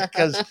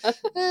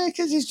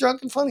 Because he's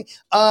drunk and funny.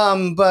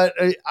 But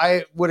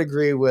I would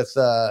agree with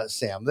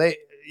Sam.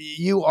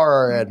 You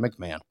are Ed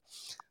McMahon.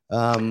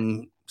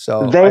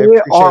 So They I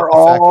appreciate are the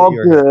fact that all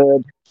you're here.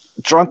 good.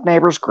 Drunk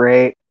Neighbor's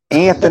great.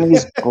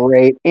 Anthony's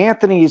great.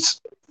 Anthony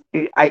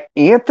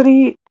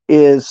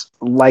is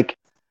like,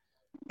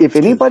 if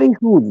anybody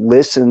who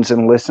listens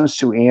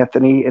to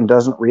Anthony and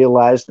doesn't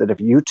realize that if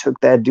you took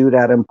that dude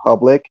out in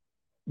public,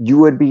 you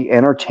would be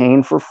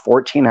entertained for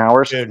 14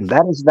 hours. Dude.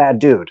 That is that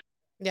dude.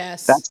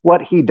 Yes. That's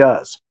what he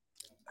does.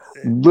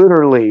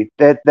 Literally,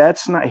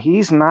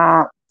 he's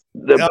not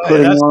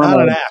putting That's on not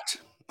a- an act.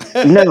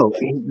 No,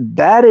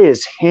 that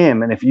is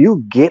him. And if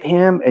you get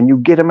him and you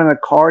get him in a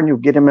car and you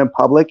get him in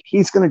public,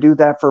 he's going to do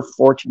that for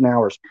 14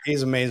 hours.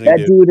 He's amazing,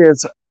 That dude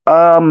is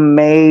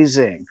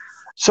amazing.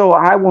 So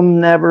I will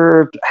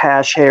never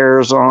hash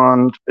hairs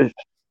on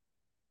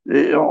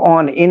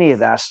any of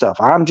that stuff.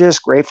 I'm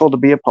just grateful to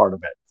be a part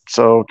of it.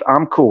 So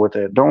I'm cool with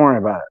it. Don't worry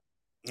about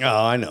it.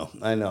 Oh, I know.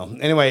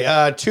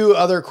 Anyway, 2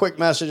 other quick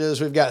messages.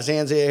 We've got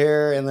Zanzia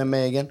here and then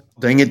Megan.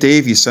 Dang it,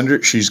 Dave! You send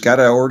her. She's got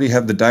to already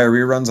have the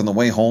diarrhea runs on the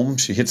way home.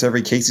 She hits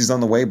every Casey's on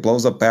the way,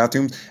 blows up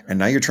bathrooms, and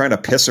now you're trying to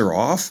piss her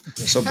off.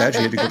 So bad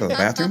she had to go to the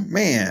bathroom.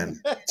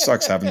 Man,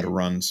 sucks having the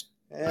runs.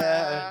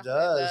 Yeah, it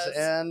does.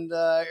 And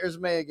here's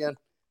Megan.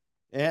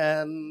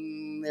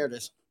 And there it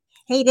is.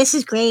 Hey, this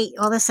is great.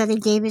 All of a sudden,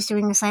 Dave is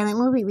doing a silent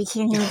movie. We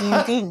can't hear a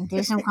damn thing.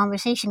 There's some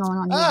conversation going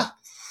on here.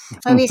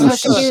 What are we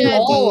supposed to do,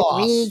 Dave?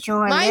 Read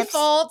your My lips?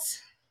 fault.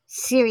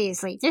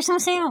 Seriously, there's no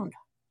sound.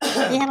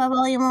 We have a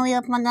volume only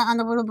up on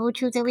the little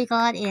Bluetooth that we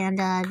got, and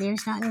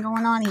there's nothing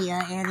going on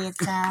here. And it's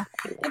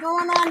been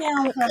going on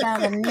now for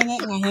about a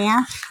minute and a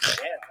half.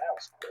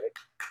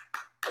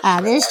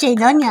 There's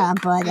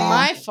JNunya, but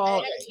My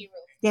fault.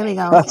 there we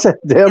go. That's it.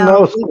 Damn, that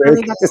was we finally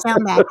quick. got the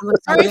sound back. It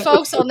looks Sorry, like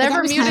folks. I'll But that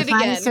never was mute kinda it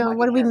fun. again. So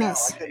what did we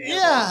miss?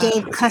 Yeah.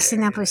 Dave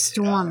cussing up a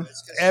storm.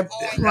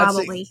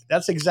 Probably.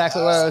 That's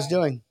exactly what I was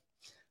doing.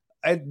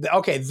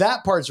 Okay,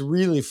 that part's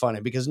really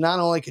funny because not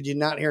only could you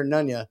not hear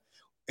Nunya,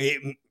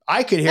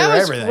 I could hear That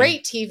was everything.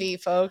 great TV,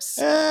 folks.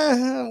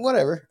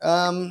 Whatever.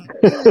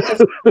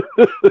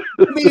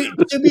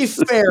 To be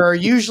fair,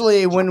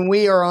 usually when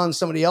we are on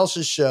somebody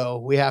else's show,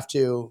 we have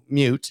to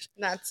mute.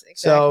 That's exactly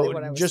So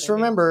what I was just thinking.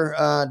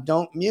 remember,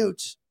 don't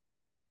mute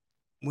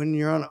when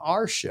you're on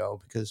our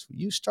show because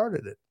you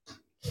started it.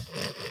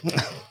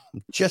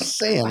 Just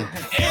saying.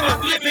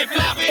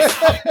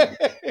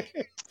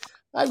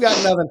 I've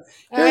got nothing.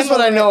 Here's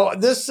what I know.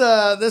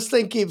 This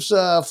thing keeps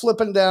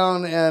flipping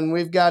down, and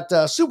we've got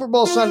Super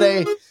Bowl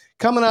Sunday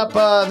coming up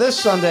this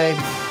Sunday.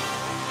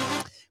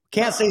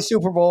 Can't say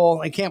Super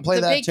Bowl. I can't play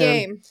The that big tune.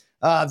 game.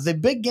 The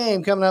big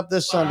game coming up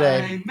this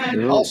Sunday.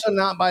 Also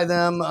not by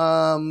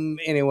them.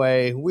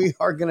 Anyway, we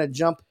are going to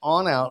jump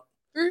on out.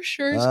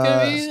 Usher's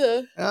gonna be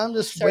the. I'm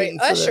just Sorry, waiting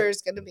for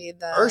Usher's gonna be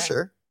the.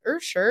 Usher.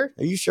 Usher.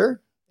 Are you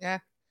sure? Yeah.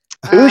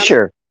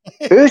 Usher.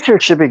 Usher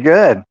should be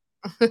good.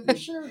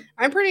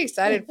 I'm pretty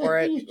excited for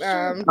it.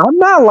 I'm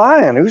not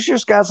lying.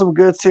 Usher's got some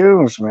good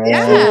tunes, man.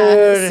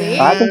 Yeah. See?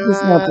 I think he's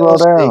gonna throw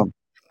down.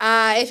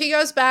 If he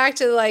goes back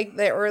to like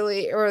the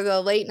early or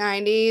the late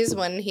 90s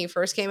when he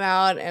first came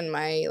out and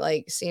my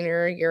like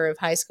senior year of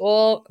high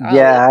school.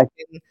 Yeah,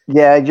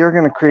 you're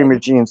gonna cream your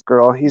jeans,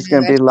 girl. He's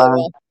gonna be like,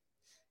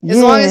 as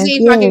long as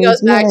he fucking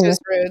goes back to his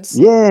roots.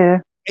 Yeah,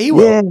 he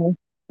will. Yeah. No,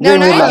 Then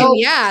not we're even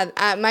like,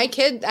 yeah. My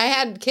kid, I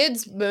had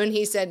kids when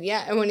he said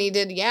yeah, and when he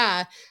did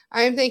yeah,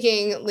 I'm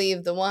thinking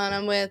leave the one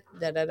I'm with.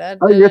 Da, da, da,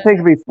 oh, da. you're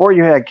thinking before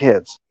you had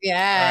kids.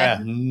 Yeah.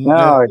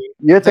 No,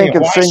 you're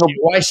thinking single.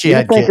 Why she You're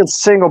had thinking kids.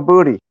 single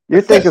booty.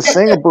 You're thinking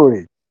single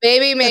booty.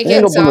 Baby making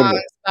Single songs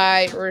booty.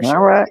 by Usher. All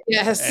right.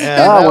 Yes.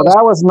 Oh, well,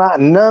 that was not.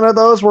 None of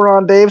those were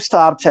on Dave's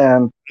top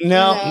 10.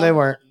 No, they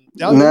weren't.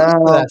 No,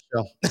 That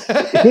show.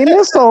 he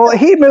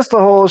missed the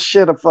whole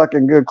shit of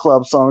fucking good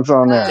club songs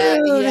on there.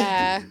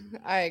 Yeah,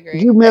 I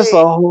agree. You missed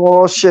a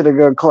whole shit of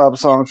good club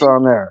songs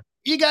on there.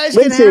 You guys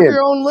can have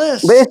your own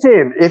list.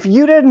 Listen, if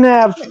you didn't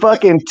have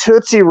fucking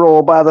Tootsie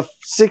Roll by the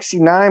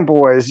 69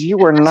 Boys, you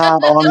were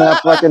not on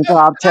that fucking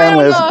top 10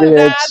 list, Oh, bitch.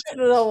 that's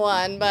the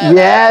one, but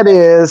Yeah, it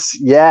is.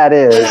 Yeah, it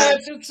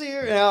is.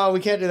 No, we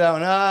can't do that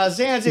one.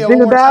 Zanzia,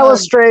 Dude, that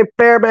was straight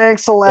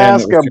Fairbanks,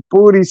 Alaska was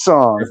booty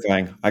song.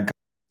 Terrifying.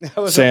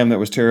 was Sam, that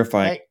was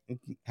terrifying.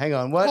 Hang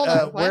on. What? Hold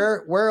on,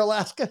 what? Where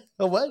Alaska?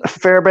 What?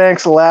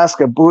 Fairbanks,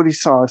 Alaska booty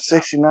song,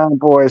 69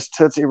 Boys,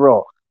 Tootsie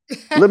Roll.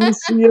 Let me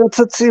see your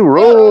Tootsie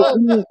Roll.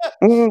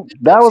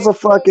 That was a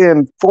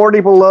fucking 40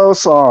 Below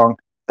song.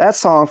 That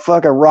song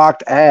fucking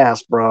rocked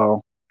ass,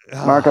 bro.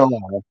 Not gonna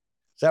lie.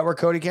 Is that where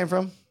Cody came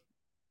from?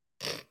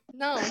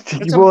 No.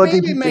 It's Well, a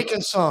did baby you-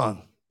 making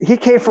song. He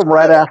came from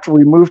right after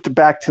we moved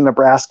back to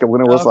Nebraska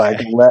when it was like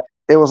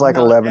it was like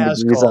Not 11 as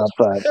degrees cold.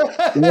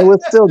 outside. And it was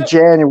still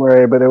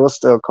January, but it was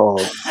still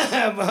cold.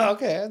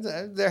 Okay,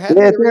 there had to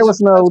be Yeah, a reason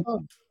for that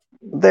song.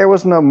 there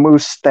was no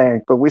moose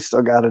stank, but we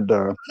still got it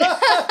done.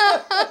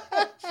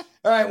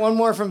 All right, one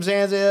more from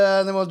Zanzia,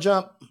 and then we'll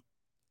jump.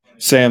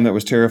 Sam, that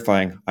was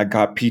terrifying. I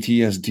got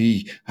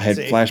PTSD. I had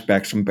See?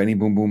 flashbacks from Benny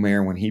Boom Boom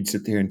Air when he'd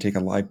sit there and take a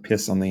live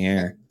piss on the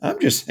air. I'm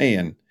just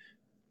saying.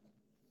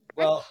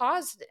 Well,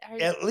 paused.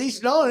 at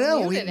least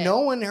no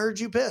one heard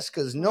you piss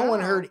because no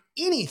one heard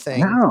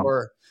anything. No.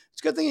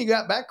 It's a good thing you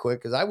got back quick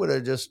because I would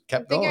have just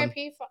kept think I going.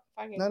 pee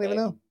fucking Not even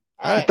know.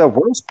 The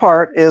worst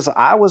part is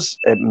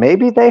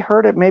maybe they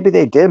heard it, maybe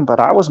they didn't, but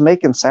I was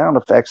making sound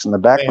effects in the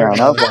background.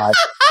 I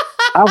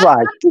was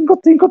like, tinkle,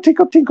 tinkle,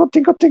 tinkle, tinkle,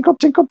 tinkle, tinkle,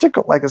 tinkle,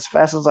 tinkle, like as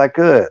fast as I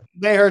could.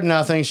 They heard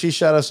nothing. She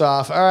shut us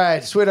off. All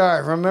right,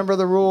 sweetheart. Remember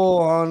the rule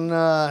on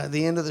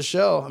the end of the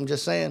show. I'm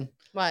just saying.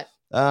 What?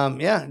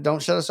 Yeah,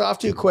 don't shut us off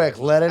too quick.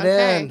 Let it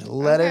end.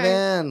 Let it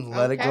in.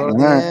 Let it go to All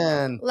the right.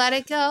 end. Let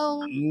it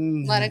go.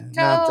 Let it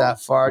go. Not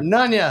that far.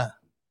 Nunya.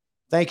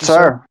 Thank you, Sir.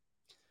 sir. I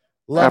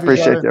Love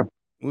appreciate brother.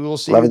 you. We will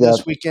see Love you you, this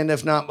Dad. weekend,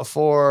 if not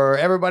before.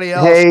 Everybody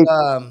else, Hey.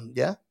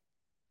 yeah.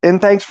 And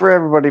thanks for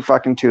everybody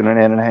fucking tuning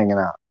in and hanging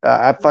out.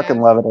 I fucking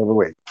love it every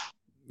week.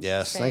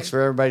 Yes. Thanks for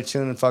everybody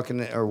tuning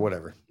fucking or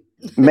whatever.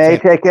 May,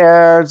 take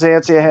care.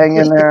 Zanzia, hang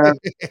in there.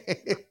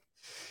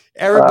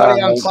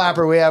 Everybody on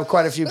Clapper, we have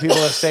quite a few people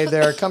that stayed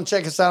there. Come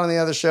check us out on the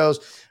other shows.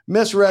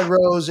 Miss Red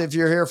Rose, if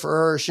you're here for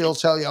her, she'll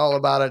tell you all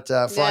about it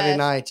Friday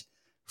night.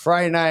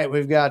 Friday night,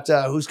 we've got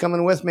Who's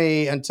Coming With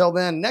Me. Until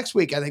then, next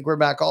week, I think we're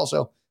back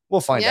also.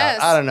 We'll find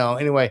out. I don't know.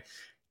 Anyway,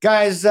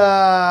 guys,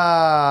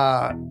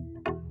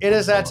 it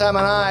is that time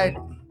of night.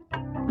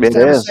 It's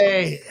time to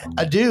say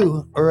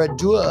adieu or a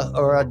dua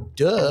or a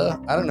duh.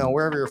 I don't know,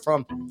 wherever you're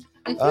from.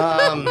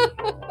 I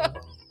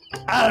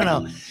don't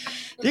know.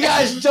 You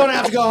guys don't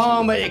have to go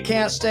home, but you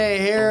can't stay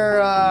here.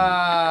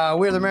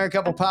 We're the Married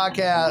Couple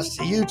Podcast,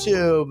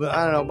 YouTube,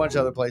 I don't know, a bunch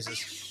of other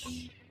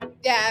places.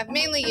 Yeah,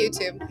 mainly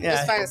YouTube. Yeah.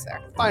 Just find us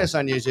there. Find us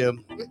on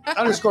YouTube.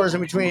 Underscores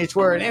in between each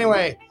word.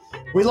 Anyway,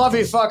 we love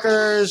you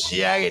fuckers.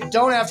 Yeah, you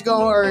don't have to go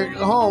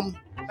home.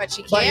 But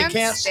you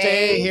can't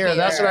stay here.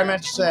 That's what I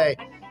meant to say.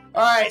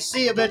 All right,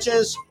 see you,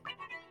 bitches.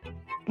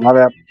 Love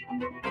it.